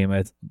at the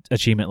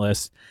achievement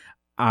list,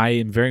 I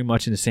am very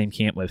much in the same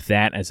camp with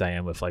that as I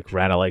am with like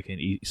Radalike and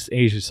East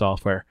Asia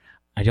Software.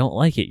 I don't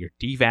like it. You're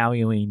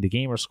devaluing the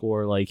gamer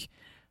score. Like,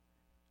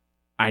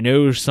 I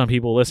know some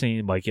people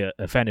listening might get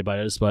offended by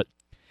this, but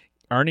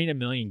earning 1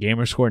 million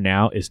gamer score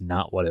now is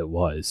not what it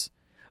was.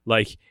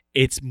 Like,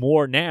 it's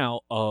more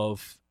now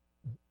of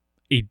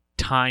a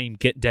time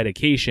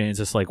dedication. It's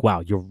just like, wow,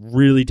 you're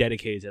really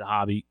dedicated to the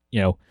hobby.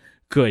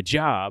 Good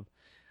job.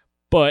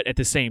 But at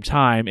the same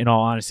time, in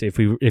all honesty,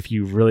 if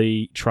you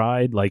really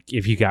tried, like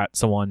if you got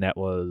someone that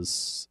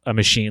was a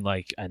machine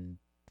like a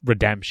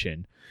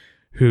Redemption,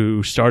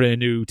 who started a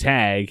new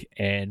tag,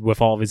 and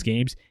with all of his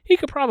games, he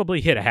could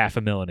probably hit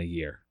 500,000 a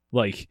year.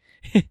 Like,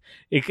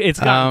 it's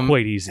gotten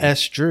quite easy.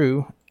 S.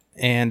 Drew,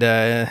 and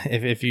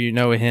if you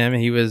know him,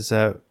 he was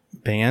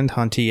banned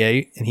on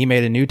TA, and he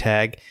made a new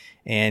tag,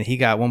 and he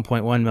got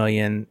 1.1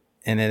 million,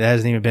 and it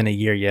hasn't even been a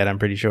year yet, I'm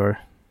pretty sure.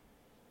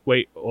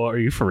 Wait, are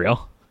you for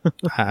real?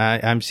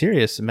 I'm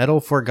serious. Metal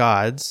for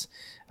Gods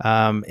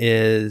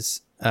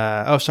is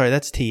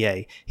that's TA.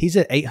 He's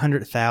at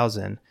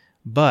 800,000,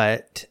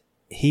 but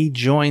he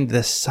joined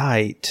the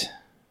site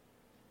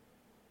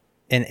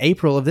in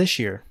April of this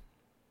year,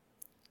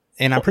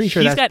 and I'm pretty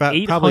sure he's that's got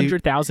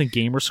 800,000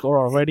 gamer score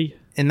already.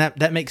 And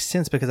that makes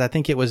sense because I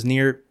think it was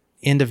near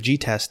end of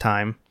G-Test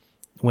time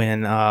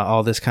when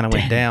all this kind of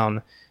went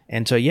down,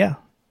 and so yeah,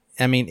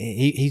 I mean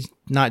he's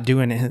not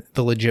doing it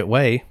the legit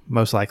way,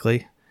 most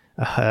likely.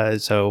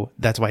 So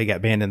that's why he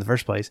got banned in the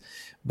first place.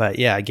 But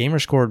yeah, gamer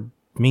score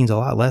means a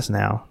lot less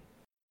now.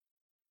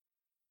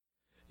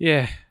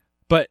 Yeah,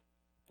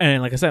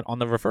 and like I said, on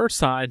the reverse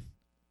side,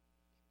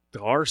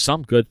 there are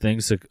some good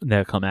things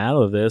that come out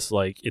of this.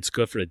 Like, it's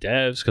good for the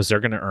devs because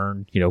they're going to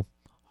earn,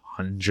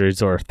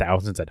 hundreds or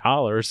thousands of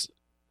dollars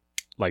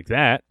like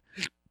that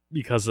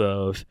because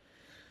of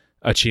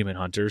achievement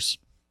hunters.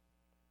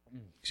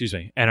 Excuse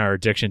me, and our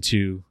addiction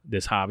to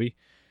this hobby.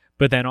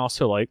 But then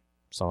also, like,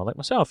 someone like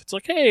myself, it's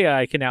like, hey,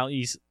 I can now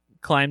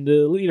climb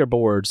the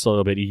leaderboards a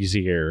little bit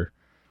easier.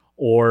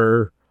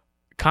 Or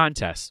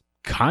contests.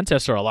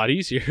 Contests are a lot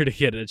easier to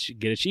get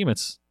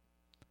achievements.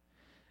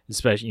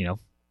 Especially,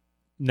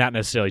 not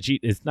necessarily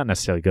it's not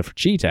necessarily good for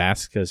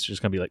G-Tasks because it's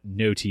just going to be like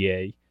no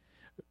TAD,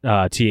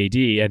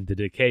 and the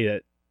decay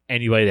that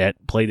anybody that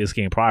played this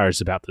game prior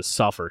is about to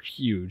suffer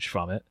huge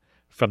from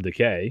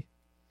decay.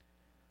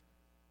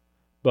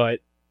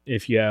 But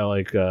if you have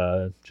like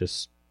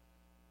just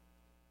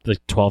the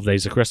 12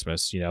 days of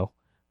Christmas,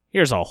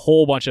 here's a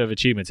whole bunch of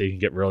achievements that you can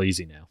get real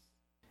easy now.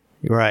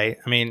 Right.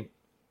 I mean,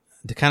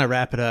 to kind of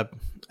wrap it up,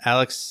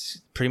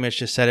 Alex pretty much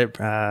just said it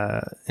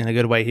in a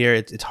good way here.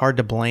 It's hard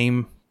to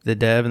blame the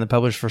dev and the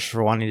publisher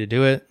for wanting to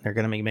do it. They're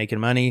going to be making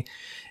money.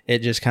 It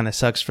just kind of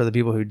sucks for the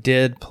people who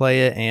did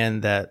play it,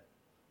 and that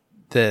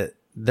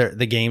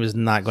the game is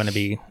not going to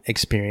be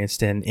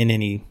experienced in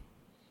any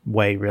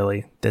way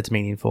really that's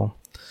meaningful.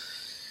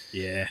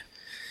 Yeah.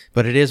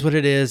 But it is what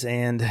it is,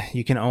 and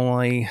you can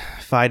only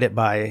fight it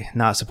by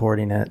not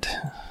supporting it.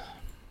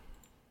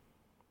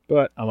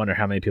 But I wonder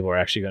how many people are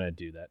actually going to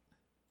do that.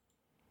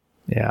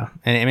 Yeah,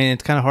 and I mean,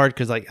 it's kind of hard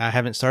because like I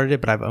haven't started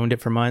it, but I've owned it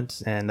for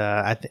months, and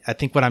I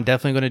think what I'm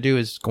definitely going to do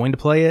is going to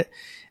play it.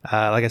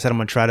 Like I said, I'm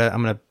going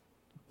to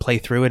play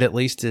through it at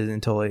least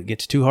until it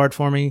gets too hard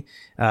for me.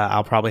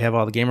 I'll probably have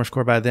all the gamer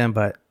score by then,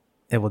 but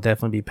it will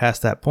definitely be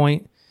past that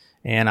point.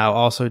 And I'll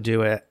also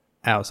do it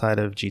outside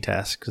of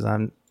G-Task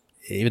because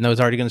even though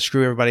it's already going to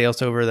screw everybody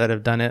else over that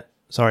have done it.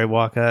 Sorry,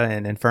 Waka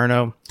and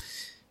Inferno.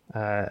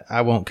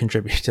 I won't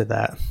contribute to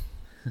that.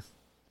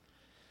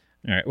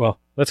 All right, well,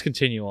 let's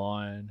continue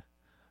on.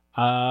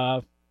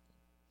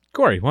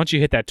 Corey, why don't you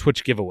hit that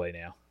Twitch giveaway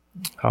now?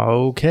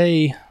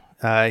 Okay.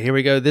 Here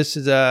we go. This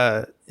is,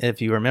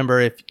 if you remember,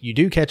 if you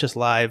do catch us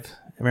live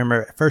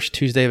Remember, first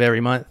Tuesday of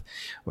every month,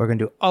 we're going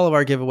to do all of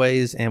our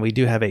giveaways, and we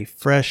do have a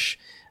fresh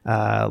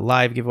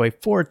live giveaway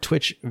for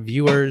Twitch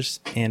viewers.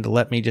 And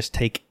let me just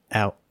take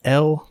out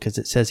L because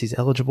it says he's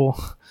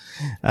eligible.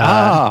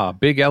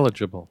 Big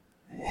eligible.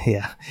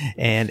 Yeah.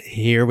 And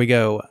here we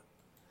go.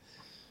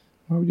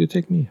 Why would you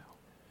take me out?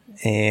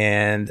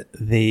 And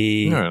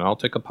I'll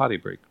take a potty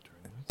break.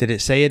 Did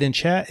it say it in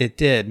chat? It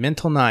did.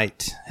 Mental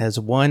Knight has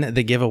won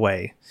the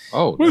giveaway.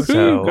 Oh,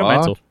 so Go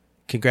Mental.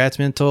 Congrats,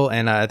 Mental,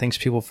 and thanks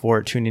people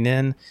for tuning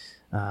in.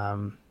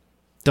 Don't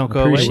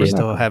go away. We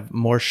still have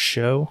more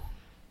show.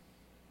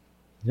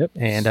 Yep.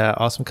 And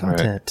awesome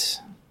content.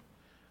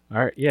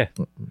 All right. Yeah.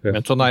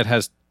 Mental Knight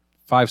has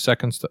 5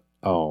 seconds to.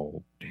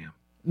 Oh, damn.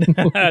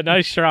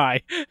 Nice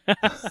try.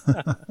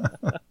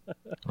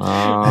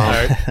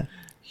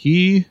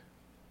 He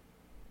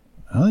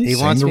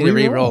wants me to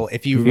re-roll.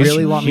 If you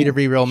really want me to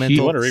re-roll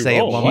Mental, say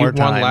it one more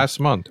time. He won last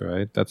month,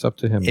 right? That's up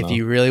to him. If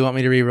you really want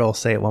me to re-roll,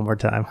 say it one more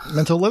time.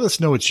 Mental, let us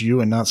know it's you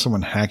and not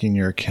someone hacking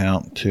your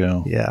account,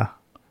 too. Yeah.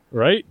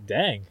 Right?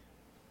 Dang.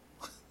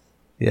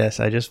 Yes,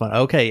 I just want.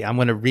 Okay, I'm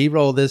going to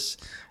re-roll this.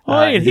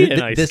 He's a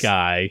nice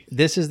guy.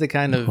 This is the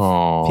kind of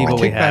people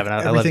we have. And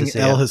I love to see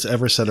everything L has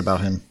ever said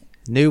about him.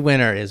 New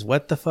winner is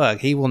what the fuck?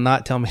 He will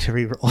not tell me to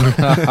re-roll.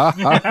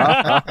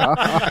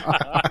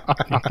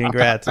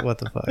 Congrats. What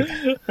the fuck?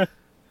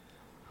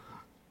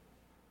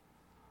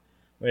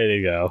 Way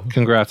to go.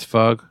 Congrats,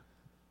 Fug.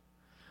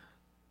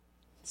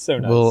 So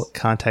nice. We'll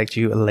contact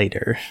you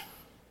later.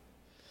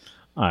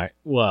 All right.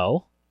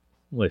 Well,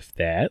 with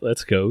that,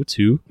 let's go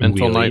to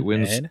Mental Wheelie Knight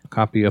wins a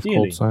copy of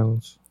Cold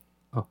Silence.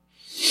 Oh.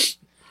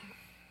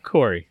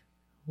 Corey,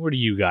 what do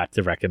you got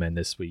to recommend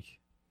this week?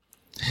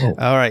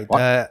 All right.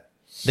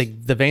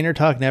 The Vayner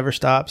talk never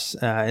stops.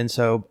 And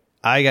so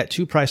I got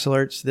 2 price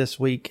alerts this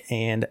week,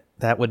 and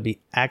that would be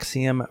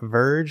Axiom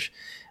Verge.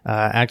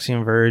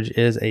 Axiom Verge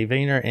is a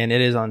Vayner, and it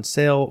is on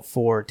sale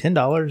for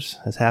 $10.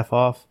 That's half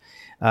off.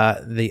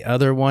 The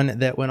other one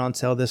that went on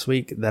sale this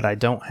week that I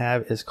don't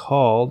have is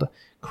called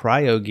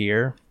Cryo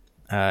Gear.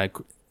 And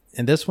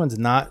this one's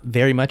not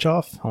very much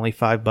off, only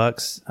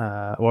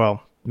 $5.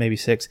 Well, maybe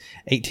 $6,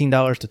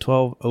 $18 to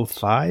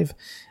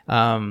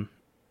 $12.05.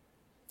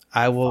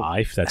 I will.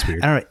 That's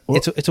weird. I don't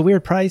know. It's a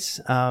weird price.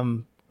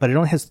 But it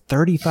only has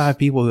 35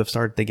 people who have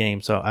started the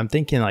game. So I'm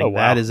thinking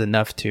that is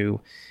enough to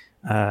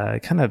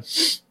kind of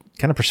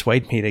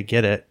persuade me to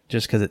get it,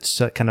 just because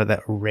it's kind of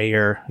that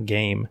rare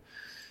game.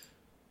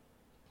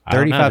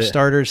 35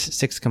 starters,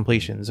 6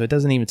 completions. So it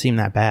doesn't even seem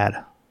that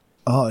bad.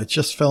 Oh, it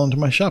just fell into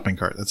my shopping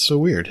cart. That's so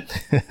weird.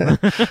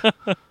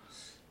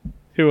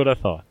 Who would have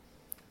thought?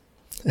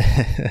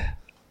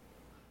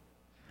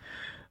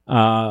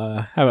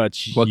 How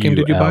about you? What game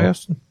did you buy,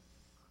 Austin?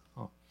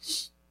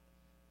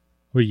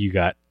 What do you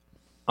got?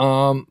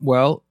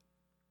 Well,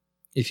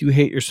 if you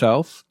hate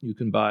yourself, you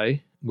can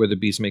buy Where the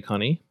Bees Make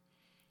Honey.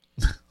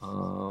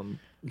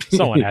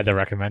 Someone had to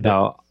recommend it.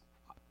 Now,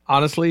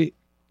 honestly,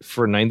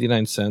 for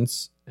 99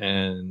 cents,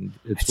 and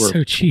it's worth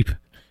so cheap.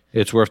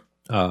 It's worth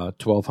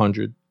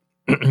 1,200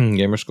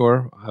 gamer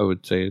score. I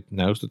would say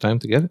now's the time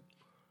to get it.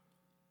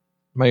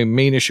 My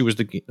main issue was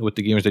with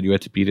the game is that you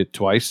had to beat it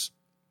twice.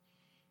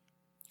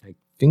 I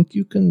think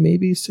you can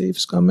maybe save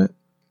scum it,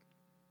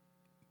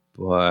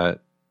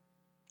 but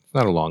it's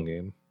not a long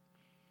game.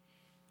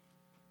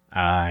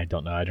 I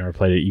don't know. I never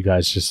played it. You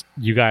guys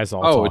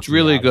all. Oh, it's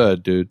really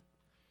good, dude.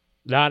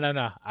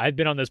 No. I've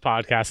been on this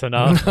podcast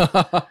enough.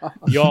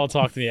 You all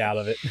talked me out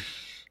of it.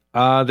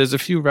 There's a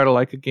few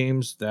Ratalaika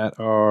games that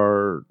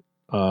are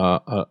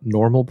a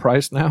normal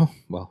price now.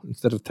 Well,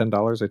 instead of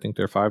 $10, I think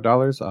they're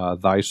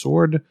 $5. Thy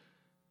Sword,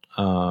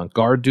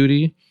 Guard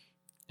Duty,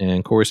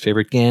 and Corey's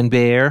favorite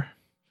Ganbear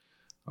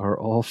are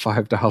all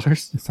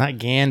 $5. It's not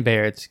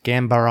Ganbear, it's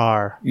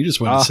Gambarar. You just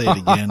want to say it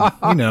again.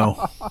 You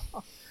know.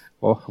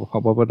 Well,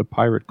 what would a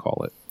pirate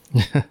call it?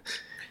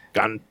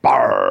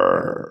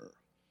 Gunbar.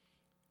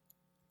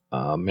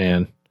 Oh,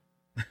 man.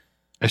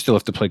 I still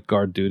have to play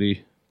Guard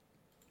Duty.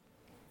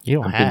 You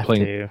don't have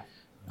to.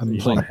 I'm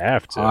playing.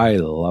 Have to. I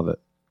love it.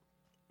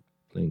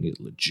 Playing it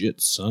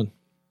legit, son.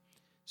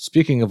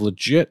 Speaking of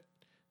legit,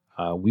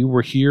 we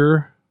were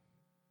here.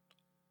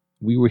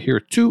 We Were Here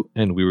too,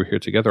 and We Were Here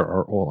Together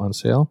are all on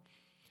sale.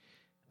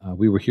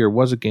 We Were Here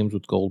was a Games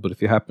with Gold, but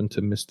if you happen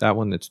to miss that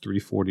one, it's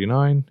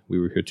 $3.49. We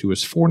Were Here 2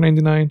 is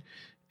 $4.99,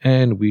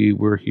 and We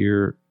Were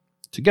Here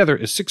Together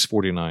is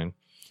 $6.49.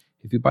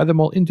 If you buy them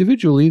all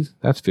individually,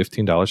 that's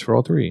 $15 for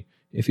all 3.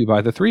 If you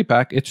buy the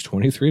 3-pack, it's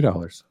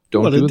 $23.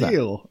 Don't do that. What a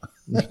deal.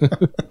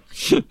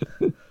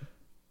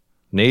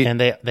 Nate and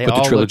they put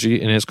all the trilogy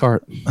in his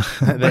cart.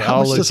 They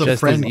all look does a just as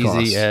friend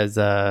easy cost? as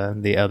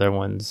the other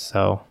ones.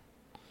 So,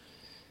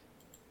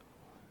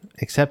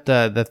 except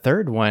the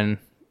third one,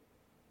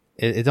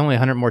 it's only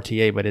 100 more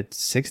TA, but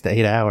it's 6 to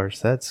 8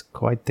 hours. That's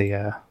quite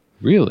the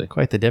Really?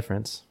 quite the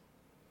difference.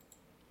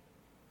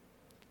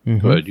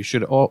 Good. You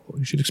should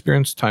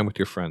experience time with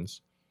your friends,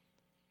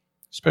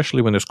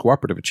 especially when there's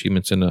cooperative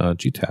achievements in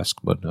GTask.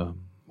 But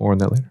more on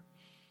that later.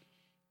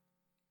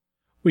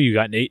 What you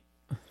got, Nate?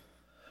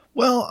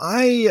 Well,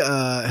 I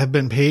have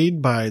been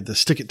paid by the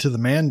Stick It to the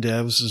Man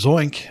devs,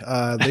 Zoink.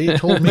 They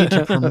told me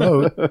to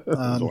promote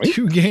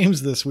 2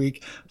 games this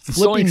week.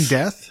 Flipping Zoinks.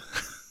 Death.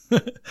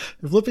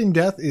 Flipping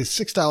Death is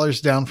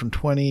 $6 down from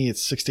 $20.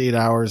 It's 6 to 8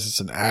 hours. It's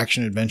an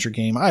action adventure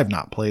game. I have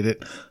not played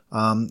it.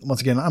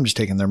 Once again, I'm just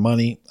taking their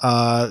money.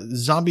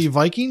 Zombie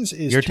Vikings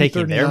is You're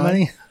taking their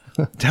money?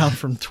 down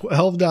from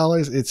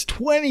 $12. It's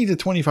 20 to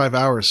 25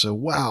 hours. So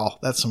wow,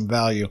 that's some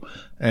value.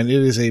 And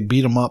it is a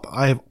beat 'em up.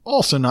 I have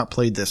also not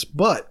played this,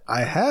 but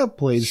I have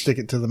played Stick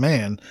It to the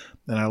Man,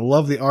 and I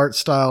love the art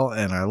style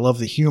and I love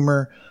the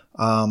humor.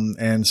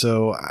 And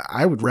so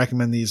I would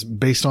recommend these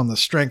based on the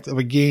strength of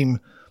a game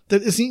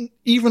that isn't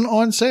even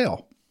on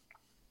sale.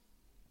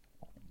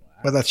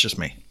 But that's just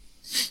me.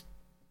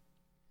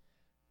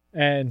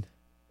 And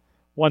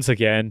once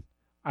again,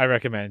 I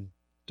recommend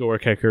Door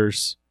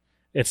Kickers.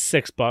 It's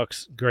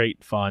 $6,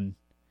 great fun.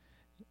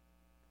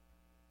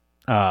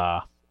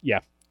 Yeah.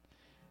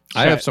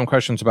 I have some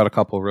questions about a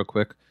couple real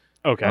quick.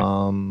 Okay.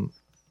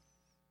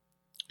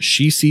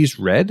 She Sees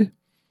Red.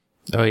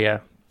 Oh, yeah.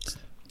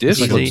 This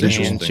Easy looks and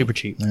interesting. super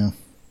cheap. Yeah.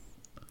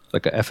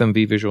 Like a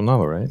FMV visual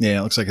novel, right? Yeah,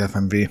 it looks like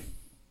FMV.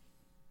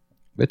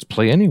 It's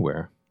Play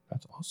Anywhere.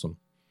 That's awesome.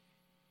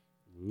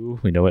 Ooh,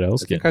 we know what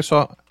else. I think I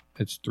saw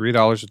it's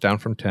 $3 down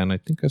from 10. I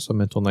think I saw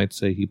Mental Knight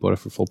say he bought it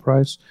for full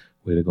price.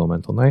 Way to go,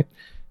 Mental Knight.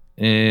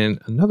 And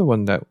another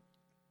one that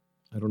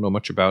I don't know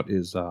much about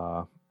is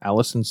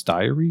Allison's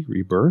Diary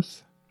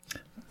Rebirth.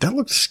 That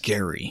looks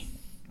scary,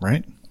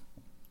 right?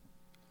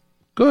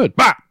 Good.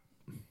 Bah!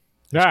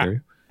 Ah,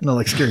 Scary. No,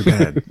 like scary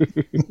bad.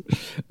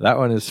 That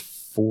one is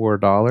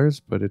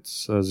 $4, but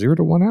it's 0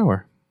 to 1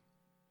 hour.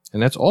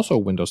 And that's also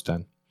Windows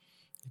 10.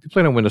 If you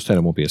play it on Windows 10,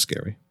 it won't be as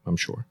scary, I'm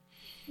sure.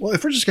 Well,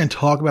 if we're just going to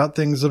talk about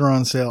things that are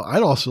on sale,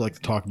 I'd also like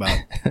to talk about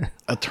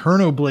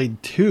Eterno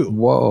Blade 2.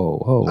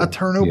 Whoa.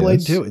 Eterno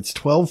Blade 2. It's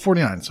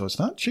 $12.49, so it's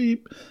not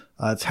cheap.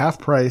 It's half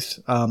price.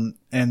 And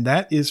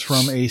that is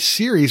from a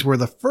series where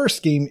the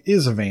first game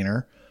is a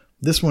Vayner.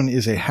 This one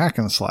is a hack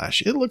and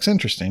slash. It looks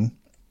interesting.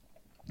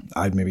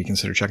 I'd maybe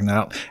consider checking that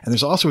out. And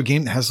there's also a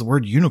game that has the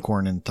word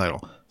unicorn in the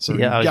title. So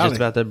Yeah, I was just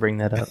about to bring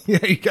that up.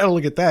 Yeah, you got to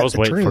look at that. I was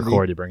waiting for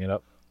Corey to bring it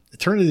up.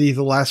 Eternity,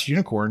 the Last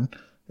Unicorn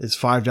is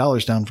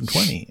 $5 down from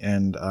 $20.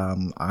 And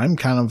I'm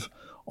kind of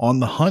on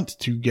the hunt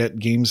to get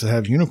games that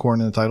have unicorn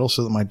in the title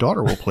so that my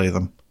daughter will play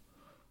them.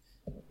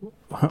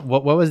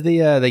 What was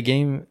the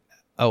game?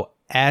 Oh,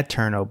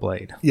 Eterno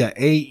Blade. Yeah,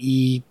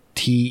 AETERNO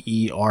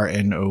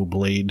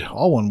Blade.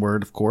 All one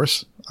word, of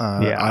course.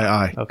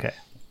 I. Okay.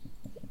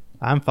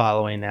 I'm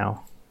following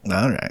now.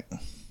 All right.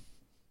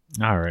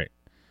 All right.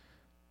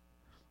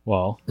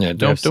 Well, Yeah,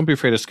 don't be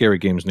afraid of scary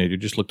games, Nate. You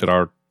just looked at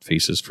our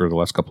faces for the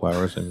last couple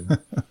hours, and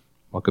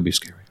what could be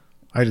scary?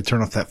 I had to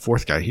turn off that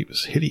fourth guy. He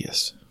was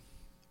hideous.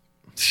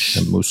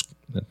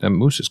 That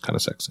moose is kind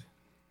of sexy.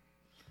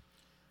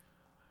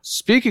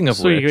 Speaking of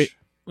which,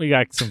 we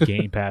got some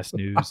Game Pass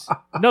news.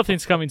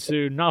 Nothing's coming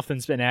soon.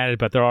 Nothing's been added,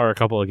 but there are a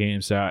couple of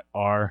games that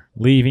are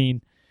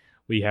leaving.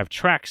 We have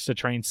Tracks, the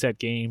train set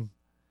game,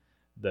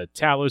 the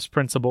Talos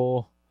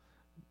Principle,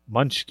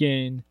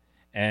 Munchkin,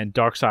 and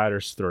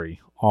Darksiders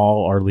 3.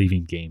 All are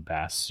leaving Game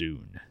Pass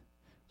soon.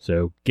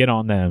 So get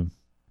on them.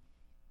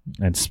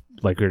 And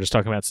like we were just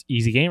talking about,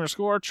 easy gamer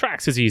score.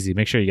 Tracks is easy.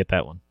 Make sure you get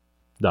that one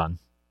done.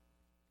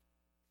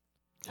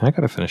 I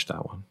gotta finish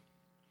that one.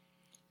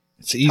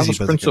 It's easy, Talos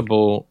but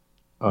Principle.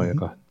 Oh yeah,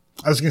 go ahead.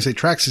 I was going to say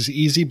Tracks is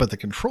easy, but the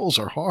controls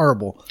are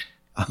horrible.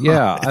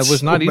 Yeah, it It's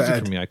was not so easy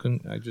bad. for me. I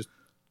couldn't. I just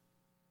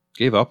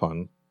gave up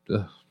on.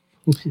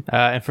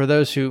 And for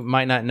those who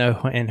might not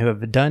know and who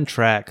have done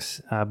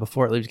Tracks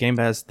before it leaves Game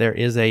Pass, there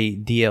is a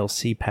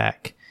DLC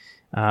pack.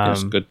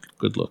 Yes, good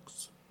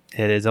looks.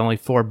 It is only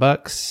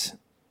 $4,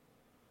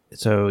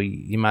 so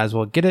you might as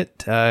well get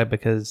it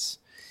because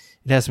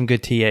it has some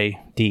good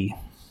TAD.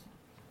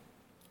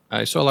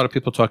 I saw a lot of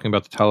people talking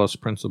about the Talos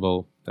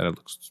Principle, that it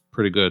looks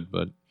pretty good,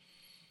 but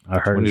I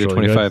heard 20 it's to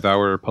really good.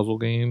 25-hour puzzle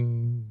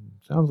game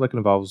sounds like it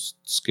involves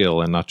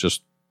skill and not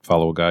just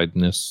follow a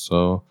guide-ness,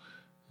 so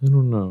I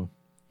don't know.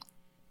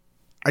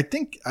 I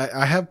think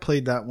I have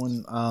played that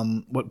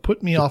one. What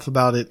put me off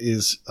about it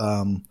is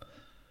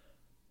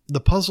the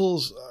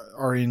puzzles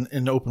are in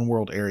an open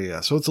world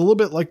area. So it's a little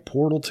bit like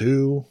Portal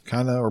 2,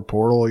 kind of, or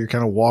Portal. You're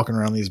kind of walking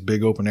around these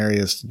big open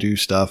areas to do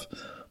stuff.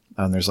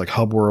 And there's like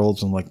hub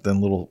worlds and like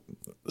then little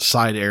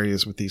side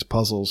areas with these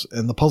puzzles.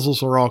 And the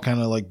puzzles are all kind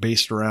of like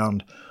based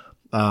around,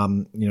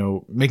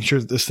 making sure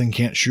that this thing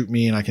can't shoot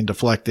me and I can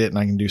deflect it and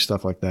I can do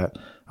stuff like that.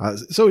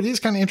 So it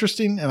is kind of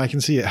interesting, and I can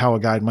see how a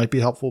guide might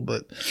be helpful.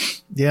 But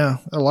yeah,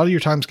 a lot of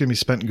your time is going to be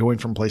spent going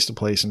from place to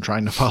place and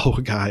trying to follow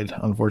a guide,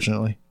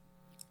 unfortunately.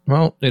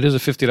 Well, it is a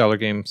 $50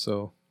 game,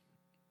 so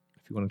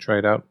if you want to try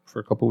it out for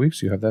a couple of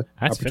weeks, you have that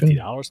That's opportunity.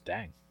 $50?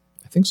 Dang.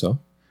 I think so.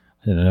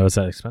 I didn't know it's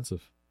that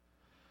expensive.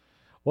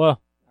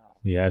 Well,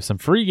 we have some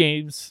free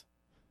games.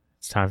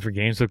 It's time for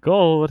Games with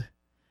Gold.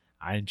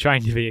 I'm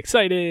trying to be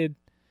excited.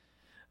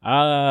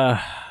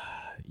 Yeah,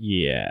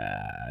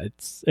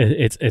 it's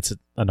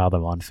another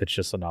month. It's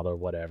just another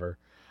whatever.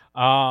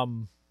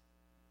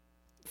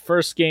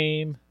 First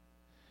game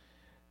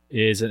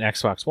is an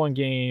Xbox One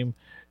game.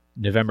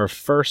 November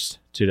 1st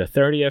to the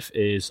 30th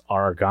is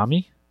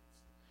Origami.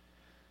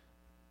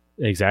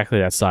 Exactly,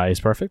 that size,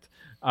 perfect.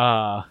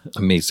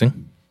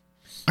 Amazing.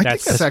 I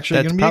think that's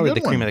actually going to be probably a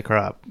good the cream one. of the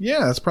crop.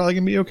 Yeah, that's probably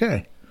going to be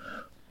okay.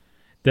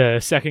 The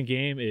second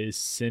game is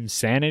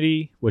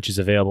SimSanity, which is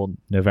available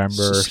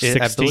November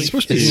I believe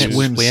 16th. isn't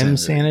it Swim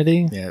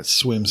Sanity? Yeah, it's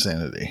Swim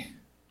Sanity.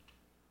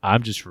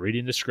 I'm just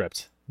reading the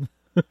script.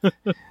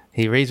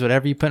 He reads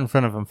whatever you put in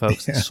front of him,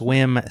 folks. Yeah.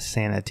 Swim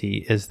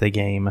Sanity is the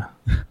game.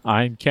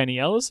 I'm Kenny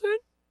Ellison.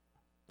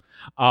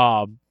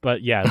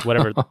 But yeah,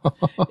 whatever.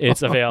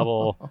 It's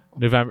available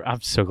November.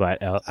 I'm so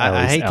glad.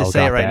 I hate to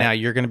say it right that. now.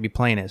 You're going to be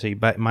playing it, so you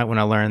might want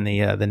to learn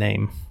the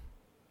name.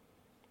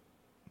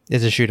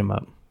 It's a shoot 'em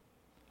up.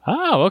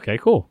 Oh, okay,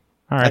 cool.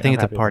 All right, I think I'm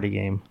it's happy. a party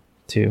game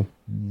too.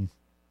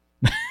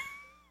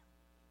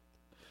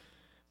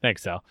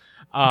 Thanks, Sal.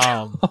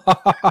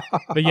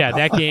 But yeah,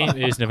 that game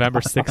is November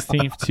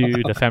 16th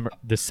to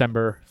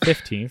December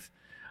 15th.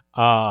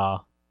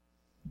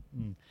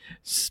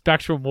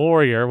 Spectrum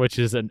Warrior, which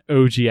is an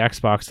OG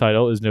Xbox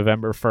title, is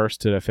November 1st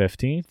to the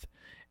 15th.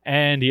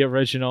 And the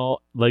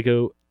original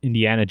Lego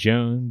Indiana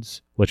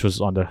Jones, which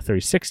was on the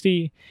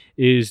 360,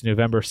 is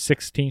November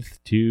 16th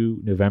to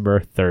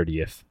November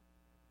 30th.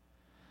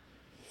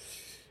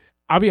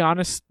 I'll be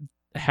honest,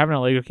 having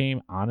a Lego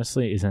game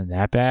honestly isn't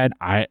that bad.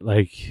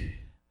 Like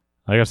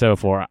I said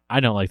before,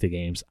 I don't like the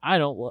games. I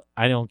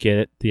don't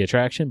get the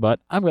attraction, but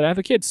I'm gonna have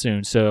a kid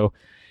soon, so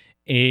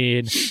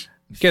in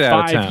Get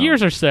out of 5 town.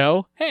 years or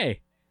so,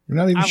 hey, You're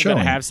not even I'm showing.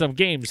 gonna have some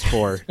games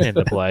for him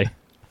to play.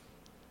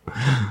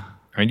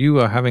 Are you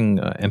having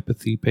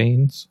empathy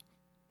pains?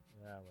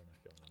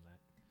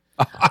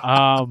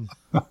 I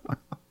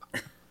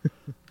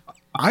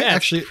Yeah,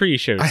 actually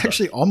pre-show I stuff.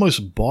 actually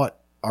almost bought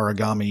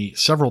Origami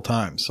several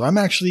times, so I'm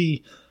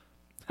actually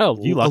you a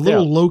lucked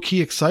little out. low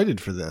key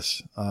excited for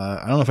this. I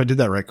don't know if I did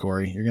that right,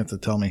 Corey. You're gonna have to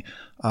tell me.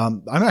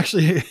 I'm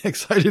actually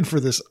excited for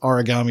this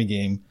Origami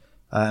game,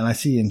 and I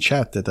see in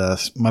chat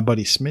that my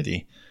buddy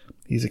Smitty,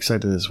 he's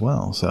excited as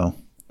well. So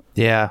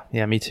Yeah,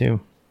 me too.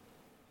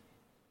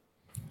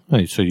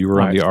 Hey, so you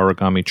were on the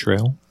origami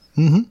trail?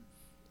 I'm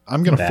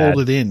gonna Bad.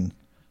 fold it in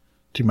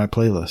to my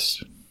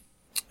playlist.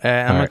 I'm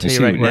All going right, to I tell see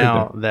you right what you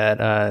now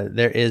that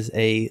there is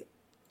a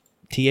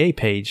TA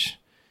page.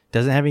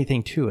 Doesn't have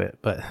anything to it,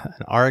 but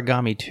an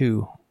Origami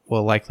 2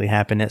 will likely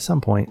happen at some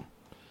point.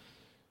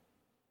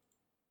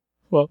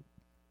 Well,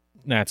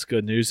 that's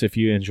good news if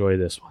you enjoy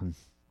this one.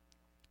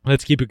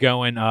 Let's keep it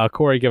going.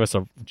 Corey, give us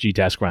a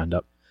G-Task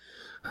roundup.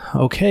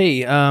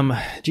 Okay,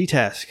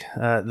 G-Task,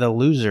 the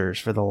losers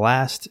for the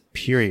last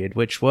period,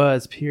 which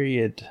was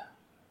period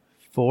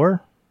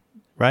 4,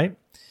 right?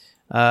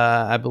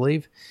 I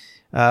believe.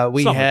 We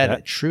Something like had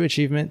that. True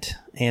Achievement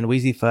and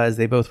Wheezy Fuzz.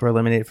 They both were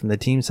eliminated from the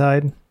team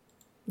side.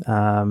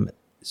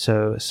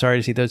 So sorry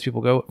to see those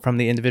people go. From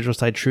the individual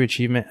side, True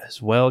Achievement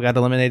as well got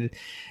eliminated.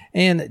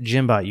 And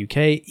Jimbot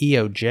UK,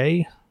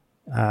 EOJ,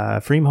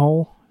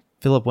 Freemhole,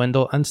 Philip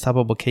Wendell,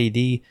 Unstoppable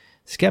KD,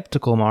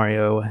 Skeptical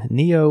Mario,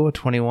 Neo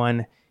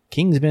 21,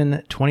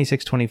 Kingsman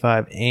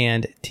 2625,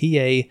 and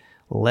TA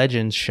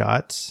Legends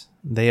Shots.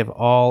 They have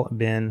all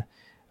been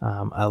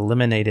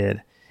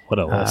eliminated. What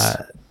a list.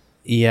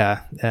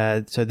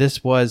 So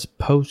this was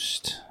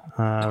post.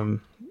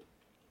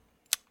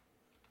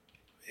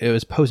 It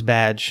was post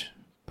badge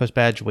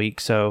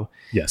week. So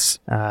Yes.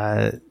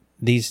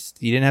 these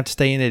you didn't have to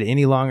stay in it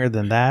any longer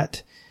than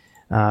that.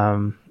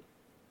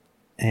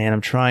 And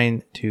I'm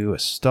trying to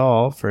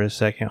stall for a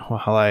second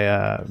while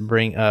I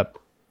bring up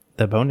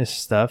the bonus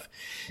stuff.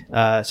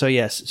 So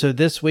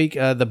this week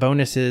the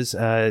bonuses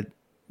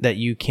that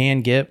you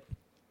can get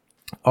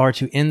are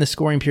to end the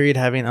scoring period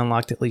having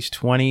unlocked at least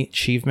 20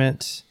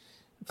 achievements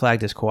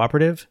flagged as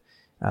cooperative.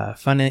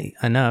 Funny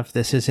enough,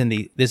 this is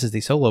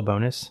the solo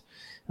bonus.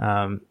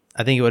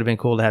 I think it would have been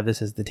cool to have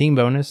this as the team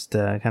bonus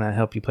to kind of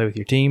help you play with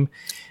your team.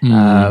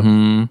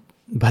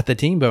 But the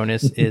team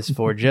bonus is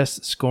for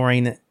just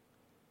scoring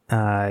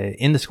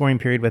in the scoring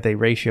period with a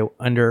ratio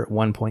under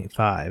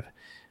 1.5,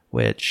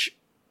 which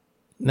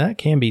that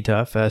can be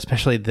tough,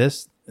 especially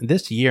this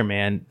year,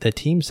 man. The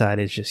team side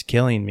is just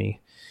killing me.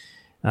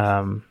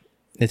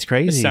 It's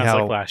crazy It sounds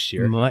how like last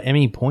year.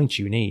 many points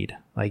you need.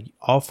 Like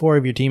all 4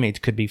 of your teammates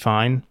could be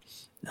fine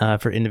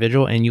for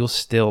individual, and you'll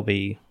still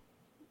be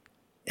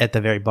at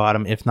the very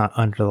bottom, if not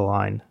under the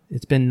line.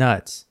 It's been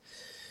nuts.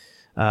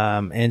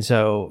 And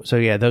so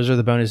yeah, those are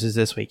the bonuses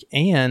this week.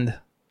 And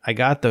I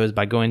got those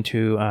by going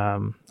to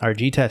our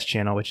G-Test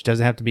channel, which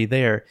doesn't have to be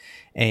there,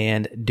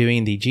 and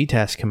doing the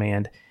G-Test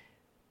command.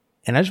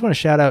 And I just want to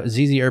shout out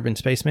ZZ Urban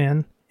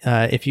Spaceman.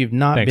 If you've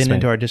not Thanks, been man.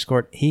 into our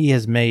Discord, he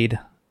has made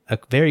a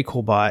very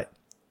cool bot.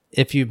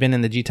 If you've been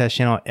in the G-Test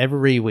channel,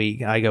 every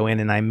week I go in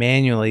and I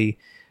manually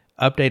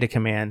update a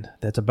command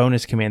that's a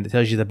bonus command that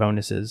tells you the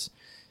bonuses.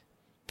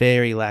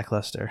 Very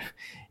lackluster.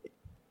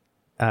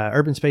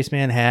 Urban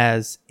Spaceman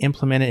has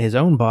implemented his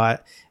own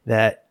bot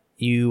that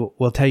you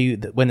will tell you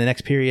that when the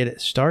next period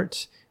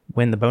starts,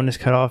 when the bonus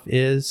cutoff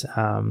is,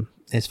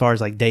 as far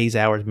as like days,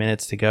 hours,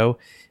 minutes to go,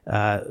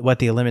 what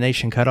the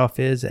elimination cutoff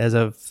is as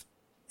of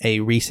a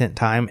recent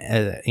time,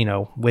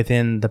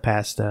 within the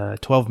past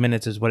 12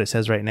 minutes is what it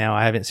says right now.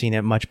 I haven't seen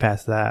it much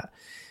past that.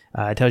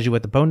 It tells you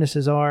what the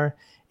bonuses are.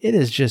 It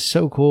is just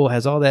so cool. It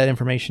has all that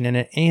information in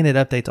it, and it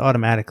updates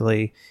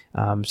automatically.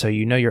 So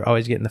you're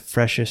always getting the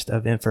freshest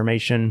of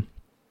information.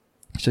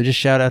 So just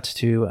shout outs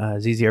to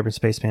ZZ Urban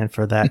Spaceman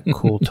for that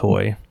cool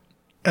toy.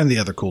 And the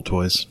other cool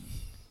toys.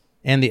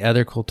 And the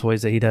other cool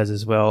toys that he does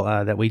as well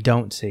that we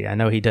don't see. I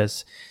know he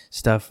does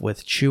stuff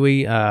with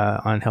Chewy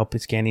on help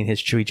scanning his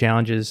Chewy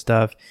challenges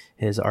stuff.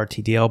 His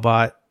RTDL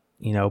bot,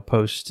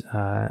 post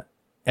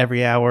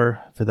every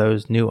hour for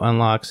those new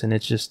unlocks. And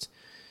it's just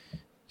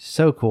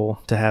so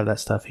cool to have that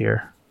stuff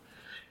here.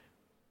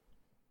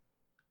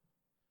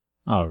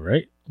 All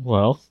right.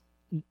 Well,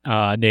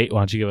 Nate, why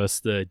don't you give us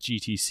the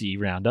GTC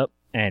roundup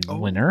and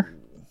winner?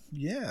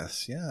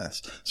 Yes.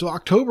 So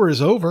October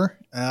is over.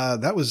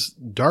 That was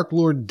Dark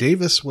Lord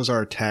Davis was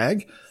our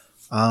tag.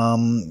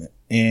 And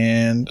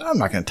I'm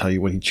not going to tell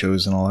you what he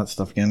chose and all that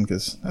stuff again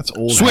because that's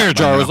old. Swear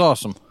Jar was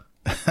awesome.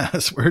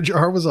 Swear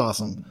Jar was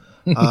awesome.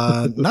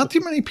 Not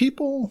too many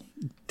people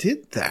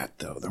did that,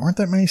 though. There weren't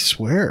that many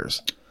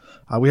swears.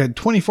 We had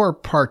 24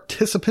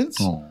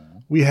 participants. Aww.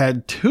 We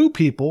had 2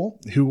 people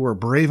who were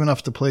brave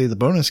enough to play the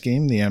bonus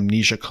game, the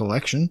Amnesia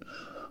Collection,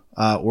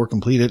 or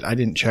complete it. I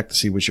didn't check to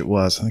see which it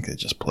was. I think they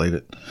just played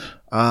it.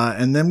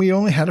 And then we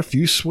only had a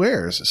few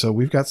swears. So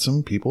we've got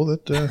some people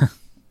that,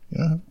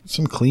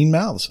 some clean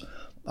mouths.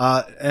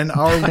 And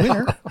our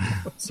winner.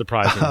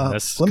 Surprising.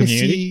 Let me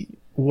see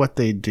what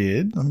they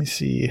did. Let me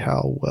see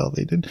how well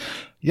they did.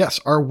 Yes,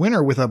 our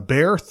winner with a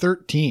bare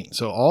 13.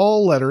 So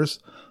all letters,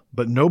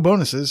 but no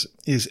bonuses,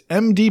 is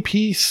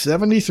MDP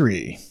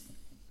 73.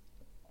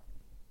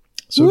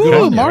 So good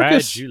on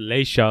Marcus.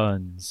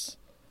 Congratulations.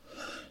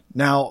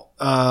 Now,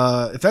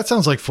 if that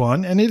sounds like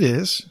fun, and it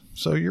is,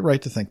 so you're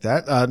right to think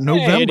that.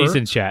 November, he's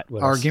in chat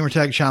with our us.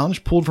 Gamertag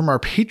Challenge, pulled from our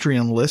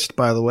Patreon list,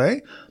 by the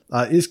way,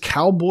 is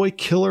Cowboy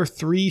Killer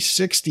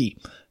 360.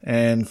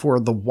 And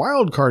for the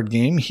wild card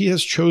game, he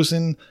has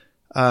chosen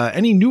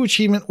any new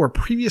achievement or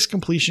previous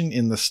completion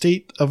in the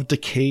State of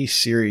Decay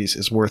series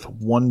is worth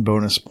 1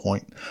 bonus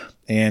point.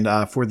 And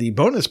for the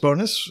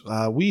bonus,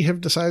 we have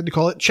decided to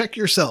call it Check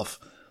Yourself.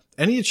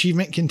 Any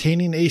achievement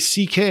containing a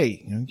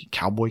CK,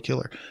 Cowboy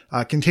Killer,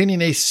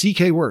 containing a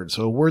CK word.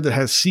 So a word that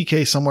has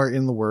CK somewhere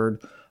in the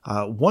word.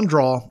 1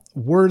 draw.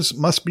 Words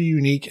must be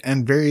unique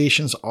and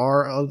variations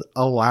are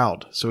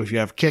allowed. So if you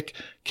have kick,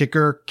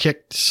 kicker,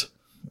 kicked,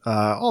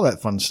 all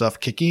that fun stuff,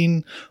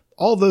 kicking,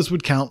 all of those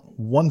would count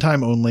 1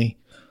 time only.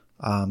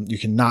 You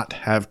cannot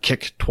have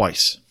kick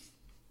twice.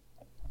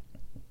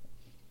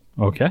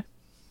 Okay.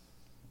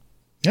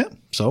 Yeah.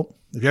 So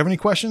if you have any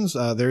questions,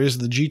 there is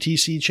the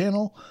GTC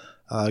channel.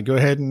 Go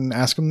ahead and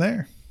ask them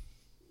there.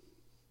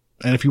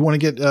 And if you want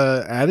to get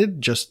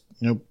added, just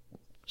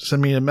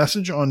send me a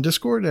message on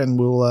Discord, and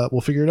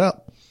we'll figure it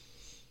out.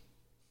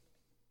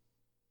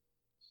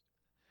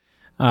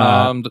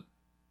 I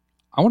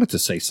wanted to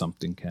say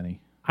something, Kenny.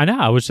 I know.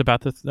 I was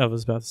about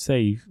to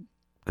say,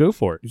 go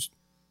for it.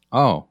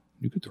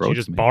 You could throw it. You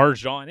just to me.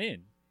 barged on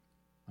in.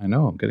 I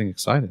know. I'm getting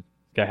excited.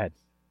 Go ahead.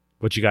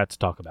 What you got to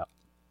talk about?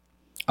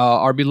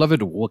 Our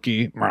beloved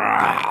Wookiee.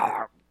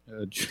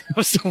 That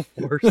was the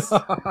worst.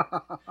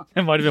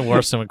 It might have been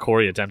worse than when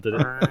Corey attempted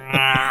it.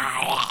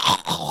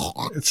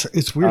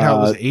 It's weird how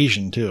it was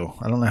Asian too.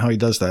 I don't know how he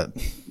does that.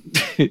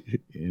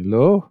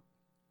 Hello,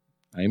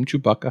 I am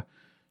Chewbacca.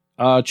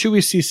 Chewy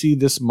CC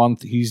this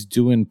month. He's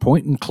doing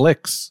point and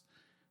clicks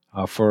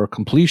for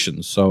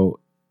completion. So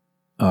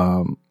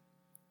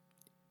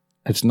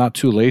it's not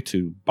too late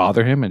to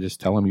bother him and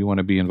just tell him you want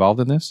to be involved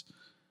in this.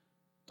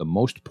 The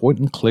most point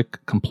and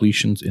click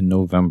completions in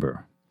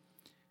November.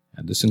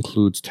 And this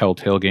includes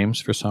Telltale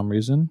games for some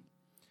reason,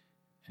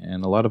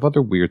 and a lot of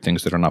other weird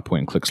things that are not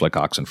point and clicks like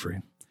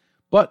Oxenfree.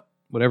 But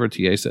whatever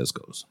TA says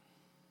goes.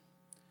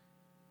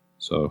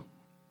 So,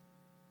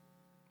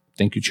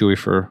 thank you, Chewy,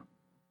 for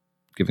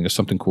giving us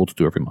something cool to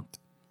do every month.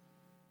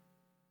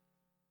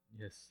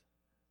 Yes.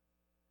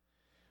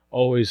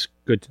 Always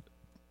good.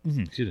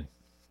 Excuse me.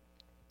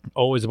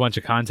 Always a bunch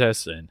of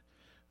contests and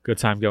good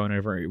time going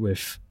over it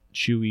with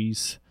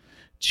Chewy's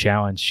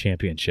Challenge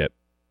Championship.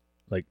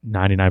 Like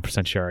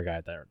 99% sure I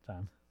got that at the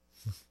time.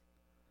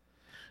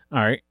 All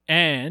right.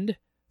 And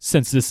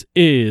since this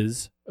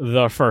is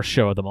the first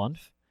show of the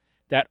month,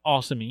 that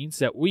also means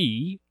that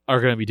we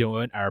are going to be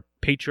doing our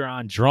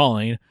Patreon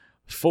drawing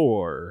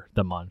for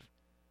the month.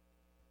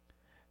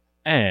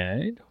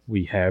 And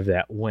we have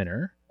that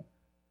winner.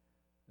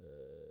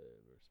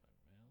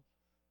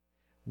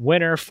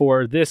 Winner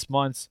for this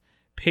month's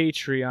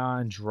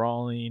Patreon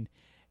drawing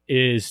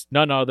is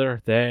none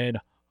other than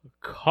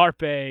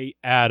Carpe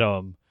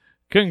Adam.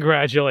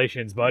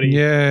 Congratulations, buddy.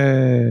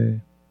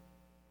 Yay.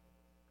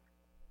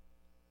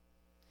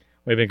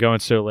 We've been going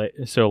so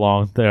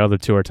long. The other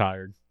 2 are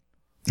tired.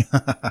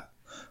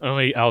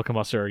 Only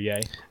Alchemist are yay.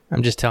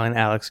 I'm just telling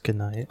Alex good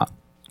night.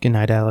 Good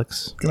night,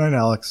 Alex. Good night,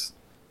 Alex.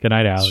 Good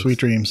night, Alex. Sweet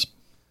dreams.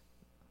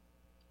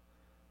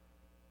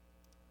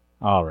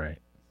 All right.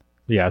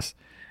 Yes.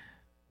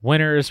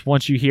 winners,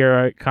 once you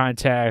hear it,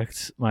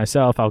 contact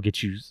myself. I'll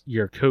get you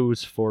your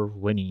codes for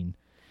winning.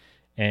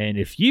 And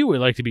if you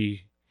would like to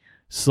be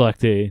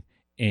selected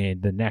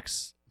in the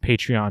next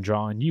Patreon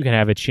drawing, you can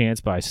have a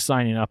chance by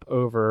signing up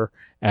over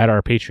at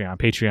our Patreon,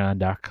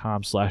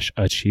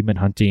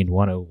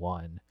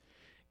 patreon.com/achievementhunting101.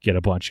 Get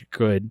a bunch of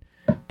good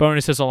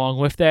bonuses along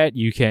with that.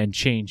 You can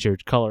change your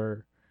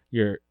color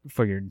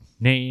for your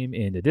name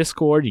in the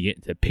Discord. You get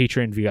into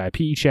patron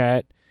VIP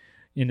chat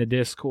in the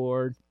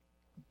Discord.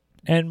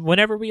 And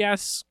whenever we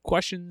ask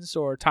questions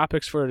or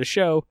topics for the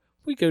show,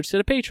 we go to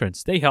the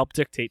patrons. They help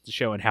dictate the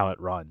show and how it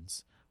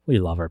runs. We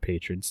love our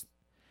patrons.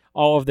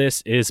 All of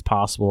this is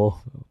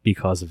possible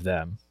because of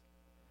them.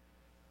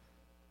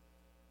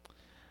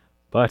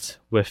 But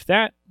with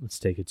that, let's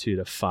take it to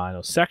the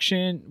final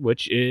section,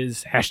 which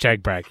is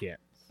 #BradCamp.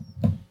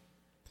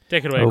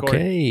 Take it away, Okay,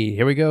 Corey.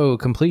 here we go.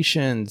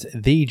 Completions.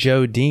 The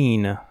Joe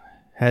Dean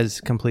has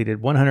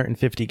completed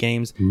 150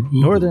 games.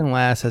 Northern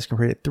Lass has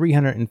completed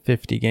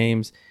 350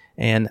 games.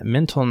 And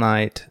Mental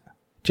Knight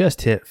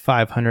just hit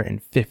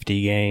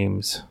 550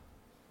 games.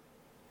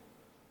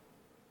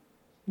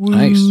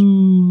 Nice.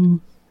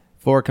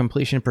 For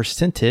completion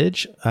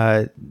percentage,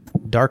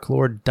 Dark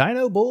Lord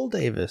Dino Bull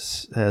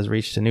Davis has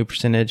reached a new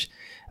percentage.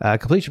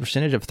 Completion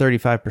percentage of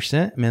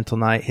 35%. Mental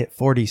Knight hit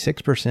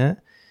 46%.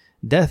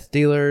 Death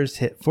Dealers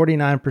hit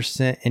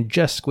 49% and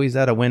just squeezed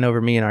out a win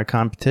over me in our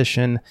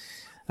competition.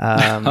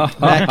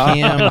 Matt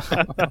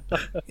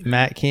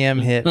Cam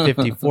hit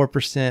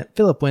 54%.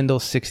 Philip Wendell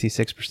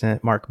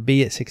 66%. Mark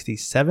B at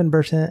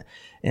 67%.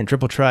 And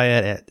Triple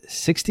Triad at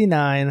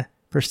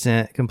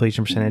 69%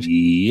 completion percentage.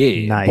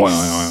 Yeah.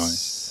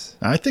 Nice.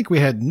 I think we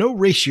had no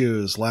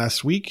ratios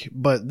last week,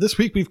 but this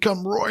week we've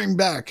come roaring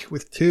back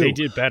with 2. They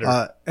did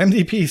better.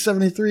 MDP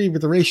 73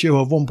 with a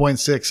ratio of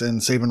 1.6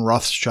 and Sabin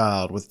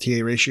Rothschild with a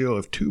TA ratio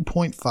of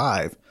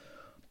 2.5.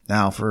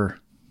 Now for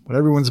what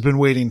everyone's been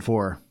waiting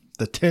for,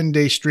 the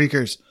 10-day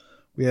streakers.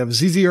 We have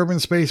ZZ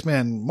Urban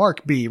Spaceman,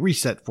 Mark B,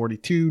 Reset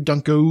 42,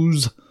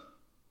 Dunkos.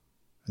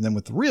 And then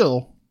with the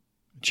real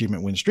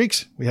achievement win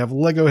streaks, we have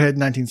Lego Head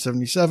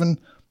 1977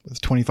 with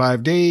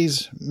 25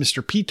 days,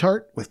 Mr.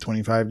 P-Tart with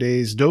 25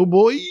 days,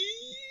 Doughboy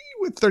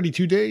with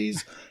 32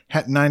 days,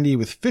 Hat 90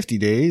 with 50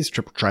 days,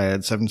 Triple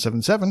Triad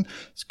 777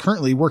 is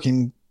currently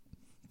working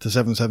to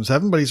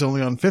 777, but he's only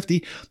on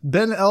 50.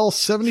 Ben L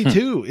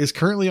 72 is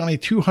currently on a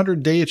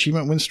 200-day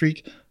achievement win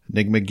streak.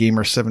 Enigma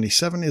Gamer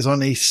 77 is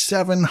on a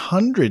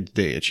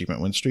 700-day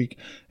achievement win streak.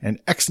 And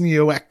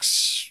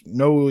XNeoX,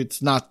 no,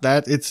 it's not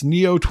that. It's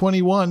Neo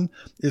 21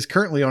 is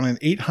currently on an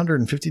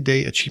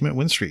 850-day achievement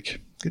win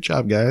streak. Good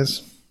job,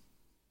 guys.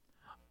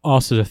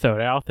 Also, to throw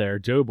it out there,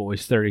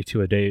 Doughboy's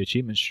 32-a-day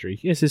achievement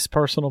streak is his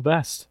personal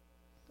best.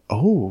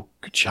 Oh,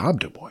 good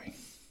job, Doughboy.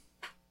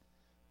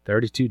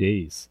 32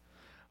 days.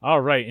 All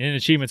right, and in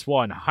Achievements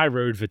 1, High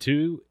Road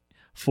Vatu,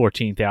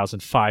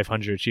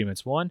 14,500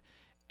 Achievements 1.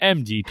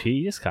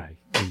 MDP, this guy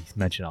he's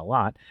mentioned a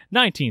lot,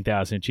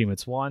 19,000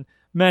 Achievements 1.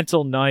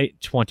 Mental Knight,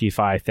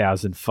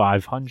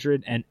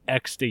 25,500. And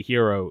X the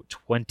Hero,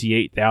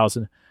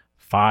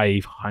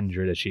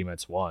 28,500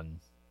 Achievements 1.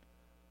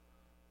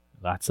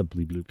 Lots of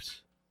bleep bloops.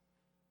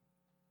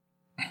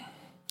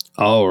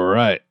 All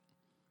right.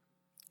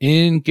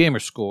 In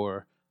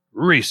Gamerscore,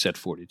 Reset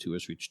 42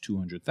 has reached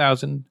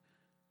 200,000.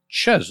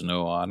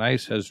 Chesno on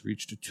Ice has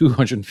reached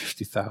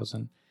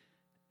 250,000.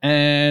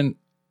 And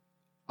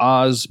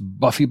Oz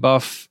Buffy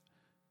Buff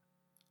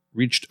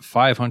reached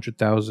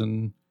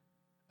 500,000.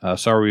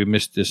 Sorry, we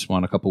missed this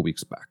one a couple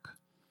weeks back.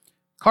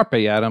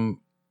 Carpe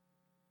Adam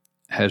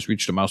has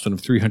reached a milestone of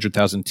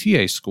 300,000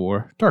 TA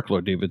score. Dark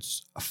Lord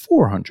David's a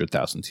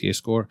 400,000 TA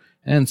score.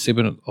 And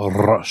Sabin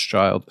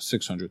Rothschild,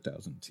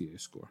 600,000 TA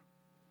score.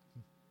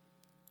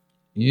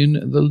 In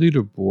the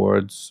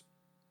leaderboards,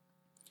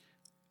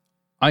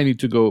 I Need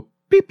to Go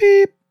Beep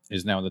Beep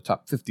is now in the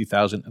top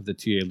 50,000 of the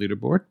TA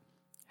leaderboard.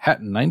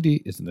 Hat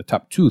 90 is in the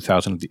top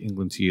 2,000 of the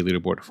England TA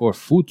leaderboard for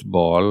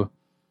football.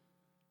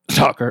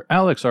 Soccer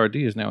Alex RD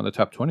is now in the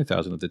top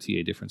 20,000 of the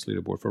TA difference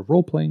leaderboard for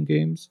role-playing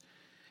games.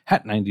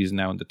 Hat 90 is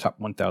now in the top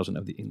 1,000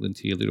 of the England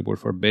TA leaderboard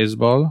for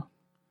baseball.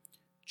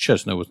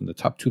 Chesno was in the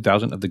top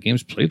 2,000 of the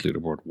games played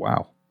leaderboard.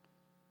 Wow.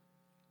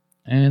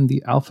 And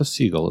the Alpha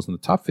Seagull is in the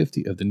top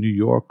 50 of the New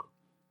York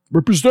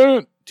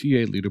Represent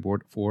TA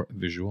leaderboard for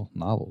visual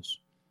novels.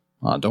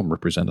 Don't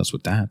represent us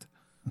with that.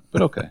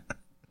 But okay.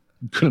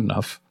 Good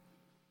enough.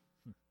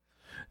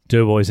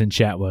 Doughboy's in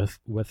chat with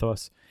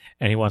us,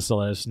 and he wants to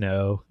let us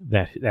know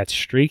that that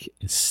streak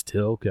is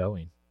still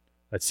going.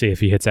 Let's see if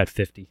he hits that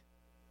 50.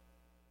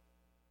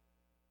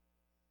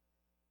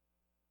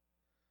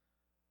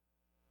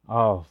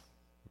 Oh,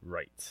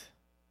 right.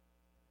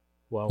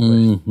 Well,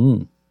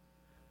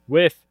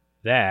 with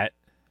that,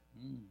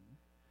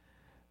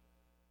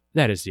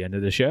 that is the end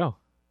of the show.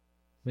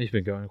 We've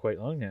been going quite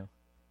long now.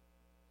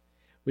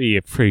 We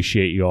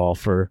appreciate you all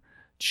for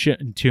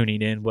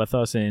tuning in with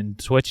us in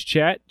Twitch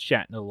chat,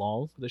 chatting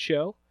along the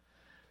show.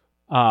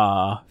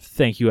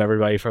 Thank you,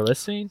 everybody, for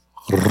listening.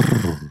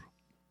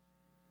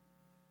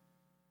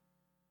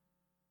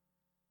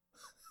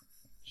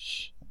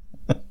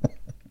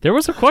 There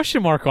was a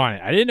question mark on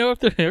it. I didn't know if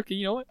the. Okay,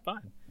 you know what?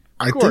 Fine.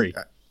 Corey.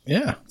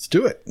 Yeah, let's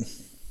do it.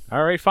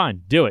 All right,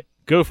 fine. Do it.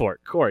 Go for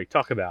it. Corey,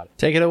 talk about it.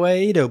 Take it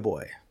away,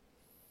 Doughboy.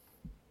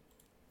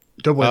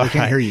 Doughboy, I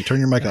can't hear you. Turn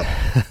your mic up.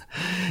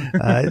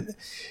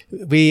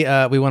 We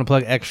want to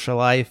plug Extra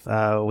Life.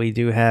 We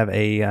do have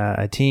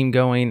a team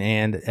going,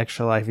 and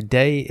Extra Life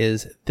Day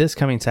is this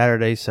coming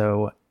Saturday.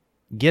 So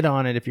get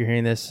on it if you're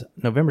hearing this.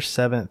 November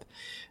 7th.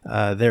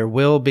 There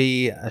will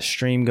be a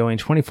stream going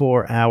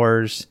 24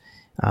 hours.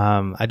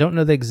 I don't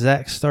know the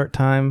exact start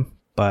time,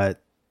 but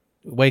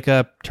wake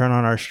up, turn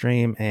on our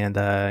stream, and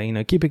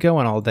keep it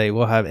going all day.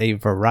 We'll have a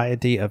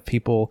variety of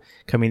people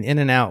coming in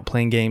and out,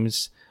 playing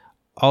games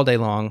all day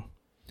long.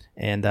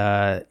 And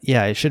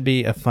it should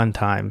be a fun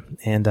time.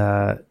 And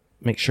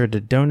make sure to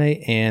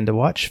donate and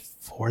watch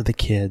For the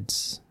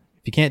Kids.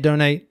 If you can't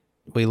donate,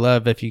 we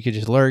love if you could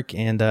just lurk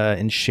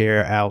and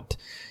share out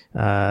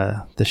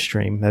the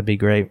stream. That'd be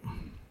great.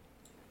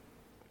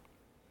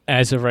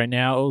 As of right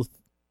now,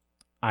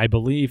 I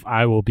believe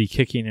I will be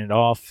kicking it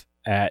off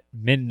at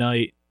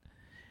midnight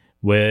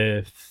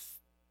with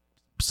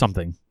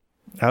something.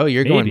 Oh,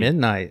 you're going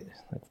midnight,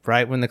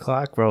 right when the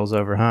clock rolls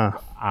over, huh?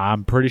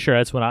 I'm pretty sure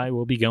that's when I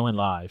will be going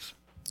live.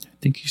 I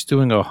think he's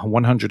doing a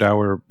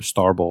 100-hour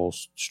Star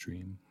Balls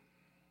stream.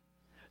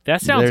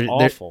 That sounds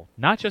awful.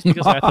 Not just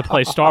because I have to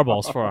play Star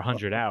Balls for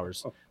 100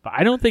 hours, but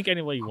I don't think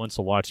anybody wants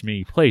to watch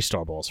me play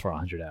Star Balls for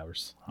 100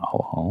 hours.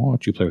 Oh, why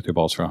don't you play with your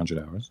balls for 100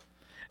 hours?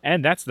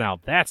 And that's the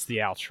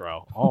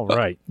outro. All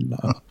right.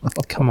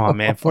 Come on,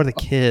 man. For the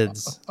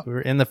Kids.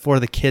 We're in the For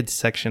the Kids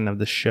section of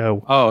the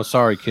show. Oh,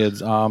 sorry,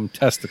 kids.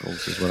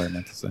 Testicles is what I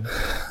meant to say.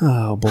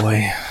 Oh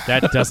boy.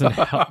 That doesn't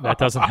help. That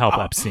doesn't help,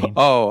 Epstein.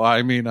 Oh,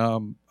 I mean,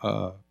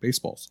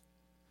 baseballs.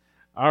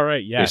 All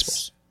right.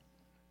 Yes.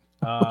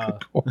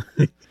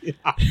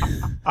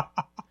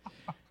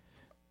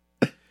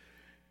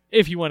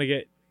 If you want to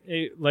get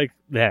let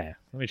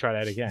me try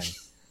that again.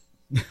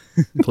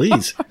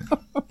 Please.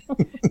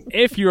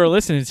 If you are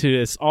listening to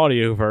this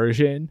audio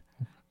version,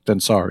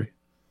 then sorry.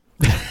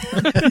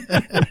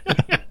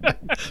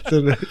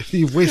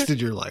 You've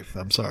wasted your life.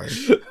 I'm sorry.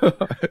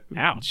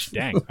 Ouch!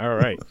 Dang! All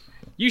right,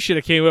 you should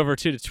have came over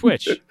to the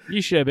Twitch.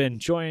 You should have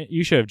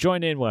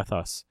joined in with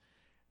us.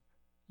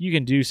 You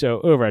can do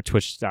so over at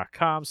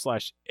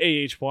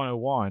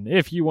twitch.com/AH101.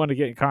 If you want to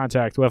get in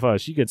contact with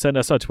us, you can send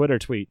us a Twitter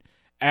tweet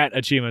at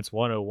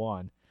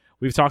Achievements101.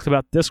 We've talked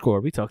about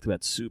Discord. We talked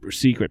about super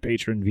secret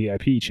patron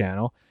VIP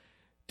channel,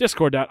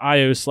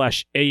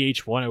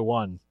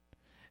 discord.io/AH101.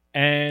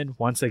 And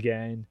once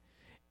again,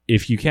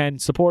 if you can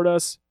support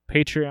us,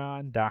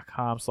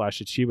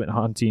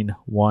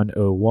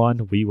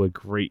 patreon.com/achievementhunting101. We would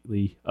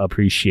greatly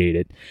appreciate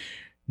it.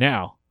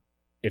 Now,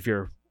 if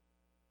you're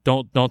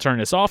don't turn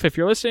this off if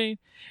you're listening,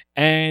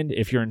 and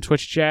if you're in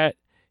Twitch chat,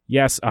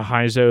 yes,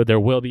 Ahizo, there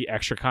will be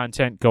extra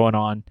content going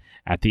on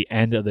at the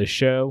end of the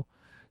show.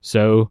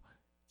 So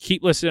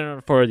keep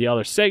listening for the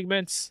other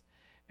segments.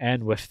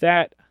 And with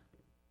that,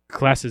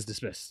 class is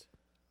dismissed.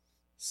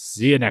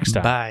 See you next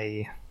time.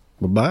 Bye.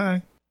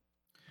 Bye-bye.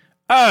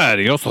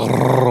 Adios,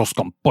 arroz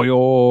con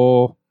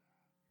pollo.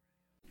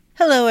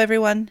 Hello,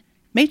 everyone.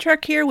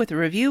 Matriarch here with a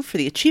review for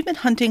the Achievement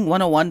Hunting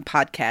 101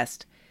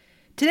 podcast.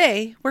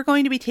 Today, we're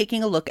going to be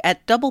taking a look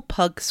at Double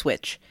Pug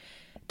Switch.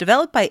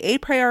 Developed by A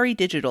Priori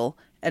Digital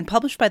and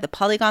published by the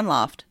Polygon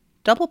Loft,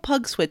 Double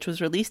Pug Switch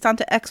was released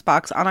onto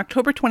Xbox on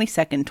October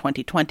 22nd,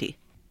 2020.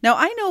 Now,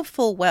 I know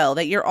full well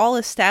that you're all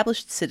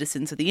established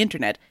citizens of the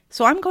internet,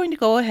 so I'm going to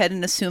go ahead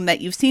and assume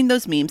that you've seen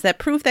those memes that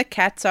prove that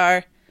cats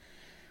are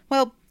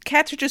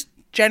just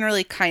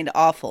generally kind of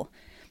awful.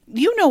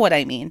 You know what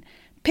I mean.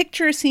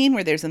 Picture a scene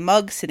where there's a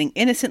mug sitting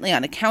innocently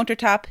on a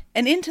countertop,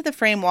 and into the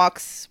frame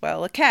walks,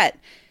 a cat.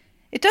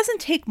 It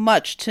doesn't take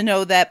much to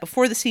know that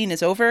before the scene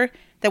is over,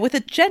 that with a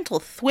gentle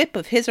thwip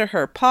of his or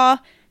her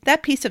paw,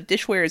 that piece of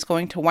dishware is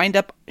going to wind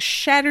up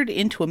shattered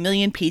into a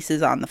million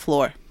pieces on the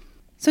floor.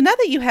 So now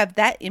that you have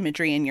that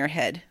imagery in your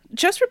head,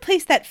 just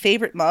replace that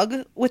favorite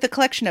mug with a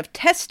collection of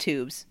test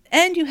tubes,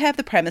 and you have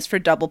the premise for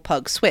Double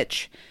Pug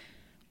Switch.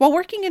 While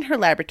working in her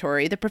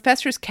laboratory, the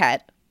professor's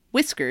cat,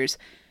 Whiskers,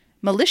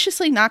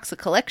 maliciously knocks a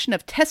collection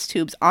of test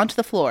tubes onto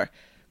the floor,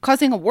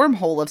 causing a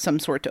wormhole of some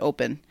sort to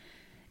open.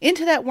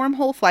 Into that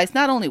wormhole flies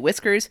not only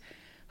Whiskers,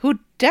 who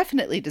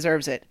definitely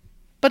deserves it,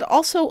 but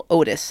also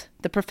Otis,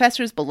 the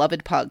professor's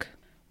beloved pug.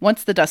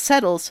 Once the dust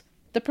settles,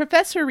 the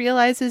professor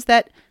realizes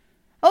that,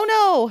 oh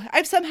no,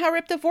 I've somehow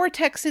ripped a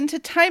vortex into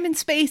time and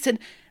space, and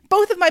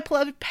both of my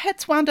beloved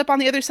pets wound up on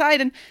the other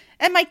side, and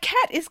my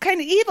cat is kind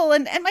of evil,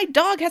 and my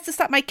dog has to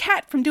stop my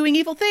cat from doing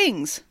evil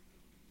things.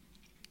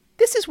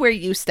 This is where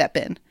you step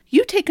in.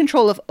 You take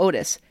control of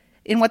Otis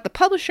in what the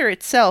publisher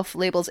itself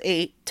labels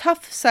a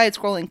tough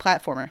side-scrolling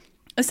platformer.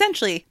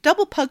 Essentially,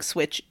 Double Pug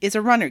Switch is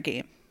a runner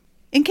game.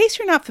 In case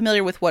you're not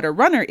familiar with what a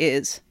runner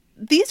is,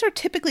 these are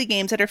typically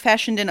games that are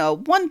fashioned in a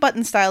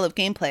one-button style of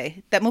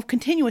gameplay that move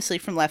continuously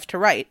from left to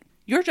right.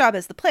 Your job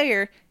as the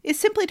player is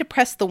simply to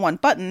press the one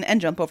button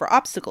and jump over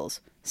obstacles.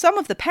 Some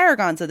of the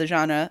paragons of the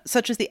genre,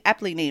 such as the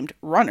aptly named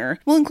runner,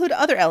 will include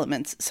other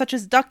elements, such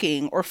as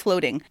ducking or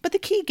floating, but the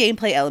key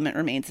gameplay element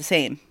remains the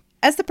same.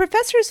 As the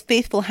professor's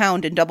faithful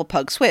hound in Double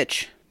Pug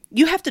Switch,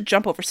 you have to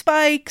jump over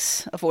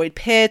spikes, avoid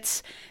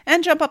pits,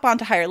 and jump up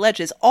onto higher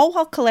ledges, all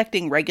while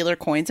collecting regular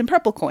coins and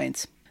purple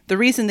coins. The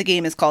reason the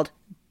game is called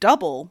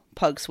Double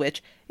Pug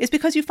Switch is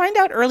because you find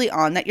out early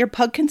on that your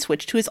pug can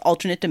switch to his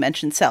alternate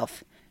dimension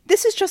self.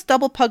 This is just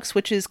Double Pug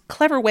Switch's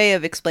clever way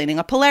of explaining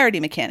a polarity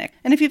mechanic,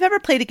 and if you've ever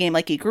played a game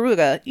like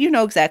Ikaruga, you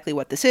know exactly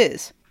what this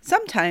is.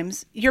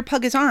 Sometimes, your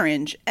pug is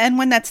orange, and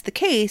when that's the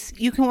case,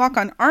 you can walk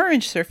on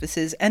orange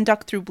surfaces and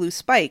duck through blue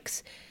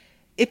spikes.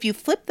 If you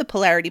flip the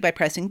polarity by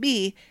pressing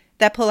B,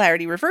 that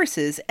polarity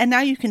reverses, and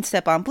now you can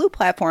step on blue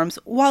platforms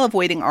while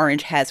avoiding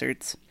orange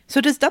hazards.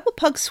 So does Double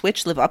Pug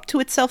Switch live up to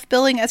its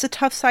self-billing as a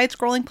tough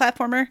side-scrolling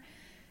platformer?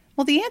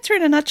 Well, the answer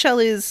in a nutshell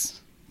is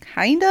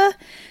kinda.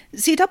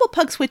 See, Double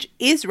Pug Switch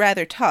is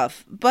rather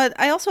tough, but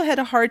I also had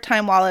a hard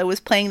time while I was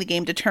playing the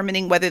game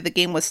determining whether the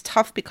game was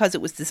tough because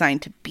it was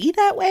designed to be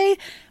that way,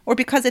 or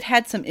because it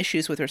had some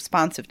issues with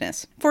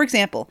responsiveness. For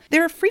example,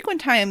 there are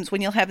frequent times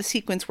when you'll have a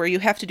sequence where you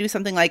have to do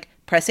something like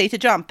press A to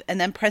jump,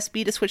 and then press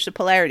B to switch to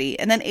polarity,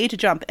 and then A to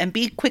jump, and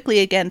B quickly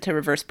again to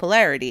reverse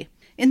polarity.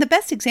 In the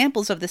best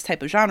examples of this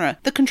type of genre,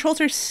 the controls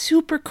are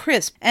super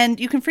crisp, and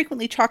you can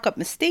frequently chalk up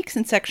mistakes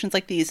in sections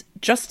like these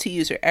just to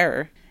user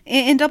error.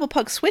 In Double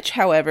Pug Switch,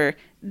 however,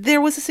 there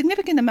was a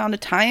significant amount of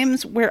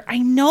times where I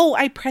know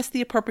I pressed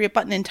the appropriate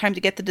button in time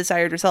to get the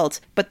desired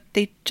results, but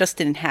they just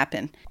didn't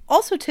happen.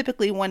 Also,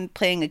 typically when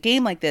playing a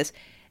game like this,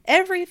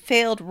 every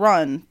failed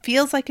run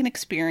feels like an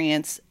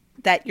experience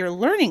that you're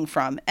learning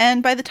from,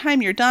 and by the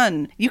time you're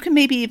done, you can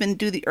maybe even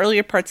do the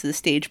earlier parts of the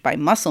stage by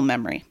muscle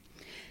memory.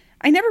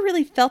 I never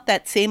really felt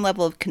that same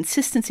level of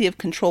consistency of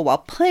control while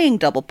playing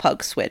Double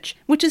Pug Switch,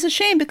 which is a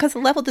shame because the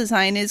level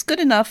design is good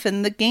enough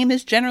and the game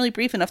is generally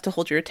brief enough to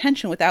hold your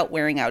attention without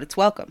wearing out its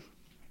welcome.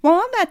 While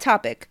on that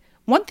topic,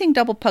 one thing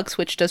Double Pug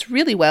Switch does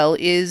really well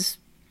is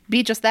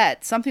be just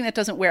that, something that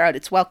doesn't wear out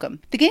its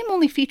welcome. The game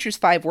only features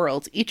 5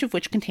 worlds, each of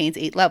which contains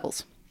 8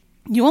 levels.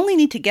 You only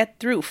need to get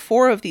through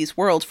 4 of these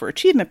worlds for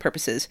achievement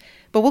purposes,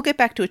 but we'll get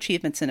back to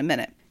achievements in a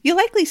minute. You'll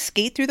likely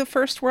skate through the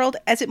first world,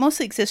 as it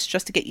mostly exists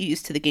just to get you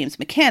used to the game's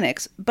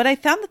mechanics, but I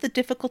found that the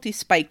difficulty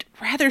spiked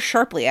rather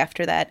sharply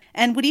after that,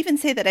 and would even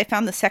say that I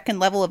found the second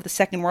level of the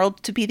second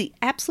world to be the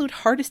absolute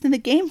hardest in the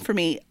game for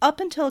me,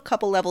 up until a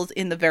couple levels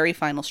in the very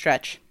final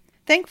stretch.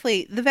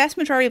 Thankfully, the vast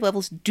majority of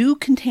levels do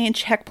contain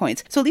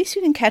checkpoints, so at least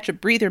you can catch a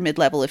breather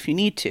mid-level if you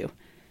need to.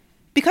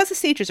 Because the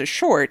stages are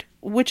short,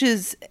 which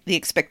is the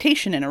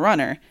expectation in a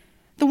runner,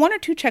 the 1 or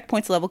 2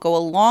 checkpoints level go a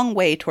long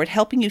way toward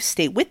helping you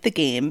stay with the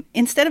game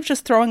instead of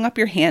just throwing up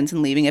your hands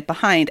and leaving it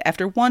behind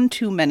after one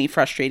too many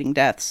frustrating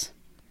deaths.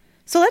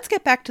 So let's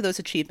get back to those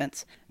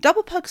achievements.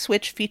 Double Pug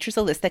Switch features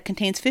a list that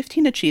contains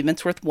 15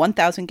 achievements worth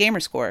 1,000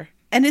 gamerscore,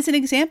 and is an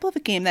example of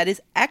a game that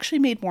is actually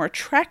made more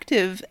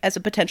attractive as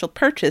a potential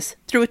purchase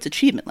through its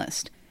achievement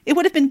list. It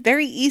would have been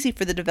very easy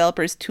for the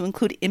developers to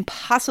include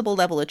impossible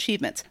level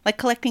achievements, like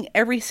collecting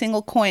every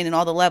single coin in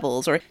all the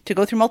levels, or to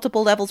go through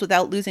multiple levels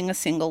without losing a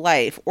single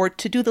life, or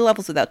to do the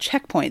levels without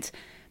checkpoints.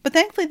 But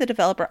thankfully the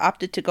developer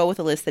opted to go with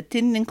a list that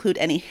didn't include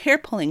any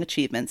hair-pulling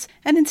achievements,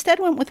 and instead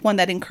went with one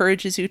that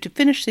encourages you to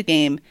finish the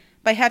game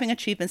by having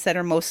achievements that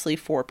are mostly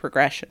for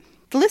progression.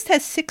 The list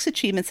has 6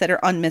 achievements that are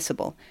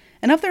unmissable,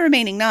 and of the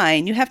remaining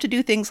 9, you have to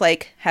do things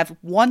like have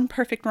 1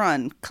 perfect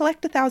run,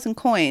 collect 1,000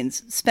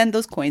 coins, spend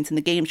those coins in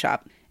the game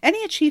shop.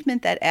 Any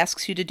achievement that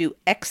asks you to do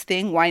X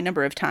thing Y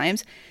number of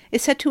times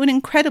is set to an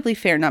incredibly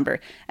fair number,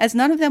 as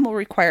none of them will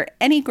require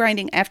any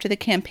grinding after the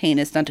campaign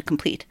is done to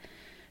complete.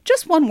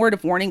 Just one word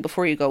of warning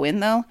before you go in,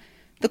 though.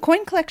 The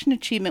coin collection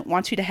achievement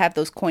wants you to have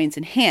those coins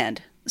in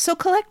hand, so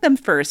collect them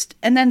first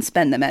and then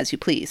spend them as you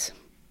please.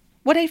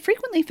 What I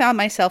frequently found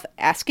myself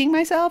asking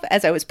myself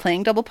as I was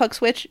playing Double Pug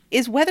Switch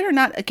is whether or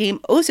not a game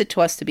owes it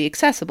to us to be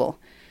accessible.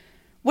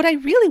 What I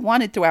really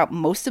wanted throughout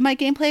most of my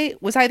gameplay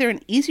was either an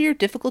easier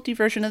difficulty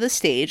version of the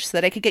stage so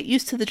that I could get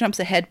used to the jumps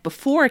ahead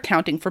before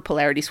accounting for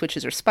polarity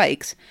switches or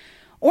spikes,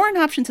 or an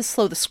option to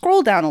slow the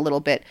scroll down a little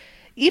bit,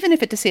 even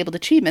if it disabled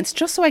achievements,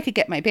 just so I could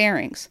get my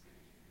bearings.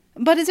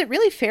 But is it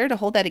really fair to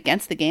hold that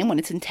against the game when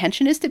its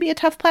intention is to be a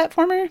tough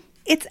platformer?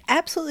 It's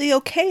absolutely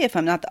okay if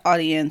I'm not the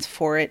audience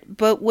for it,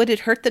 but would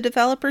it hurt the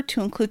developer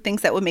to include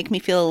things that would make me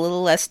feel a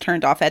little less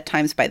turned off at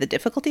times by the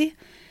difficulty?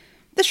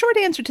 The short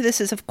answer to this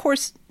is, of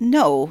course,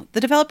 no. The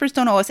developers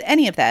don't owe us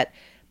any of that,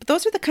 but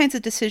those are the kinds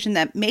of decisions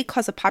that may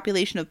cause a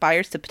population of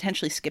buyers to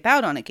potentially skip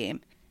out on a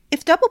game.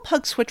 If Double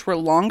Pug Switch were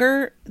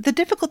longer, the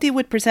difficulty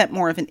would present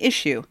more of an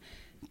issue,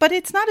 but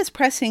it's not as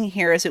pressing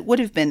here as it would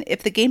have been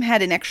if the game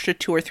had an extra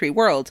 2 or 3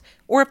 worlds,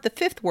 or if the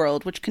 5th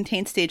world, which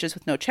contains stages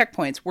with no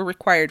checkpoints, were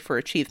required for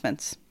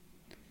achievements.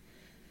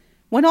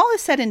 When all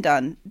is said and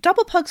done,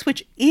 Double Pug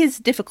Switch is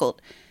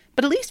difficult,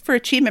 but at least for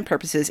achievement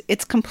purposes,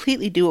 it's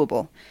completely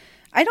doable.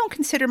 I don't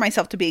consider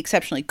myself to be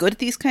exceptionally good at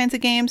these kinds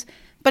of games,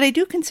 but I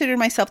do consider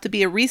myself to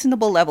be a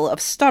reasonable level of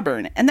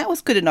stubborn, and that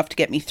was good enough to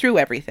get me through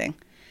everything.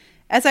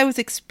 As I was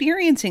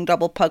experiencing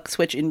Double Pug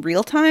Switch in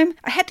real time,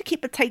 I had to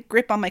keep a tight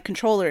grip on my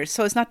controller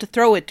so as not to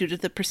throw it due to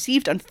the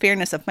perceived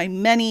unfairness of my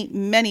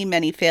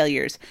many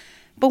failures.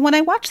 But when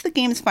I watched the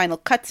game's final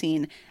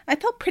cutscene, I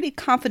felt pretty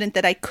confident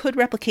that I could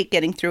replicate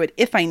getting through it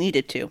if I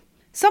needed to.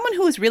 Someone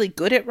who is really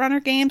good at runner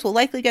games will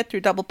likely get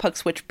through Double Pug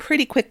Switch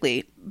pretty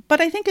quickly,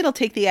 but I think it'll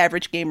take the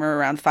average gamer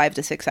around 5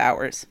 to 6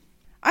 hours.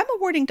 I'm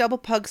awarding Double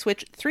Pug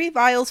Switch 3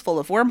 vials full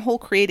of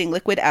wormhole-creating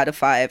liquid out of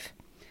 5.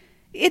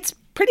 It's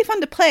pretty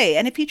fun to play,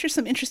 and it features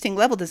some interesting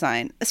level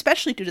design,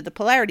 especially due to the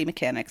polarity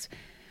mechanics.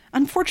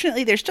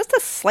 Unfortunately, there's just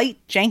a slight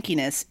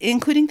jankiness,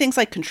 including things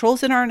like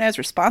controls that aren't as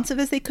responsive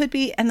as they could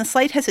be, and the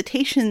slight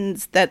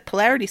hesitations that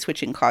polarity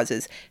switching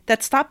causes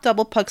that stop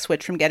Double Pug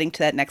Switch from getting to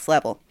that next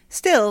level.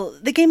 Still,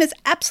 the game is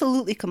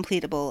absolutely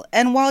completable,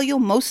 and while you'll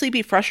mostly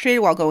be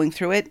frustrated while going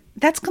through it,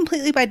 that's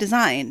completely by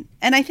design,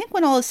 and I think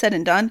when all is said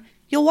and done,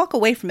 you'll walk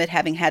away from it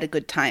having had a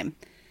good time.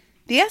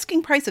 The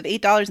asking price of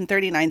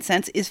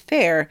 $8.39 is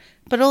fair,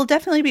 but it'll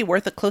definitely be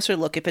worth a closer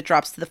look if it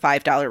drops to the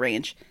 $5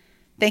 range.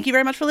 Thank you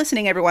very much for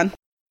listening, everyone.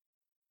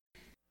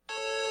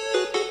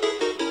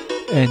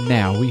 And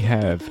now we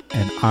have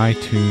an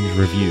iTunes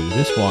review.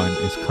 This one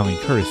is coming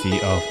courtesy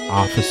of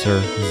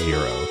Officer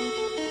Zero.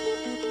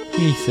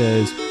 He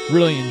says,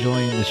 really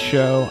enjoying the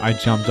show. I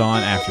jumped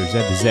on after Z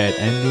to Z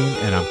ending,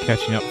 and I'm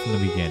catching up from the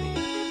beginning.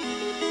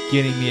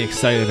 Getting me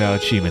excited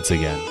about achievements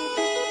again.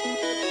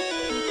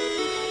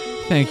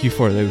 Thank you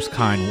for those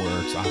kind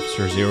words,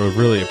 Officer Zero.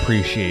 Really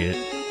appreciate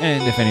it.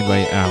 And if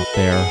anybody out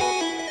there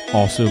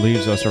also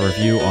leaves us a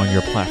review on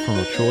your platform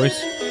of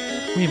choice,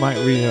 we might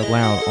read it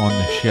aloud on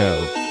the show.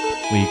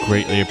 We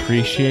greatly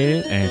appreciate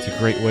it, and it's a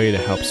great way to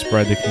help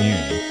spread the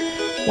community.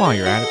 While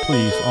you're at it,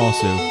 please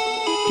also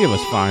give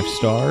us 5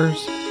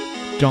 stars.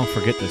 Don't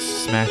forget to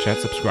smash that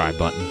subscribe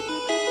button.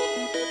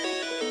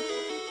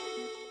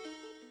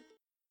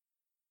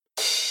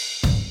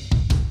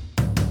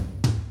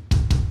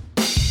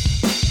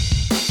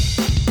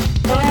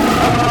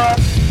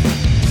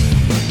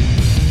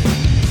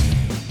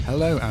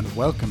 Hello and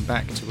welcome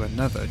back to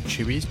another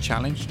Chewy's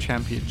Challenge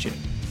Championship,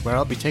 where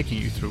I'll be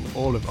taking you through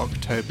all of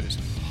October's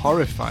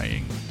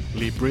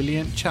horrifyingly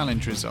brilliant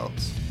challenge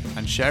results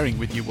and sharing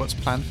with you what's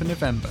planned for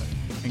November,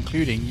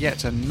 including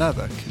yet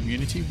another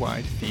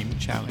community-wide themed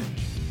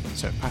challenge.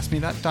 So pass me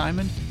that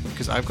diamond,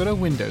 because I've got a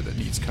window that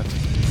needs cutting.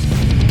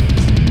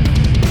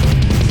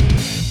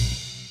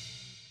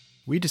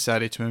 We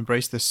decided to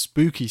embrace the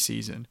spooky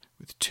season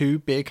with 2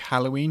 big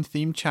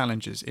Halloween-themed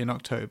challenges in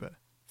October.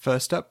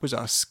 First up was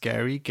our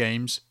Scary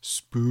Games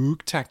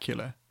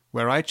Spooktacular,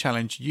 where I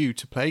challenged you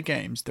to play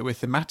games that were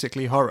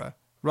thematically horror,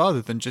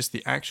 rather than just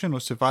the action or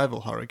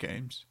survival horror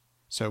games.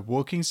 So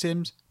walking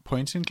sims,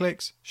 point and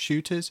clicks,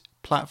 shooters,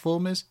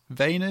 platformers,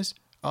 Vayners,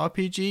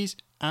 RPGs,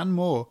 and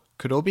more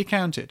could all be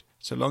counted,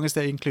 so long as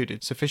they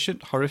included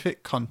sufficient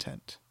horrific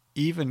content.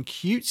 Even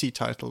cutesy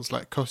titles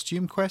like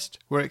Costume Quest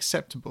were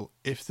acceptable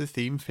if the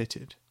theme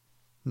fitted.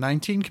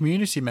 19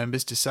 community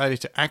members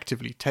decided to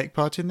actively take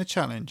part in the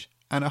challenge,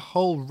 and a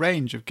whole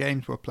range of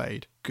games were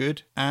played,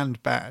 good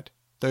and bad.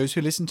 Those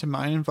who listen to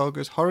mine and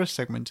Volga's horror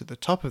segment at the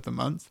top of the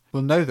month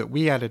will know that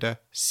we added a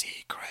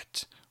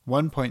secret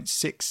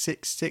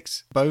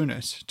 1.666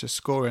 bonus to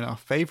score in our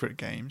favourite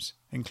games,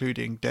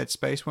 including Dead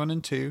Space 1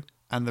 and 2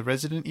 and the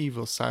Resident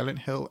Evil, Silent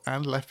Hill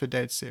and Left 4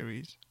 Dead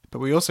series. But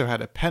we also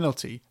had a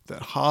penalty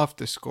that halved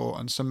the score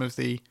on some of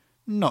the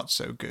not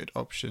so good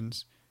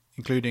options,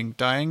 including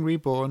Dying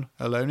Reborn,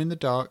 Alone in the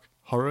Dark,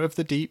 Horror of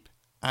the Deep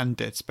and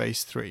Dead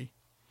Space 3.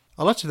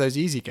 A lot of those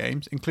easy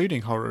games,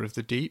 including Horror of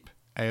the Deep,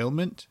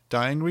 Ailment,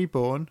 Dying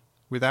Reborn,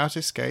 Without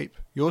Escape,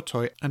 Your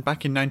Toy, and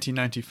back in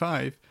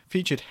 1995,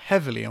 featured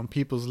heavily on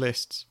people's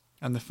lists,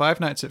 and the Five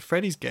Nights at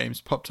Freddy's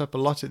games popped up a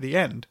lot at the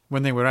end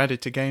when they were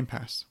added to Game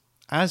Pass,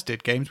 as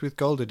did games with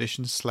Gold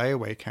Edition's Slay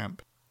Away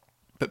Camp.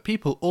 But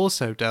people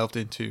also delved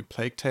into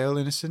Plague Tale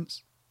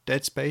Innocence,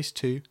 Dead Space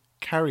 2,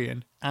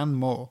 Carrion, and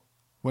more.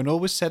 When all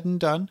was said and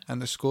done,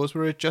 and the scores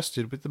were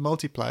adjusted with the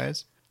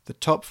multipliers, the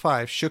top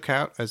 5 shook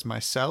out as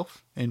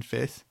myself in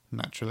 5th,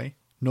 naturally,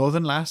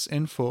 Northern Lass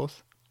in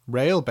 4th,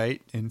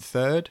 Railbait in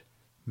 3rd,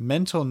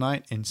 Mental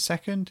Knight in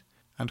 2nd,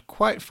 and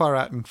quite far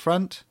out in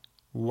front,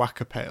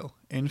 Whack-A-Pail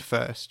in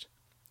 1st,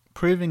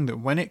 proving that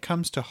when it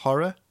comes to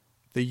horror,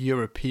 the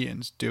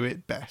Europeans do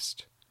it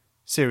best.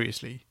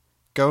 Seriously,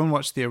 go and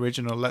watch the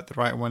original Let the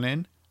Right One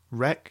In,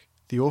 Wreck,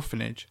 The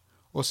Orphanage,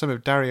 or some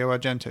of Dario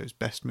Argento's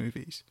best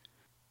movies.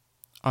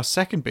 Our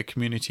second big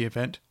community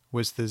event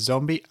was the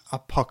Zombie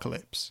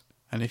Apocalypse,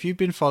 and if you've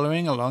been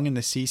following along in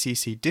the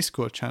CCC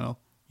Discord channel,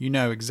 you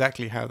know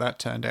exactly how that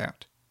turned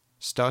out.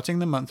 Starting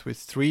the month with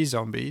 3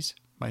 zombies,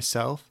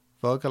 myself,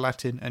 Volga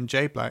Latin and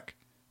J Black,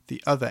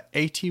 the other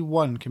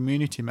 81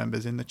 community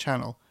members in the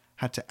channel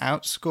had to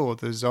outscore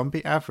the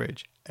zombie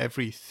average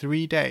every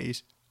 3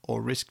 days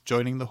or risk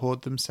joining the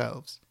horde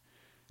themselves.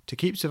 To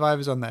keep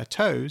survivors on their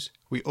toes,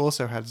 we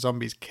also had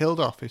zombies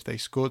killed off if they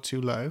scored too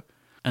low,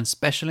 and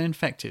special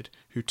infected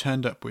who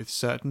turned up with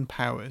certain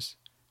powers,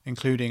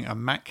 including a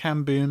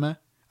Mac-Cam Boomer,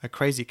 a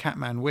Crazy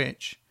Catman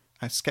Witch,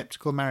 a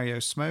Skeptical Mario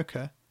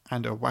Smoker,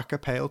 and a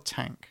Whack-A-Pail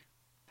Tank.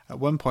 At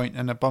one point,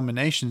 an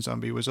abomination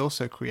zombie was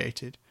also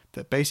created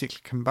that basically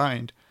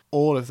combined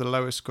all of the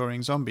lowest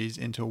scoring zombies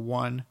into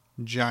one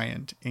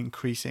giant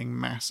increasing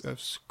mass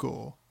of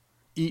score.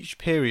 Each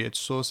period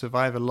saw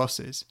survivor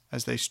losses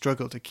as they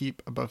struggled to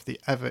keep above the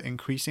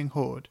ever-increasing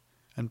horde,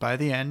 and by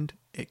the end,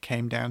 it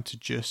came down to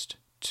just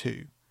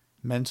 2.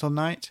 Mental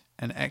Knight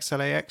and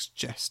XLAX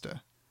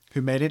Jester,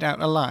 who made it out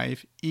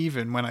alive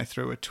even when I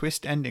threw a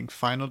twist-ending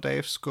final day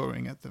of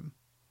scoring at them.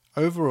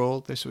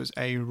 Overall, this was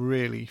a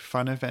really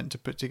fun event to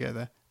put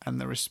together,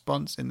 and the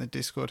response in the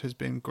Discord has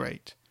been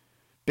great.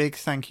 Big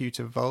thank you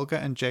to Volga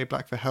and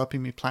JBlack for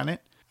helping me plan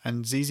it,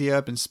 and ZZ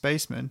Urban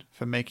Spaceman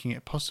for making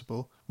it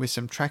possible with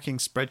some tracking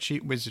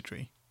spreadsheet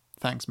wizardry.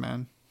 Thanks,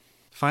 man.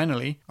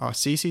 Finally, our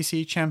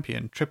CCC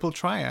champion Triple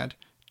Triad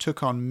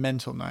took on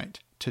Mental Knight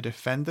to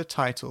defend the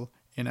title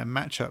in a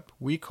matchup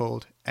we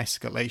called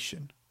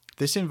Escalation.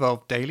 This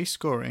involved daily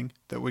scoring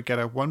that would get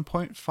a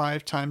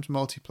 1.5 times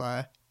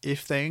multiplier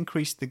if they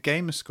increased the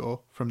gamer score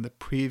from the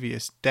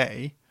previous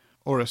day,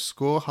 or a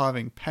score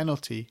halving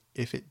penalty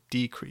if it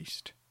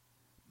decreased.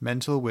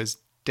 Mental was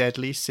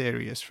deadly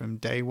serious from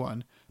day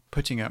one,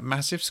 putting up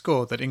massive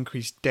score that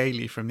increased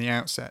daily from the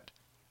outset,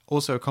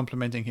 also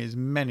complementing his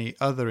many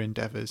other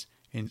endeavours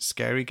in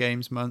Scary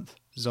Games Month,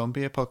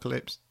 Zombie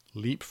Apocalypse,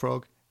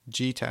 Leapfrog,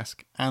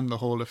 G-Task, and the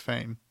Hall of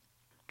Fame.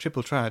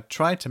 Triple Triad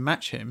tried to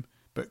match him,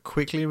 but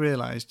quickly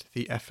realised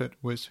the effort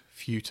was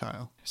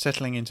futile,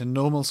 settling into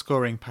normal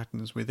scoring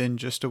patterns within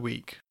just a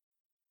week.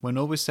 When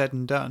all was said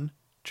and done,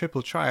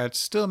 Triple Triad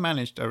still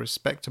managed a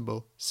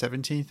respectable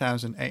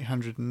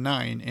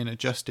 17,809 in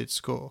adjusted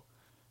score,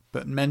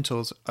 but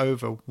Mental's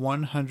over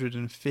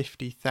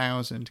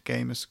 150,000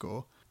 gamer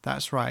score,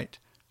 that's right,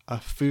 a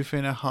foof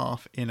and a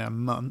half in a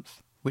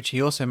month, which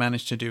he also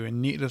managed to do in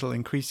neat little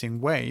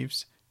increasing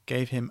waves,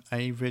 gave him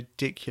a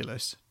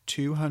ridiculous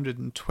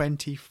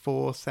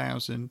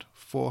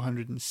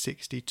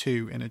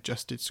 224,462 in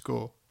adjusted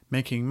score,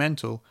 making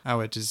Mental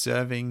our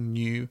deserving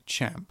new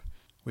champ,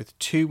 with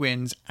 2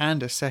 wins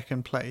and a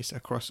second place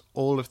across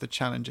all of the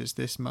challenges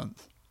this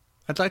month.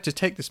 I'd like to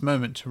take this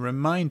moment to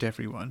remind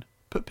everyone,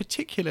 but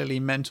particularly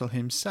Mental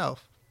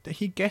himself, that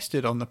he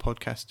guested on the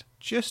podcast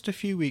just a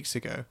few weeks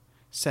ago,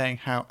 saying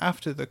how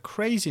after the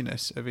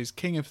craziness of his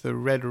King of the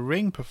Red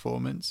Ring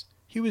performance,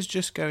 he was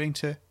just going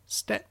to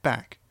step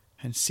back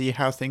and see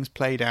how things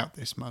played out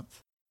this month.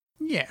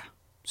 Yeah,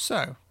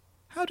 so,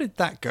 how did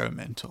that go,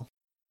 Mental?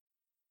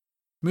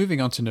 Moving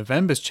on to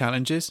November's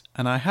challenges,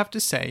 and I have to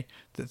say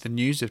that the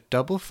news of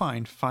Double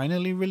Fine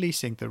finally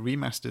releasing the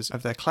remasters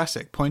of their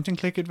classic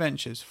point-and-click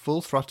adventures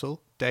Full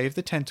Throttle, Day of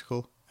the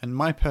Tentacle, and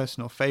my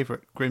personal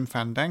favourite Grim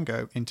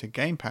Fandango into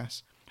Game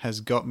Pass has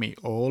got me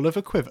all of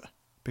a quiver,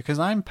 because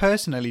I'm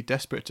personally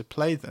desperate to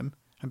play them,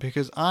 and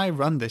because I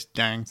run this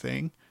dang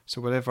thing,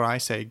 so whatever I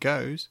say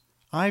goes,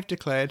 I've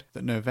declared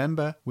that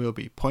November will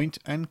be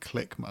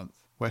point-and-click month,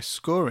 where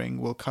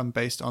scoring will come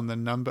based on the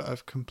number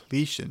of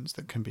completions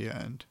that can be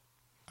earned.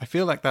 I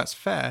feel like that's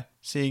fair,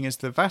 seeing as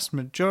the vast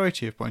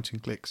majority of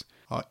point-and-clicks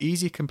are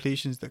easy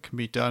completions that can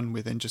be done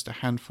within just a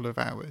handful of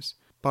hours,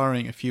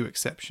 barring a few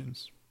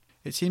exceptions.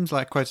 It seems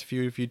like quite a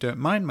few of you don't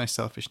mind my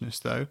selfishness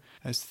though,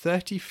 as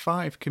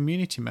 35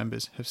 community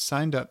members have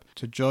signed up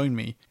to join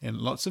me in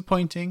lots of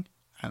pointing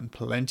and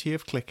plenty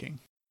of clicking.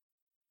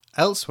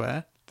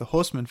 Elsewhere, the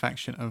Horseman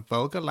faction of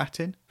Vulgar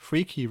Latin,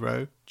 Freaky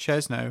Row,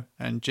 Chesno,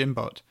 and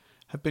Jimbot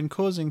have been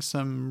causing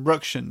some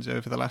ructions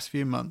over the last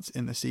few months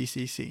in the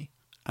CCC,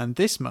 and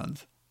this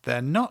month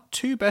they're not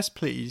too best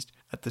pleased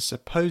at the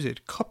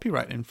supposed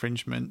copyright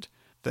infringement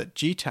that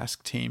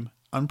G-Task team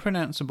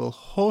Unpronounceable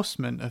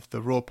Horseman of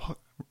the Rock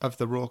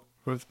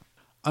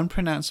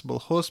Unpronounceable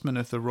Horseman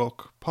of the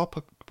Rock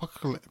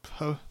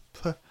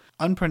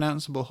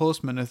Unpronounceable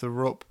Horseman of the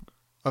Rock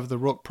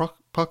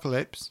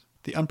Apocalypse,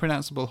 the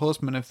Unpronounceable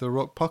Horseman of the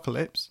Rock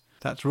Apocalypse,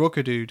 that's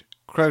Rockadude,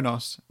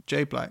 Kronos,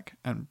 J-Black,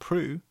 and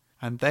Prue,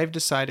 and they've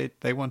decided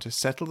they want to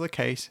settle the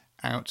case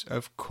out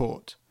of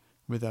court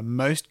with a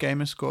most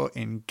gamer score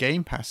in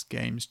Game Pass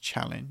games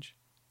challenge.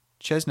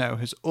 Chesno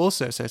has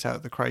also set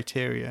out the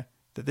criteria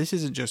that this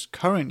isn't just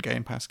current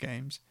Game Pass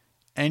games,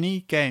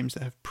 any games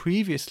that have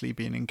previously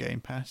been in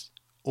Game Pass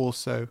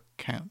also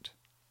count.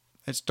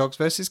 It's Dogs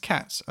vs.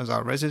 Cats as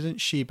our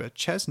resident Sheba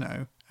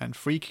Chesno and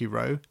Freaky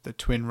Row, the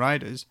Twin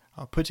Riders,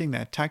 are putting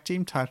their tag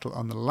team title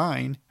on the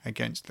line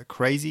against the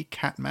crazy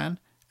Catman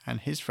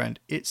and his friend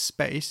It's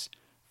Space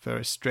for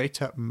a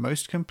straight up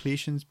most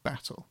completions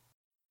battle.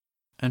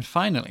 And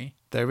finally,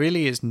 there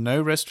really is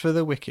no rest for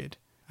the wicked,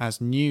 as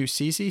new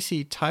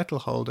CCC title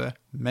holder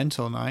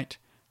Mental Knight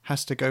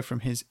has to go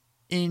from his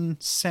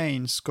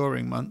insane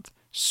scoring month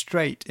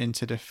straight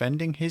into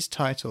defending his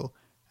title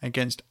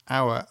against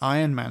our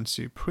Iron Man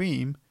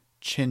Supreme,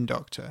 Chin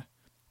Doctor,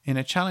 in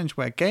a challenge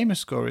where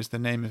gamerscore is the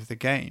name of the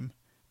game,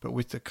 but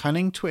with the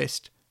cunning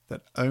twist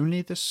that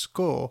only the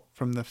score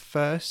from the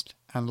first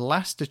and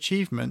last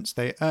achievements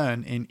they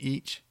earn in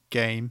each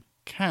game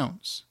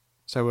counts.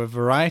 So a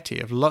variety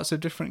of lots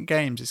of different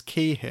games is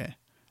key here,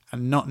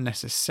 and not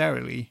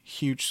necessarily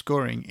huge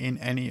scoring in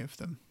any of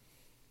them.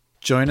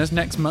 Join us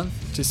next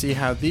month to see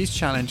how these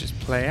challenges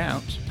play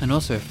out and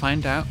also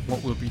find out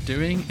what we'll be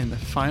doing in the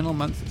final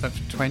month of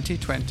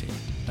 2020,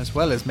 as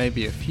well as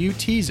maybe a few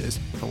teasers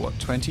for what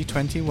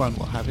 2021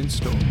 will have in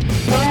store.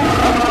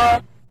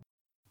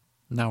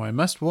 Now I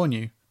must warn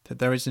you that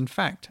there is in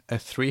fact a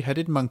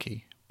three-headed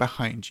monkey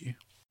behind you.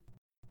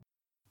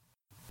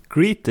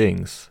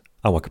 Greetings,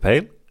 I'm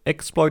Wakapale,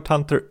 Exploit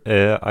Hunter,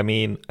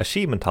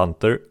 Achievement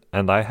Hunter,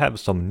 and I have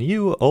some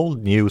new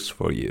old news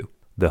for you.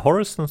 The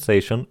horror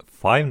sensation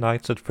Five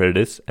Nights at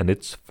Freddy's and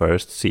its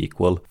first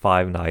sequel,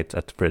 Five Nights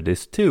at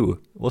Freddy's 2,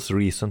 was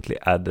recently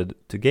added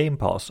to Game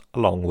Pass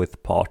along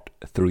with Part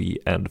 3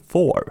 and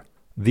 4.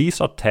 These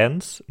are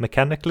tense,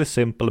 mechanically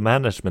simple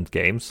management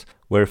games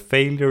where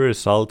failure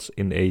results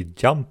in a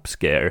jump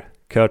scare,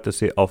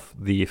 courtesy of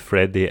the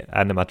Freddy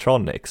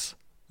animatronics.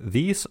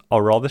 These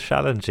are rather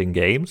challenging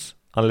games,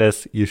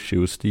 unless you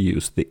choose to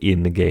use the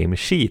in-game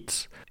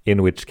cheats,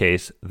 in which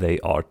case they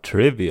are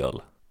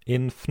trivial.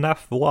 In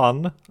FNAF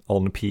 1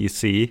 on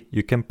PC,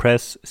 you can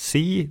press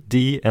C,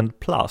 D and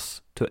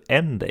plus to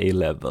end a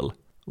level,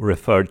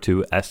 referred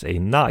to as a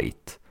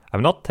night.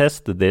 I've not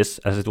tested this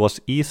as it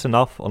was easy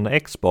enough on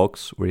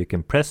Xbox, where you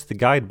can press the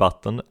guide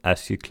button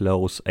as you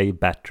close a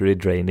battery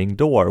draining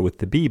door with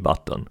the B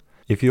button.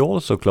 If you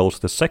also close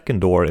the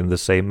second door in the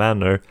same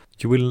manner,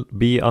 you will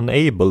be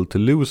unable to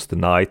lose the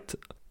night,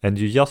 and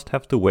you just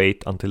have to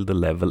wait until the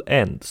level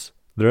ends.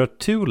 There are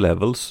 2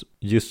 levels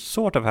you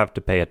sort of have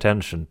to pay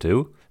attention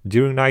to.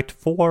 During night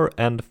 4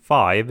 and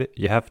 5,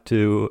 you have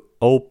to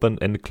open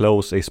and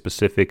close a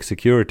specific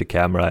security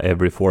camera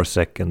every 4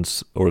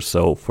 seconds or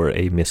so for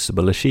a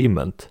missable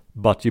achievement,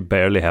 but you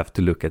barely have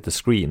to look at the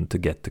screen to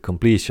get to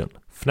completion.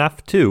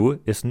 FNAF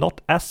 2 is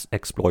not as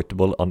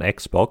exploitable on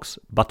Xbox,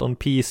 but on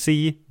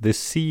PC, the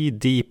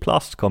C-D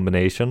plus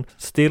combination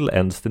still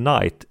ends the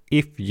night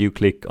if you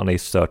click on a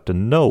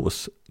certain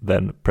nose,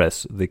 then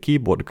press the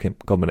keyboard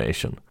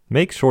combination.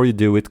 Make sure you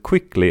do it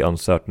quickly on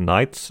certain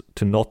nights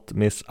to not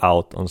miss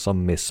out on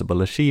some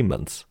missable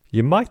achievements.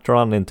 You might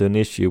run into an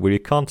issue where you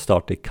can't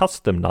start a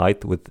custom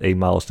night with a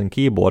mouse and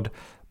keyboard,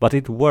 but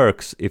it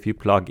works if you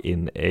plug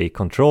in a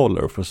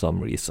controller for some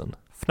reason.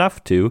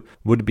 FNAF 2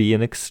 would be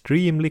an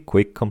extremely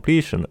quick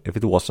completion if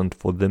it wasn't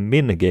for the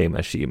minigame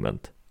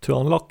achievement. To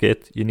unlock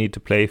it, you need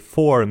to play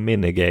 4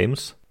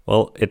 minigames.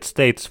 Well, it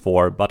states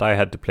 4, but I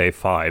had to play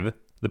 5.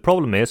 The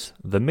problem is,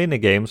 the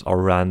minigames are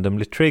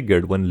randomly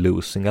triggered when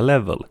losing a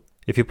level.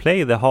 If you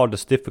play the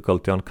hardest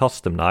difficulty on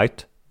custom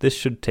night, this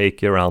should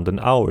take you around an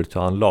hour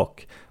to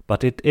unlock,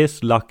 but it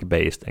is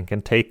luck-based and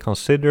can take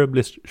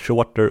considerably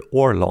shorter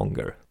or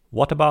longer.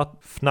 What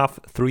about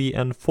FNAF 3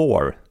 and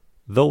 4?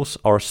 Those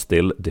are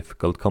still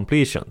difficult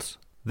completions.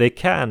 They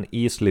can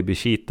easily be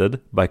cheated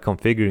by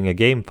configuring a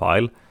game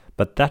file,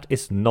 but that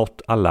is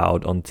not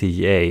allowed on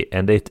TGA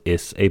and it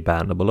is a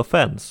bannable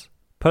offense.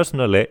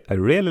 Personally, I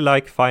really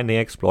like finding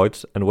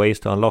exploits and ways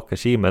to unlock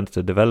achievements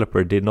the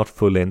developer did not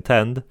fully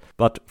intend,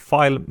 but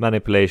file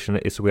manipulation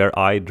is where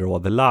I draw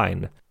the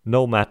line,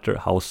 no matter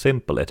how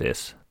simple it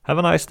is. Have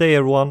a nice day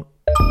everyone!